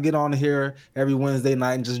just trying to get on here every Wednesday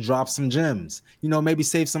night and just drop some gems. You know, maybe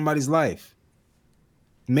save somebody's life.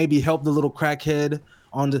 Maybe help the little crackhead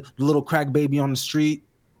on the little crack baby on the street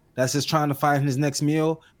that's just trying to find his next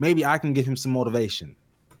meal. Maybe I can give him some motivation.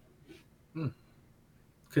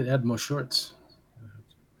 Could add more shorts.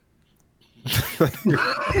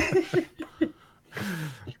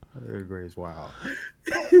 Grace, wow.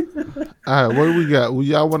 All right, what do we got?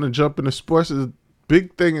 Y'all want to jump into sports? The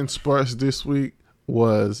big thing in sports this week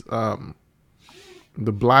was the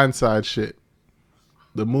Blind Side shit.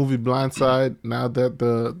 The movie Blind Side. Now that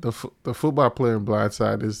the football player in Blind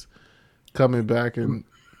Side is coming back, and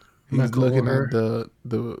he's looking at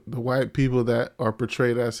the white people that are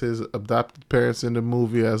portrayed as his adopted parents in the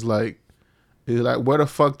movie as like, he's like, where the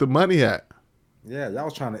fuck the money at? Yeah,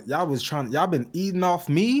 y'all been eating off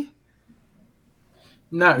me.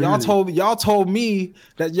 Not y'all told me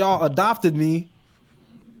that y'all adopted me,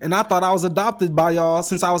 and I thought I was adopted by y'all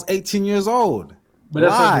since I was 18 years old. But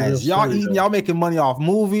lies. Y'all eating, y'all making money off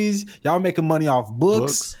movies, y'all making money off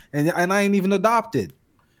books. And I ain't even adopted.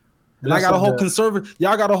 And I got a whole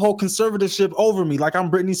y'all got a whole conservatorship over me, like I'm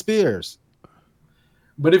Britney Spears.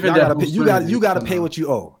 But if you gotta pay what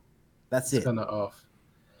you owe. That's it. Kind of off.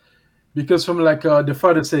 Because from like the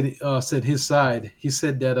father said his side, he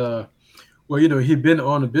said that well, you know, he'd been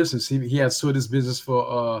on the business. He had sold his business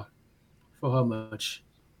for how much?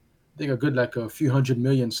 I think a good like a few $100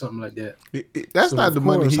 million, something like that. That's not the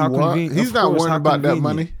money he wants. He's not worrying about that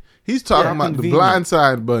money. He's talking about the Blind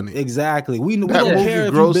Side money. Exactly. We don't care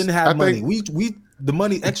if you didn't have money. We the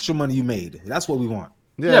money, extra money you made. That's what we want.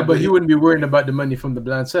 Yeah, but he wouldn't be worrying about the money from the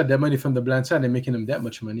Blind Side. That money from the Blind Side, they're making him that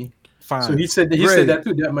much money. Fine. So he said that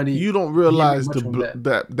too. That money. You don't realize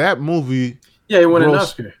that movie. Yeah, he won an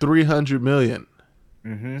Oscar. $300 million.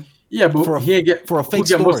 Mm-hmm. Yeah, but he ain't get for a fake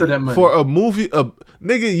story. Most of that money. For a movie,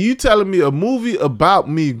 nigga, you telling me a movie about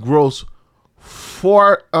me gross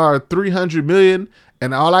 $300 million,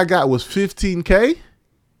 and all I got was $15K?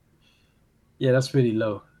 Yeah, that's pretty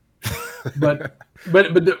low. But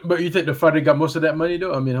you think the father got most of that money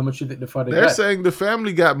though? I mean, how much you think the father got? They're saying the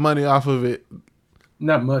family got money off of it.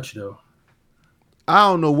 Not much though. I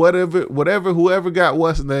don't know. Whoever got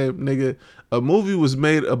what's name, nigga. A movie was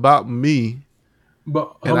made about me.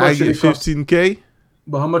 But and I get $15K.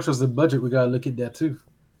 But how much was the budget? We gotta look at that too.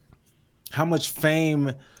 How much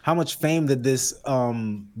fame did this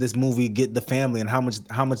movie get the family, and how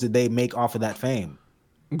much did they make off of that fame?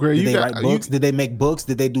 Great, did they write books? Did they make books?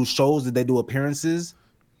 Did they do shows? Did they do appearances?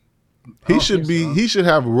 He should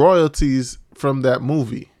have royalties from that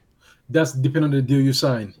movie. That's depending on the deal you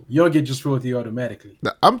sign. You don't get just royalty automatically.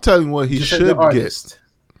 Now, I'm telling you what he should get.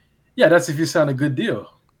 Yeah, that's if you sign a good deal.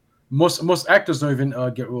 Most actors don't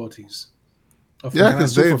even get royalties. Yeah,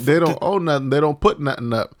 because they don't own nothing. They don't put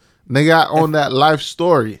nothing up. They got on that life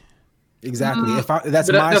story. Exactly. That's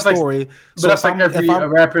my story. Like, but that's like every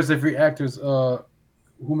rappers, every actors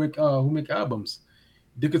who make albums.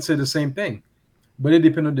 They could say the same thing, but it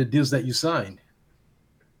depends on the deals that you signed.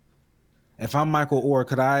 If I'm Michael Orr,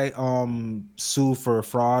 could I sue for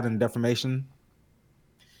fraud and defamation?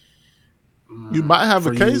 You might have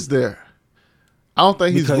a case there. I don't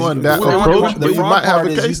think he's going that approach, but you might have a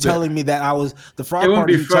case. He's telling me that I was the fraud part.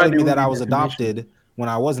 He's telling me that I was adopted when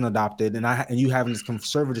I wasn't adopted, and you having this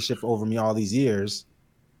conservatorship over me all these years.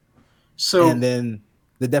 So, and then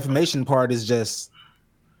the defamation part is just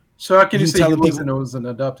So how can you You say he telling wasn't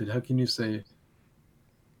adopted? How can you say?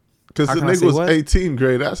 Because How the can I nigga say was what? 18,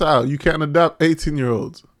 Gray. That's how you can't adopt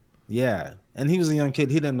 18-year-olds. Yeah, and he was a young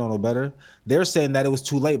kid. He didn't know no better. They're saying that it was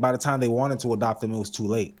too late. By the time they wanted to adopt him, it was too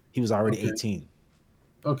late. He was already Okay. 18.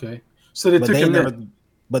 Okay, so they But took they him never. in.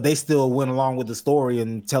 But they still went along with the story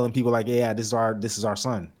and telling people like, yeah, this is our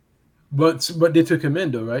son. But they took him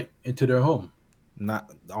in though, right? Into their home.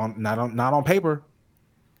 Not on paper.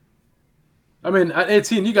 I mean, at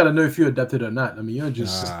 18, you gotta know if you're adopted or not. I mean, you're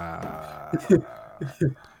just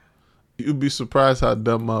You'd be surprised how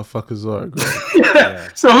dumb motherfuckers are, Gray. Yeah.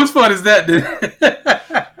 So whose fault is that, then?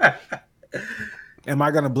 Am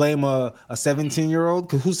I gonna blame a 17-year-old?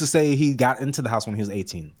 Because who's to say he got into the house when he was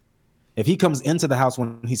 18? If he comes into the house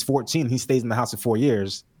when he's 14, he stays in the house for 4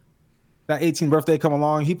 years. That 18th birthday come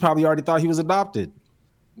along, he probably already thought he was adopted.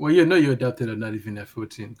 Well, you know you're adopted or not even at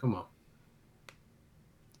 14. Come on.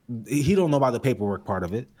 He don't know about the paperwork part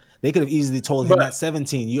of it. They could have easily told him But- at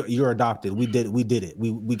 17, you're adopted. We did it.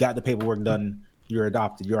 We got the paperwork done. You're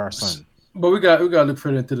adopted. You're our son. But we got to look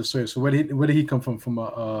further into the story. So where did he come from? From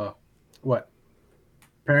a what?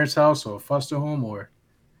 Parents' house or foster home or?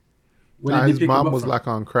 Where Nah, did he his pick him mom up was from? like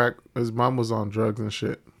on crack. His mom was on drugs and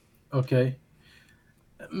shit. Okay,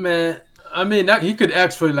 man. I mean, he could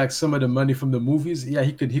ask for like some of the money from the movies. Yeah,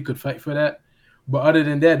 he could fight for that. But other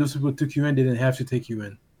than that, those people took you in. They didn't have to take you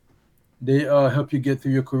in. They help you get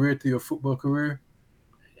through your career, through your football career.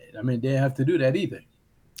 I mean, they didn't have to do that either.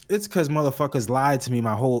 It's because motherfuckers lied to me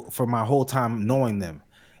my whole time knowing them.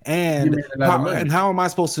 You And made a lot of money. how am I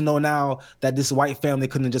supposed to know now that this white family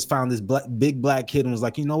couldn't have just found this big black kid and was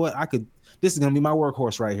like, you know what, this is gonna be my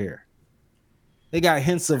workhorse right here. They got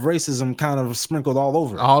hints of racism kind of sprinkled all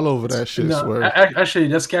over. All over that shit, No, swear. actually,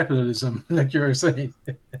 that's capitalism, like you were saying.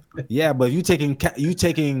 Yeah, but you taking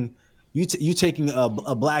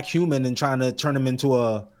a black human and trying to turn him into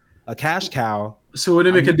a cash cow. So would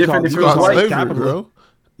it make a You difference if call- it you was call white? slavery, Slavery, bro.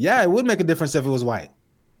 Yeah, it would make a difference if it was white.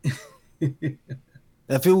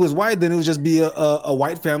 If it was white, then it would just be a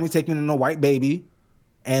white family taking in a white baby,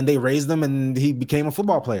 and they raised him, and he became a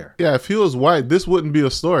football player. Yeah, if he was white, this wouldn't be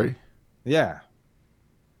a story. Yeah,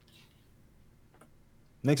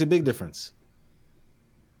 makes a big difference.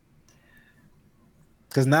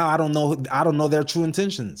 Because now I don't know their true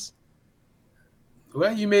intentions.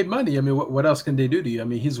 Well, you made money. I mean, what else can they do to you? I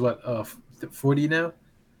mean, he's what 40 now.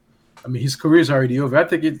 I mean, his career's already over. I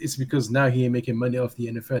think it's because now he ain't making money off the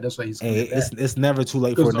NFL. That's why he's. Hey, it's never too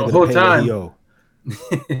late for a Because nigga the whole to pay what he time-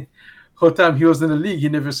 owe. Whole time he was in the league, he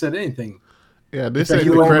never said anything. Yeah, this That ain't he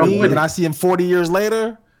the owe credit. me, and I see him 40 years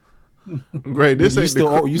later. Great. This You ain't still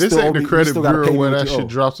owe- the you this still ain't owe the me- you credit still gotta bureau pay me where what that you shit owe.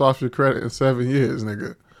 drops off your credit in 7 years,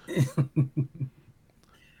 nigga.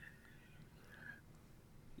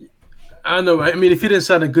 I don't know. I mean, if you didn't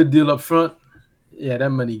sign a good deal up front, yeah, that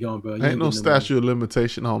money gone, bro. You Ain't no getting the money. statute of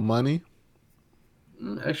limitation on money.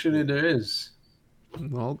 Actually, there is.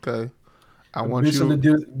 Okay. I want Based on the you.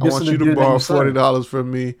 deal- I based want on the you to deal that borrow you signed. $40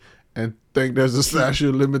 from me and think there's a statute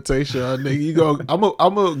of limitation. Nigga, you go.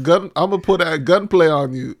 I'm a put a gunplay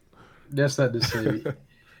on you. That's not the same.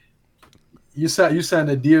 you signed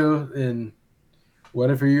a deal, and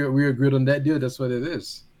whatever we agreed on that deal, that's what it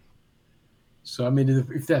is. So I mean,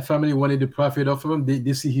 if that family wanted to profit off of him,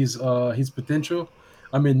 they see his potential.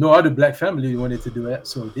 I mean, no other black family wanted to do that,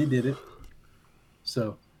 so they did it.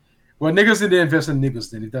 So, well, niggas didn't invest in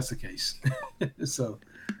niggas then, if that's the case. So,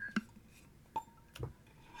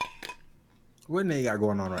 What Nate got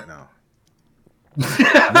going on right now?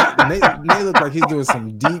 Nate look like he's doing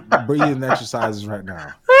some deep breathing exercises right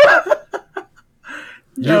now.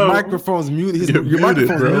 Your Yo. microphone's muted. You're Your muted,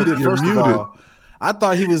 microphone's bro. muted. You're First muted. of all, I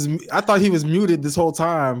thought he was muted this whole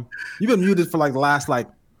time. You've been muted for like the last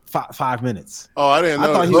 5 minutes. Oh, I didn't I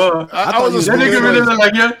know. thought he- Well, I I thought was he was that just nigga really look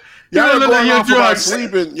like you. Y'all look going like your off about drugs.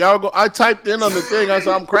 sleeping. Y'all go. I typed in on the thing. I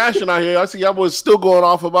said I'm crashing out here. I see y'all boys still going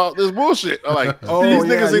off about this bullshit. I'm like, Oh, these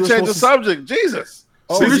yeah, niggas you ain't were changed the supposed subject. Jesus.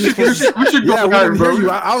 Oh, See, we you should go yeah, we ahead, didn't bro. hear you.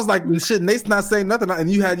 I was like, shit, Nate's not saying nothing, and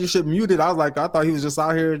you had your shit muted. I was like, I thought he was just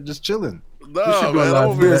out here just chilling. No, should go man. live I'm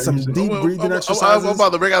with over here. that. Some deep breathing I'm exercises.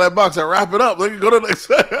 about to bring out that box and wrap it up. Let me go to the next.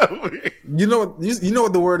 You know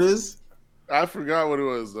what the word is? I forgot what it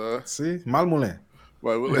was. See, malmoulin.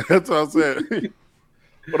 But that's what I said.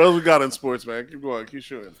 What else we got in sports, man? Keep going. Keep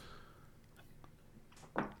shooting.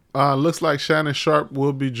 Looks like Shannon Sharp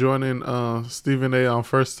will be joining Stephen A. on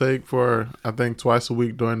First Take for I think twice a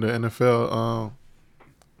week during the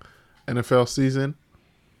NFL season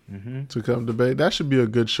to come debate. That should be a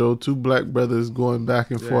good show. Two black brothers going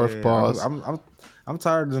back and forth. Yeah, Pause. I'm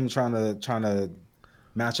tired of them trying to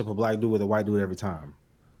match up a black dude with a white dude every time.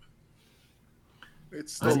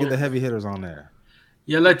 It's Let's still get the heavy hitters on there.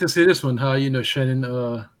 Yeah, I'd like to see this one. How Shannon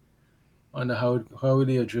on the how would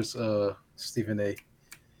he address Stephen A.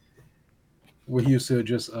 Where he used to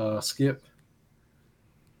address Skip.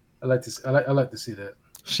 I like to see that.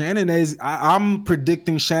 Shannon A's. I'm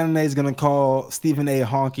predicting Shannon A's gonna call Stephen A.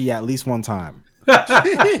 honky at least one time.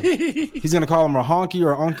 He's gonna call him a honky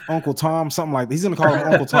or Uncle Tom, something like that. He's gonna call him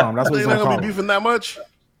Uncle Tom. That's what he's gonna call be him. beefing that much.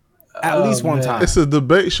 At least one time. It's a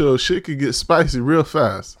debate show. Shit could get spicy real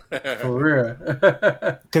fast. For real.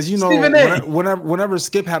 Because whenever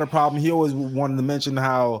Skip had a problem, he always wanted to mention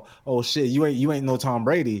how, oh shit, you ain't no Tom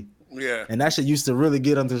Brady. Yeah. And that shit used to really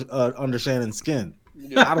get under Shannon's skin.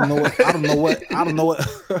 Yeah. I don't know what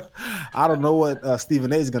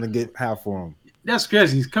Stephen A is gonna have for him. That's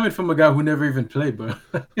crazy. He's coming from a guy who never even played, bro.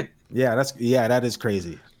 that is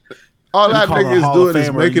crazy. All that nigga is doing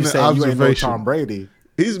is making an observation. Tom Brady.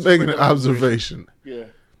 He's making an observation. Yeah.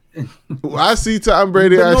 I see Tom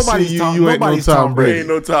Brady. I see you. You ain't no Tom Brady. Ain't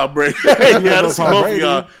no Tom Brady. That's both of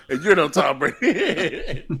y'all, and you're no Tom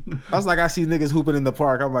Brady. That's like I see niggas hooping in the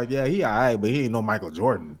park. I'm like, yeah, he all right, but he ain't no Michael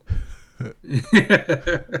Jordan.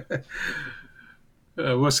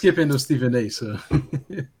 We're skipping to Stephen A. So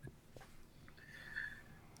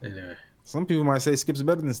anyway, some people might say Skip's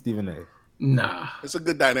better than Stephen A. Nah, it's a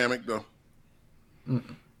good dynamic though.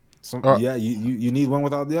 You need one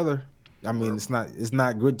without the other. I mean, it's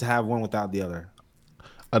not good to have one without the other.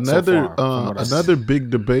 Another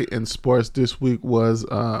big debate in sports this week was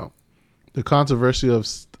the controversy of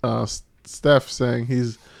Steph saying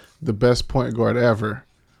he's the best point guard ever.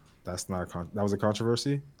 That was a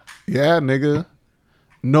controversy. Yeah, nigga.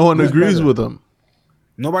 No one agrees with him.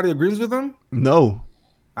 Nobody agrees with him? No.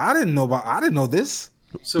 I didn't know this.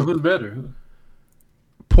 So who's better?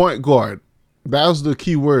 Point guard. That was the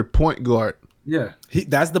key word, point guard. Yeah.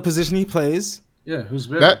 That's the position he plays. Yeah, who's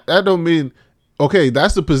better? That don't mean okay,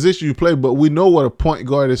 that's the position you play, but we know what a point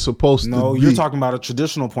guard is supposed to be. No, you're talking about a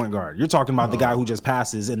traditional point guard. You're talking about the guy who just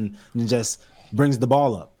passes and just brings the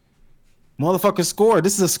ball up. Motherfucker, score.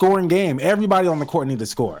 This is a scoring game. Everybody on the court needs to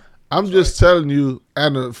score. I'm just telling you,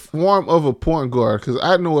 in the form of a point guard, because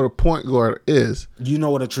I know what a point guard is. You know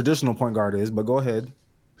what a traditional point guard is, but go ahead.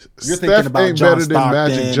 You're Steph thinking about ain't better than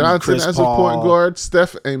Magic Johnson as a point guard.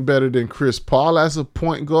 Steph ain't better than Chris Paul as a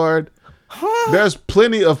point guard. There's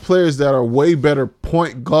plenty of players that are way better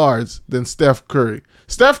point guards than Steph Curry.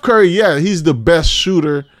 Steph Curry, yeah, he's the best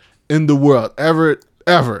shooter in the world ever.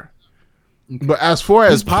 But as far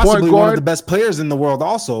as he's possibly point guard, one of the best players in the world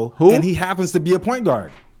also, and he happens to be a point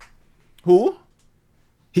guard. Who?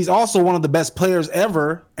 He's also one of the best players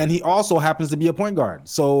ever, and he also happens to be a point guard.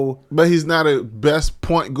 But he's not a best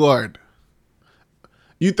point guard.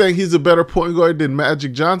 You think he's a better point guard than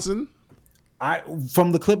Magic Johnson?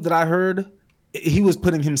 From the clip that I heard, he was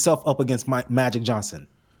putting himself up against Magic Johnson.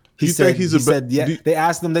 They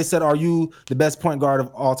asked him, they said, "Are you the best point guard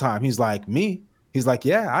of all time?" He's like, "Me?" He's like,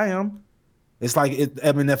 "Yeah, I am." It's like, if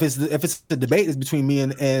it's the debate, it's between me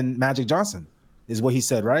and Magic Johnson, is what he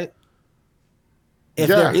said, right? If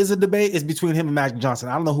there is a debate, it's between him and Magic Johnson.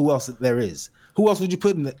 I don't know who else there is. Who else would you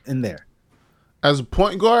put in there? As a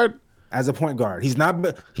point guard? As a point guard. He's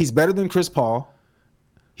better than Chris Paul.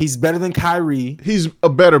 He's better than Kyrie. He's a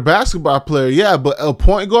better basketball player, yeah, but a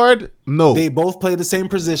point guard? No. They both play the same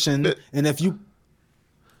position. And if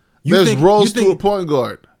there's roles to a point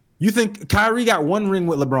guard. You think Kyrie got one ring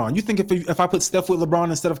with LeBron? You think if I put Steph with LeBron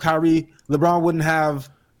instead of Kyrie, LeBron wouldn't have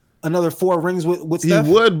another 4 rings with Steph?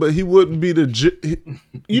 He would, but he wouldn't be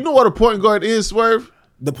you know what a point guard is, Swerve?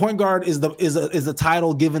 The point guard is a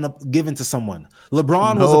title given to someone.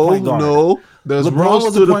 LeBron was a point guard. No, there's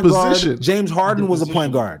roles to the position. Guard. James Harden was a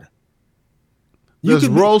point guard. There's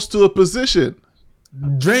roles to a position.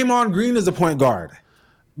 Draymond Green is a point guard.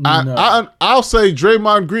 I'll say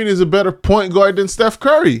Draymond Green is a better point guard than Steph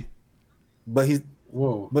Curry. But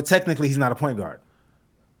technically he's not a point guard.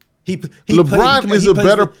 LeBron is a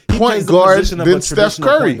better point guard than Steph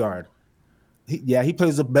Curry. He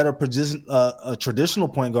plays a better position, a traditional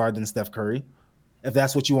point guard than Steph Curry, if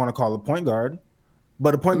that's what you want to call a point guard.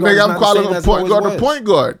 But a point guard, I'm calling a point guard a point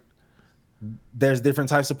guard. There's different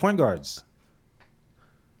types of point guards.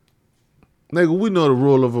 Nigga, we know the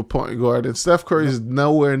role of a point guard, and Steph Curry is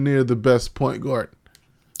nowhere near the best point guard.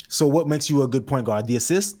 So what makes you a good point guard? The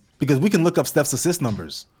assist? Because we can look up Steph's assist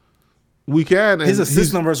numbers. We can. His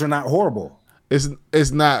assist numbers are not horrible.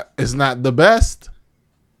 It's not the best.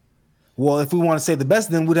 Well, if we want to say the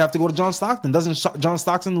best, then we'd have to go to John Stockton. Doesn't John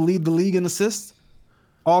Stockton lead the league in assists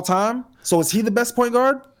all time? So is he the best point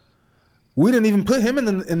guard? We didn't even put him in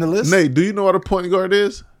the list. Nate, do you know what a point guard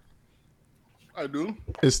is? I do.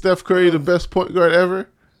 Is Steph Curry the best point guard ever?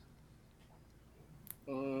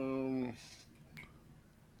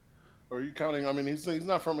 Or are you counting? I mean, he's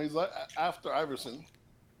not from. He's like after Iverson.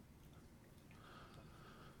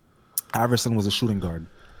 Iverson was a shooting guard.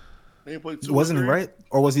 He played 2 Wasn't or he 3? right?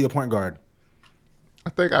 Or was he a point guard?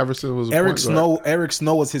 I think Iverson was a Eric point Snow. guard. Eric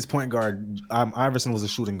Snow was his point guard. Iverson was a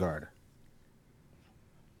shooting guard.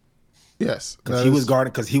 Yes, Because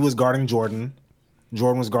he was guarding Jordan.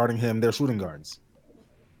 Jordan was guarding him. They're shooting guards.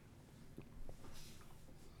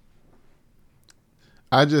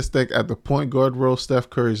 I just think at the point guard role, Steph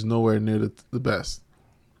Curry is nowhere near the best.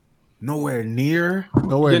 Nowhere near.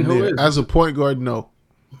 Nowhere Then who near. is? As a point guard, no.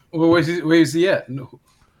 Where is he at? No.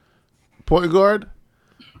 Point guard,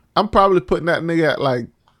 I'm probably putting that nigga at like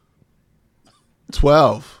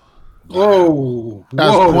 12. Whoa.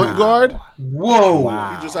 As Whoa. point guard, Whoa.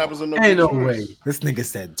 Wow. He just happens to know. Ain't no good way. choice. This nigga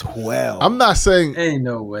said 12. I'm not saying Ain't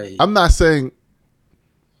no way. he's Ain't no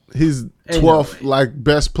 12th way. like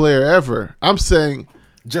best player ever. I'm saying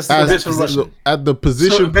Just as that Based on position. at the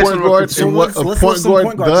position based on point what guard consider- and what a let's point list some guard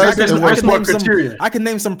point guards. does Based and on- what based on what criteria? I can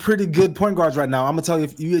name some pretty good point guards right now. I'm gonna tell you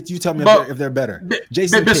if you tell me But- if they're better. Ba-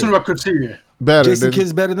 Jason based on Kidd. what criteria? better Jason than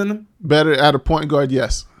Kidd's better than him. better at a point guard,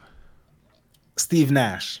 yes. Steve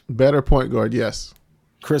Nash, Better point guard, yes.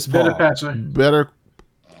 Chris Better Paul. passer. Better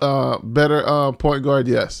point guard,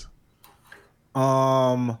 yes.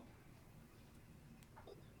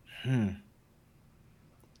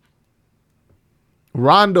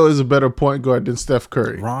 Rondo is a better point guard than Steph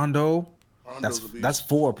Curry. Rondo. Rondo's a beast. That's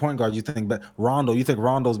 4 point guard. You think, but Rondo. You think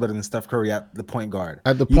Rondo's better than Steph Curry at the point guard?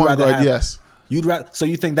 At the You'd point rather guard, have- yes. You'd rather. So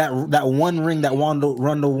you think that one ring that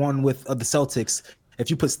Rondo won with the Celtics? If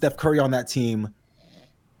you put Steph Curry on that team,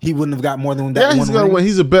 he wouldn't have got more than that. Yeah, he's one gonna ring? win.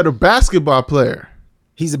 He's a better basketball player.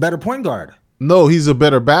 He's a better point guard. No, he's a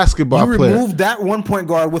better basketball You player. remove that one point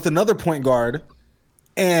guard with another point guard,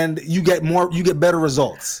 and you get more. You get better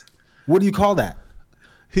results. What do you call that?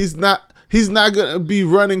 He's not gonna be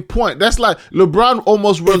running point. That's like LeBron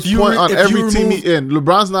almost runs you point re- on if every you team remove- he in.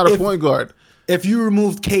 LeBron's not a if- point guard. If you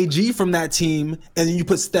removed KG from that team and then you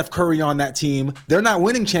put Steph Curry on that team, they're not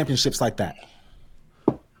winning championships like that.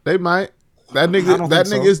 They might. That I nigga don't that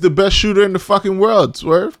think nigga so. is the best shooter in the fucking world,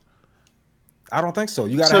 Swerve. I don't think so.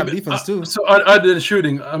 You got to have defense too. So other than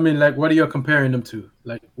shooting, I mean, like, what are you comparing them to?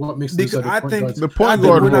 Like, what makes these Because other I point think guards? The point I think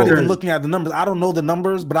guard we're not role. even looking at the numbers. I don't know the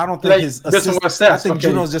numbers, but I don't think Like, his based on assist. what stats, I think okay.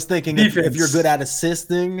 Juno's just thinking if you're Defense. good at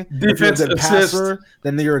assisting, if Defense, you're a good assist. passer,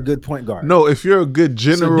 then you're a good point guard. No, if you're a good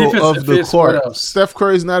general defense, of the assist, what court, else? Steph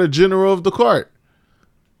Curry's not a general of the court.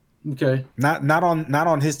 Okay. not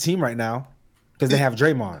on his team right now because they have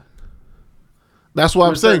Draymond. That's why I'm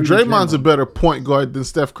What's that saying really Draymond's a Draymond? better point guard than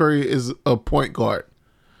Steph Curry is a point guard.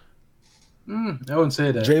 I wouldn't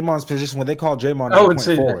say that. Draymond's position when they call Draymond I a wouldn't point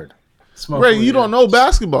say that. forward. Small Ray, forward, you don't yeah. know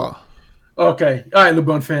basketball. Okay. All right,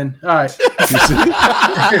 LeBron fan. All right.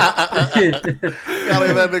 Gotta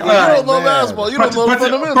let that nigga. You Alright, don't know man. basketball. You don't know the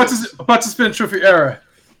fundamentals. Participant trophy era.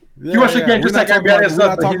 Yeah, You watch the game We're just not like talking everybody about, else. we're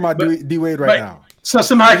not but talking he- about but- D Wade right right. now. So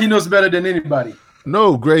somehow he knows better than anybody.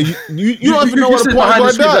 No, Gray, you don't even know you what a sit point behind the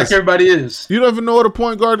guard screen does. like everybody is. You don't even know what a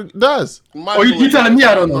point guard does. Oh, you telling me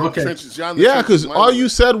I don't know. Okay. Yeah, because all you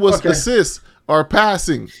said was Okay. assists or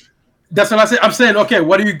passing. That's what I said. I'm saying, okay,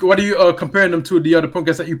 what are you comparing them to the other point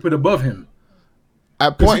guards that you put above him?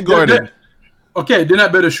 At point They're- guarding. Okay, they're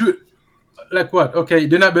not better shoot. Like what? Okay,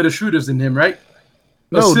 they're not better shooters than him, right?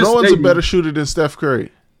 No, Assists, no one's a maybe. better shooter than Steph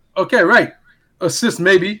Curry. Okay, right. Assist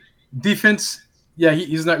maybe. Defense, yeah,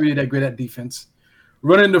 he's not really that great at defense.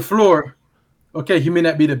 Running the floor, okay, he may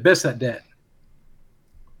not be the best at that.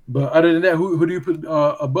 But other than that, who do you put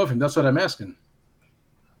above him? That's what I'm asking.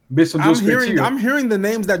 Based on I'm those hearing criteria. I'm hearing the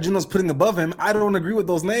names that Juno's putting above him. I don't agree with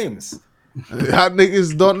those names. How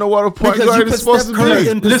niggas don't know what a point Because you guard put is supposed Steph to Curry be.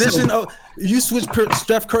 in Listen. position of you switch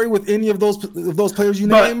Steph Curry with any of those players you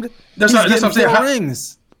But named. that's he's what- that's getting what I'm saying. 4 How-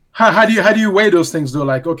 rings. How do you weigh those things though?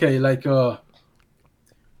 Like, okay, like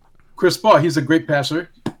Chris Paul, he's a great passer.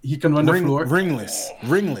 He can run the floor. Ringless.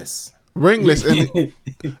 Ringless. And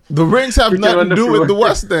the rings have He can nothing run to the do with floor. the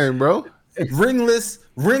West thing, bro.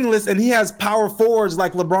 Ringless, and he has power forwards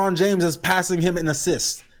like LeBron James is passing him an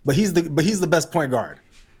assist. But he's the best point guard.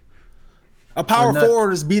 A power not-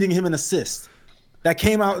 forward is beating him in assist. That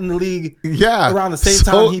came out in the league Yeah. around the same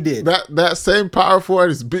So time he did. That same power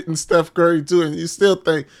forward is beating Steph Curry too, and you still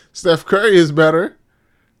think Steph Curry is better.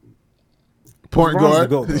 Point LeBron's guard. the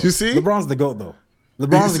GOAT, though. You see? LeBron's the GOAT, though.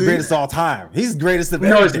 LeBron's You the see? greatest of all time. He's the greatest of No,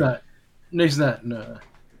 he's everything. not. No, he's not. No.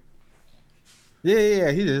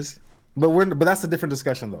 Yeah, he is. But that's a different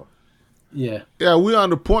discussion, though. Yeah. Yeah, we on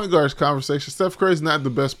the point guards conversation. Steph Curry's not the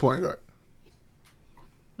best point guard.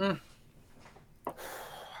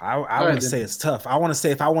 I right, want to then. say it's tough. I want to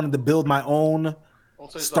say if I wanted to build my own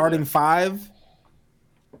starting 5,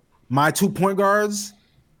 my 2 point guards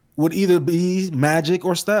would either be Magic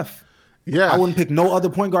or Steph. Yeah, I wouldn't pick no other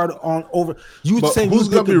point guard on over. You but saying who's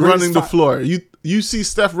gonna be running the floor? You see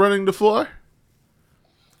Steph running the floor?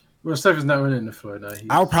 Well, Steph is not running the floor now.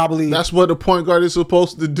 I'll probably. That's what a point guard is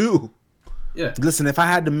supposed to do. Yeah. Listen, if I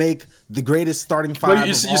had to make the greatest starting five, well,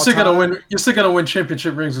 you're still gonna win. You're still gonna win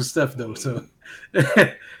championship rings with Steph, though. So,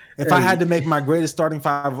 if I had to make my greatest starting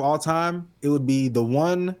five of all time, it would be the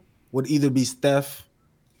 1 would either be Steph.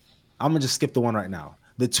 I'm gonna just skip the 1 right now.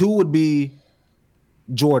 The 2 would be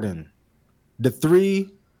Jordan. The 3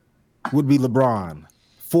 would be LeBron.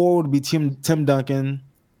 4 would be Tim Duncan.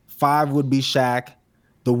 5 would be Shaq.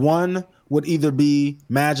 The 1 would either be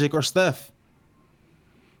Magic or Steph.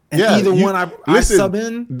 And either one I sub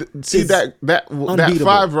in. See that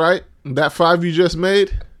 5, right? That 5 you just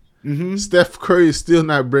made. Mm-hmm. Steph Curry is still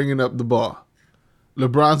not bringing up the ball.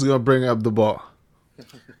 LeBron's gonna bring up the ball.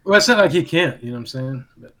 Well, it's not like he can't. You know what I'm saying?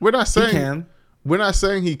 We're not saying he can. We're not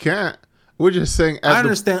saying he can't. We're just saying. I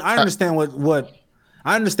understand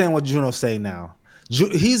what Juno's saying now.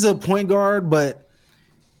 He's a point guard, but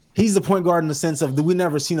he's a point guard in the sense of we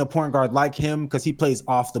never seen a point guard like him because he plays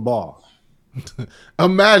off the ball.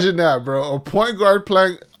 Imagine that, bro. A point guard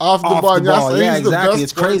playing off the ball. Yeah, he's exactly. the best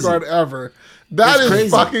It's crazy. point guard ever. That is crazy.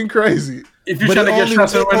 Fucking crazy. If you're trying to get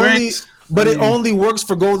shots and win rings, but it only works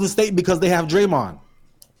for Golden State because they have Draymond.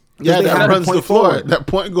 Yeah, that runs the floor. That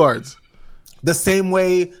point guards. The same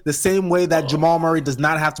way that Jamal Murray does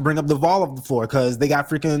not have to bring up the ball off the floor because they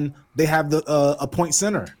have a point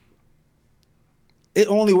center. It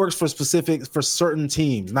only works for certain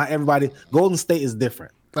teams. Not everybody. Golden State is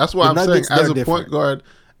different. That's why I'm saying as a point guard,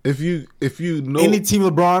 if you know any team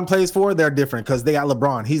LeBron plays for, they're different because they got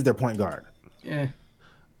LeBron. He's their point guard. Yeah.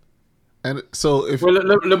 And so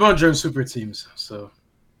LeBron joined super teams, so.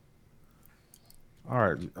 All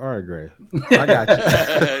right, Gray. I got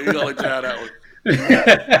you. You gonna let you have that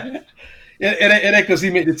one. It ain't because he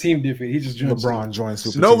made the team different. He just joined. LeBron joined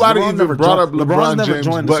super. Nobody teams. even brought up LeBron James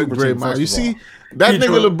but Gray Myers. You see, that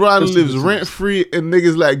nigga LeBron lives rent free in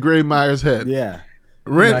niggas like Gray Myers' head. Yeah,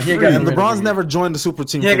 rent free. And LeBron's never joined the super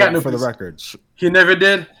team for the record. He never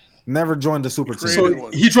did. Never joined the super team.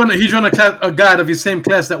 So he joined a guy of his same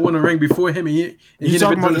class that won a ring before him. He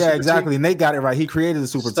talking about exactly. Nate got it right. He created the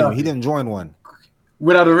super team. He didn't join one.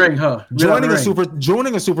 Without a ring, huh? Joining a super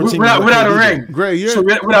team without a ring. Gray,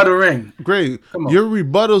 without a ring. Gray, your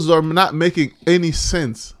rebuttals are not making any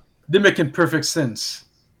sense. They're making perfect sense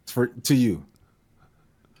to you.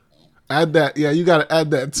 Add that. Yeah, you got to add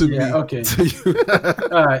that to me. Okay. To you.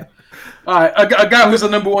 All right. A guy who's a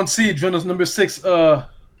number 1 seed, joined number 6 seed out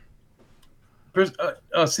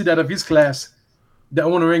of his class that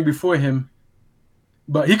won a ring before him.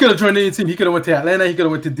 But he could have joined any team. He could have went to Atlanta. He could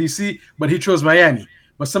have went to DC. But he chose Miami.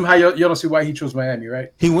 But somehow you don't see why he chose Miami,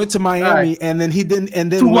 right? He went to Miami and then he didn't.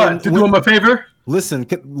 And then to what? To do him a favor? Listen,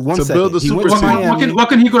 one to second. Build a super team. What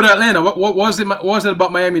can he go to Atlanta? What was it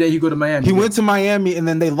about Miami that he go to Miami? He went to Miami and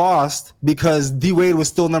then they lost because D Wade was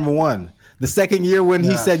still number 1. The second year when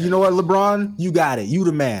he said, "You know what, LeBron, you got it. You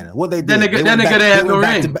the man." What they did?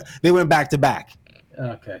 They went back to back.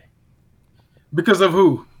 Okay. Because of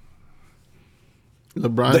who?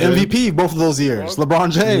 LeBron the James. MVP both of those years.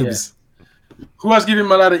 LeBron James. Yeah. Who was giving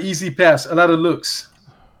him a lot of easy pass, a lot of looks?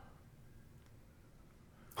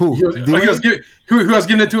 Who? Who was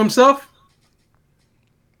giving it to himself?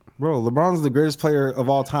 Bro, LeBron's the greatest player of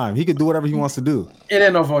all time. He could do whatever he wants to do. It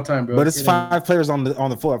ain't of all time, bro. But it's 5 players on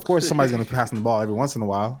the floor. Of course, somebody's gonna pass the ball every once in a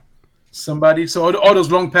while. Somebody. So all those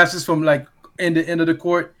long passes from like end of the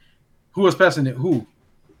court. Who was passing it? Who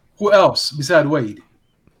else besides Wade?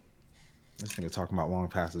 This nigga talking about long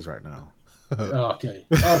passes right now. Okay.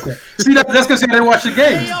 See, that's because I didn't watch the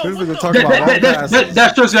games.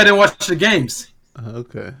 That shows you I didn't watch the games.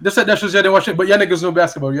 Okay. That shows you I didn't watch it. But y'all niggas know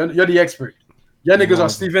basketball. You're the expert. Y'all niggas are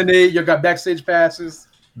Stephen A. You got backstage passes.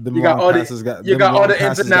 You got all the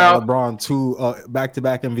ins and outs. LeBron 2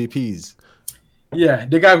 back-to-back MVPs. Yeah,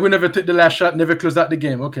 the guy who never took the last shot, never closed out the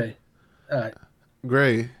game. Okay. All right.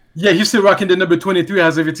 Gray. Yeah, he's still rocking the number 23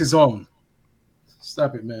 as if it's his own.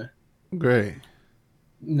 Stop it, man. Gray.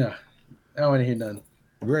 No, I don't want to hear nothing.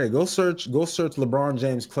 Gray, go search LeBron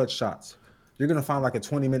James clutch shots. You're gonna find like a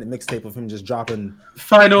 20-minute mixtape of him just dropping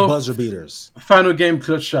buzzer beaters. Final game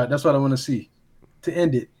clutch shot. That's what I want to see to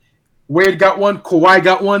end it. Wade got one. Kawhi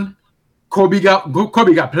got one. Kobe got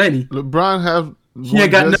plenty. LeBron he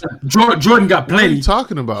ain't got none. Jordan got plenty. What are you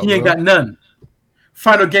talking about? He ain't got none.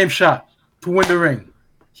 Final game shot to win the ring.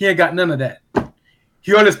 He ain't got none of that.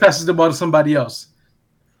 He always passes the ball to somebody else.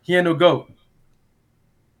 He ain't no GOAT.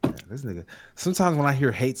 This nigga. Sometimes when I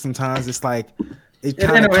hear hate, sometimes it's like it And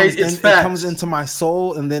kind of anyway, comes, it's it facts. comes into my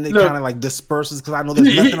soul, and then it Look. kind of like disperses because I know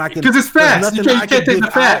there's nothing I can. Because it's there's facts. You nothing I can't take give the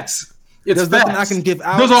out. facts. It's There's facts. nothing I can give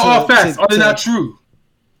out. Those are all to- facts. to- Are they to- not true?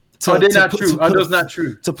 to- Are they to not put- true? to Are put those a- not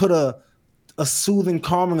true? To put a soothing,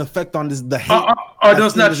 calming effect on the hate. Are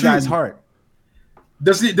those that's in not this guy's true? heart.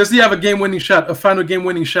 Does he have a game-winning shot, a final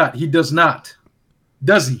game-winning shot? He does not.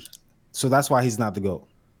 Does he? So that's why he's not the GOAT.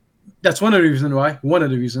 That's one of the reasons why. One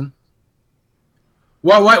of the reasons.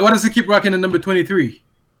 Why does he keep rocking the number 23?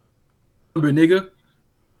 Number nigga.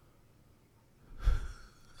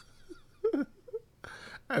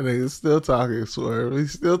 I think he's still talking, Swerve.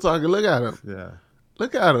 He's still talking. Look at him. Yeah.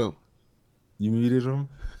 Look at him. You muted him?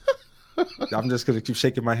 I'm just gonna keep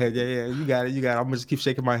shaking my head. Yeah, you got it. I'm gonna just keep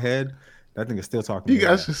shaking my head. That nigga's still talking. You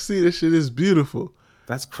guys should see this shit is beautiful.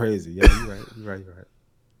 That's crazy. Yeah, you're right.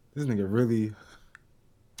 This nigga really.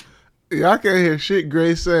 Yeah, I can't hear shit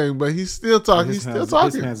Gray saying, but he's still talking. He's still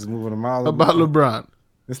talking. His hands is moving a mile about LeBron.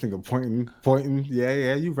 This nigga pointing.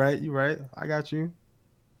 Yeah, you right. I got you.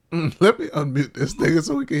 Let me unmute this nigga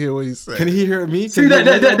so we can hear what he's saying. Can he hear me? See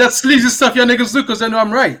that's sleazy stuff y'all niggas do because I know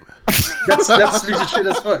I'm right. That's sleazy shit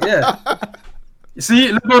as fuck. Yeah. You see,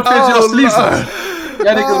 LeBron fans y'all sleazy.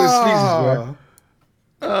 Y'all niggas are sleazy, bro.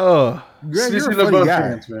 Oh, Greg, sleazy you're a funny LeBron guy.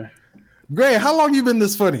 fans, man. Greg, how long you been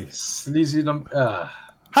this funny? Sleazy them.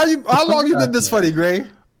 How long you been this funny, Greg?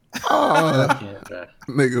 I can't, man.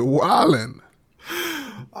 Nigga wildin'.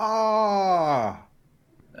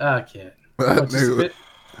 I can't.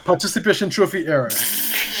 Participation trophy era.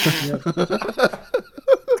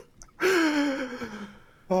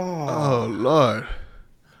 Oh Lord.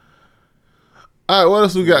 All right, what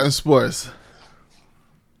else we got in sports?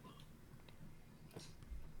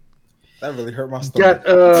 That really hurt my stomach.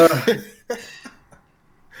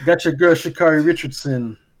 Got your girl Sha'Carri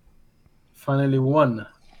Richardson finally won.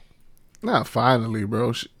 Not finally,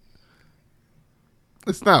 bro.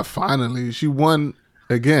 It's not finally. She won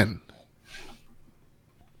again.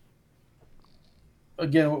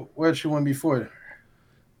 Again, where she won before?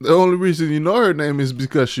 The only reason you know her name is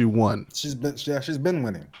because she won. She's been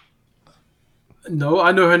winning. No,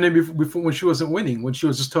 I know her name before when she wasn't winning, when she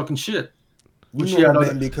was just talking shit. When You she know had her all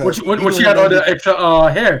name the, because when she had all the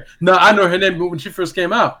extra hair. No, I know her name when she first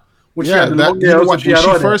came out. When she Yeah, had the long nails, when she had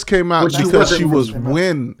all first that. came out When because wasn't- she was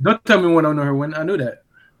win. Don't tell me when I know her when. I knew that.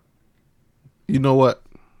 You know what?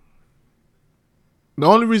 The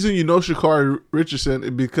only reason you know Sha'Carri Richardson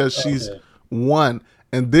is because she's won,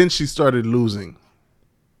 and then she started losing.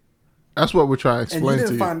 That's what we're trying to And you explain to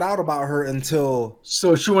didn't you. find out about her until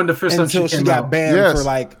she won the first time until she she came got out. banned Yes. for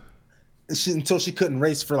like until she couldn't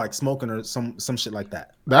race for like smoking or some shit like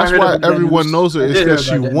that. That's I heard why about that everyone news. knows her. I It's did hear because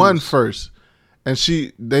she about that won news. first, and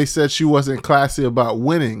they said she wasn't classy about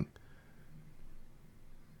winning.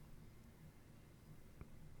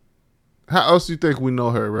 How else do you think we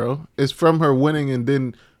know her, bro? It's from her winning and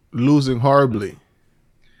then losing horribly.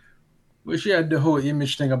 Well, she had the whole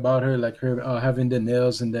image thing about her, like her having the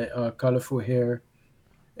nails and the colorful hair,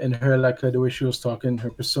 and her like the way she was talking, her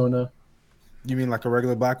persona. You mean like a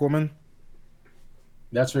regular black woman?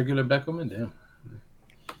 That's regular black woman, damn.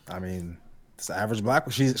 I mean, it's an average black.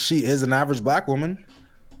 She is an average black woman.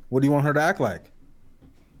 What do you want her to act like?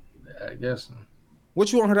 I guess.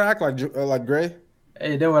 What you want her to act like Gray?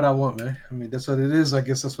 Hey, that's what I want, man. I mean, that's what it is. I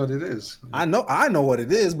guess that's what it is. I know what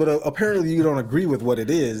it is, but apparently you don't agree with what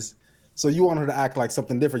it is. So you want her to act like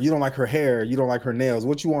something different. You don't like her hair. You don't like her nails.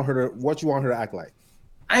 What you want her to act like?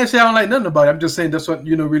 I ain't say I don't like nothing about it. I'm just saying that's what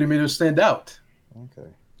really made her stand out. Okay.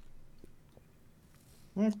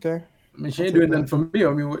 I mean, she ain't doing nothing for me. I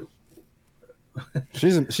mean, what?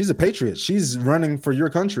 She's a patriot. She's running for your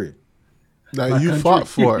country. That you fought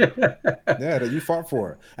for. Yeah, that you fought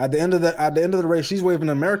for. At the end of the race, she's waving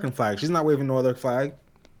an American flag. She's not waving no other flag.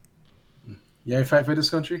 You ain't fight for this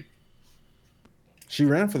country? She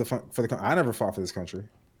ran for the country. I never fought for this country.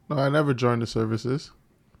 No, I never joined the services.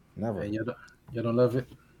 Never. And you don't love it?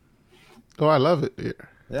 Oh, I love it.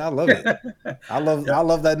 Yeah, I love it. I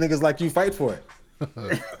love that niggas like you fight for it.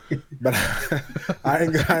 But I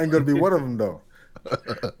ain't gonna be one of them though.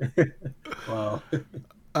 Wow.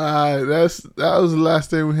 That was the last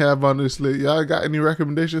thing we have on this list. Y'all got any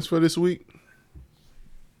recommendations for this week?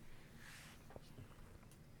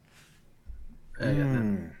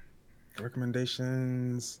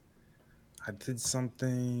 Recommendations. I did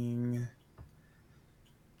something.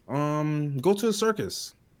 Go to a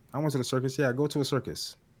circus. I went to the circus. Yeah, go to a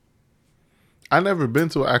circus. I never been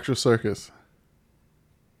to an actual circus.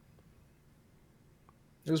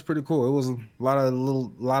 It was pretty cool. It was a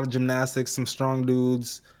lot of gymnastics, some strong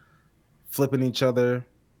dudes flipping each other.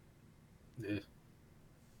 Yeah.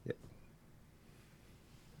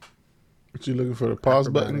 But you looking for the pause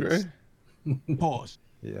button, Gray? Pause.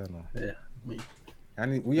 Yeah, no. Yeah.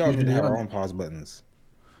 We all need to have our Usually own pause buttons.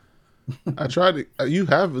 I tried to. You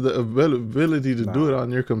have the ability to do it on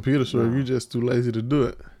your computer, so you're just too lazy to do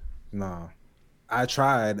it. No, I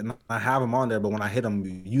tried and I have them on there, but when I hit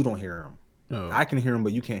them, you don't hear them. Oh. I can hear them,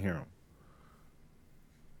 but you can't hear them.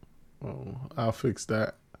 Oh, I'll fix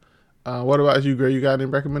that. What about you, Gray? You got any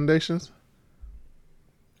recommendations?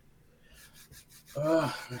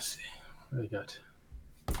 Let's see. What do you got?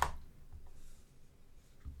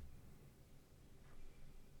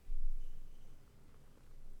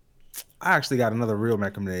 I actually got another real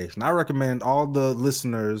recommendation. I recommend all the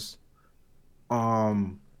listeners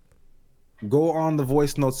go on the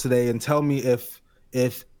voice notes today and tell me if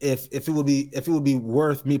it would be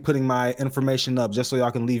worth me putting my information up just so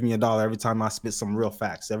y'all can leave me $1 every time I spit some real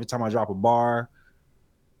facts. Every time I drop a bar,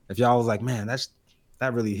 if y'all was like, man,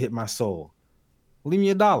 that really hit my soul, leave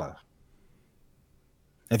me $1.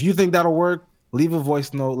 If you think that'll work, leave a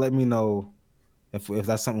voice note. Let me know if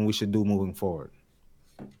that's something we should do moving forward.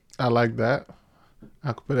 I like that.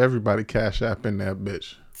 I could put everybody Cash App in that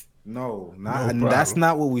bitch. No, problem. That's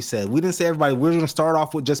not what we said. We didn't say everybody. We're going to start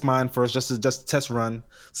off with just mine first, just a test run,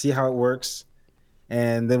 see how it works,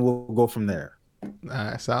 and then we'll go from there.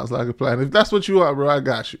 Nah, sounds like a plan. If that's what you want, bro, I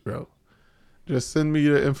got you, bro. Just send me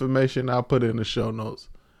your information. I'll put it in the show notes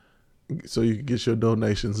so you can get your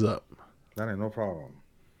donations up. That ain't no problem.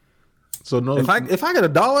 So no, if I get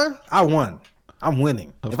 $1, I won. I'm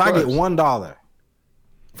winning. If I get $1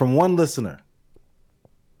 from one listener,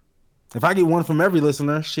 if I get one from every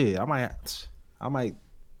listener, shit, I might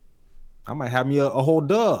have me a whole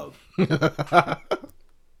dub. A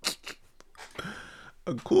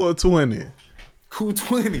cool 20. Cool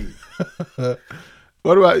 20.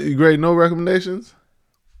 What about you, Gray? No recommendations?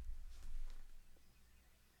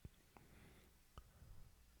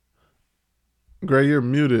 Gray, you're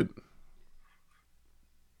muted.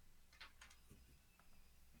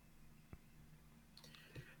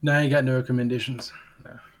 No, I ain't got no recommendations.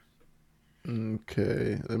 No.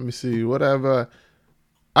 Okay, let me see. Whatever.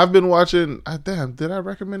 I've been watching. Damn, did I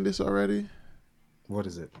recommend this already? What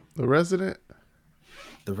is it? The Resident.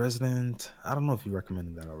 The Resident. I don't know if you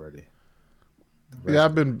recommended that already. Yeah,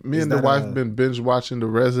 me and the wife been binge watching The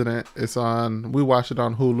Resident. It's on. We watch it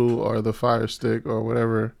on Hulu or the Fire Stick or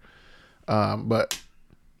whatever. But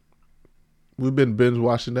we've been binge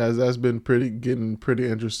watching that. That's been getting pretty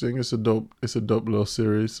interesting. It's a dope little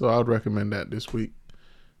series. So I'd recommend that this week.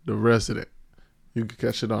 The Resident. You can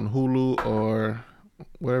catch it on Hulu or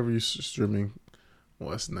whatever you're streaming.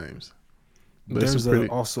 What's names? But there's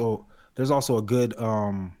also a good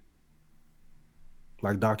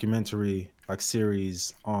like documentary, like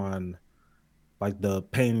series on like the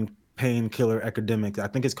painkiller epidemic. I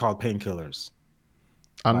think it's called Painkillers.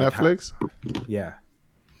 On like Netflix? Yeah.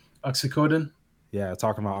 Oxycodone? Yeah,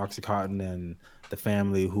 talking about Oxycontin and the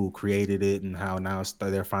family who created it and how now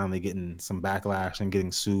they're finally getting some backlash and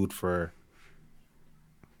getting sued for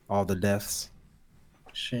all the deaths.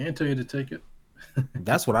 She ain't tell you to take it.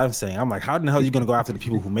 That's what I'm saying. I'm like, how the hell are you going to go after the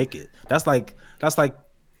people who make it? That's like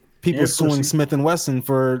people suing Smith & Wesson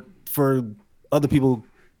for other people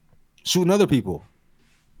shooting other people.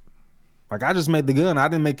 Like, I just made the gun. I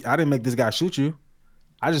didn't make this guy shoot you.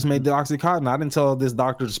 I just made the Oxycontin. I didn't tell this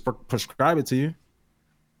doctor to prescribe it to you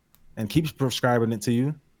and keep prescribing it to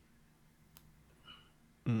you.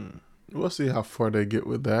 We'll see how far they get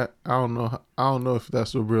with that. I don't know if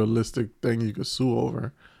that's a realistic thing you could sue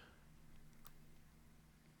over.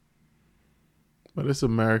 But it's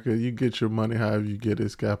America. You get your money however you get.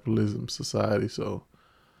 It's capitalism society, so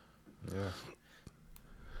yeah,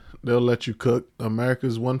 they'll let you cook.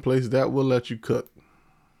 America's one place that will let you cook.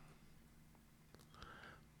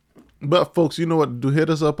 But folks, you know what to do. Hit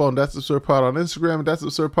us up on That's Absurd Pod on Instagram, That's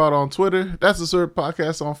Absurd Pod on Twitter, That's Absurd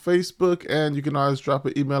Podcast on Facebook, and you can always drop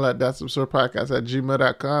an email at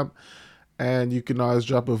that'sabsurdpodcast@gmail.com. And you can always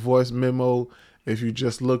drop a voice memo if you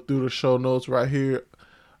just look through the show notes right here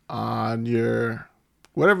on your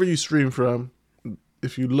whatever you stream from.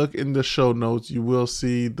 If you look in the show notes, you will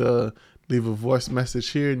see leave a voice message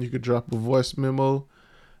here, and you can drop a voice memo.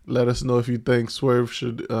 Let us know if you think Swerve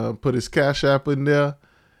should put his Cash App in there.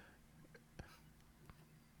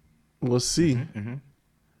 We'll see.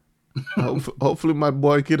 Hopefully my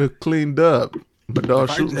boy get a cleaned up. But dog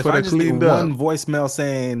shooting for the cleaned up. One voicemail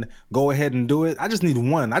saying go ahead and do it. I just need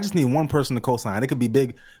one. I just need one person to co-sign. It could be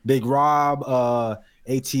Big Rob,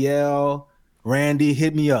 ATL, Randy.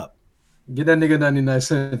 Hit me up. Get that nigga 99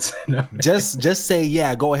 cents. just say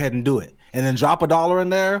yeah. Go ahead and do it, and then drop $1 in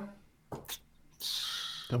there.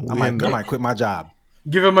 I might quit my job.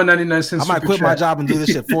 Give him a 99-cent. I might super quit my chat. job and do this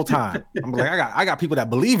shit full time. I'm like, I got people that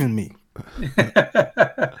believe in me.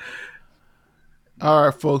 All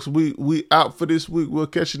right, folks, we out for this week. We'll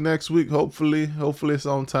catch you next week. Hopefully it's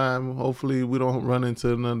on time. Hopefully we don't run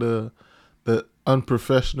into none of the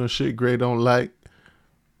unprofessional shit Gray don't like.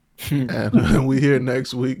 And we here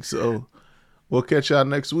next week, so we'll catch y'all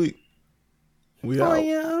next week. We out.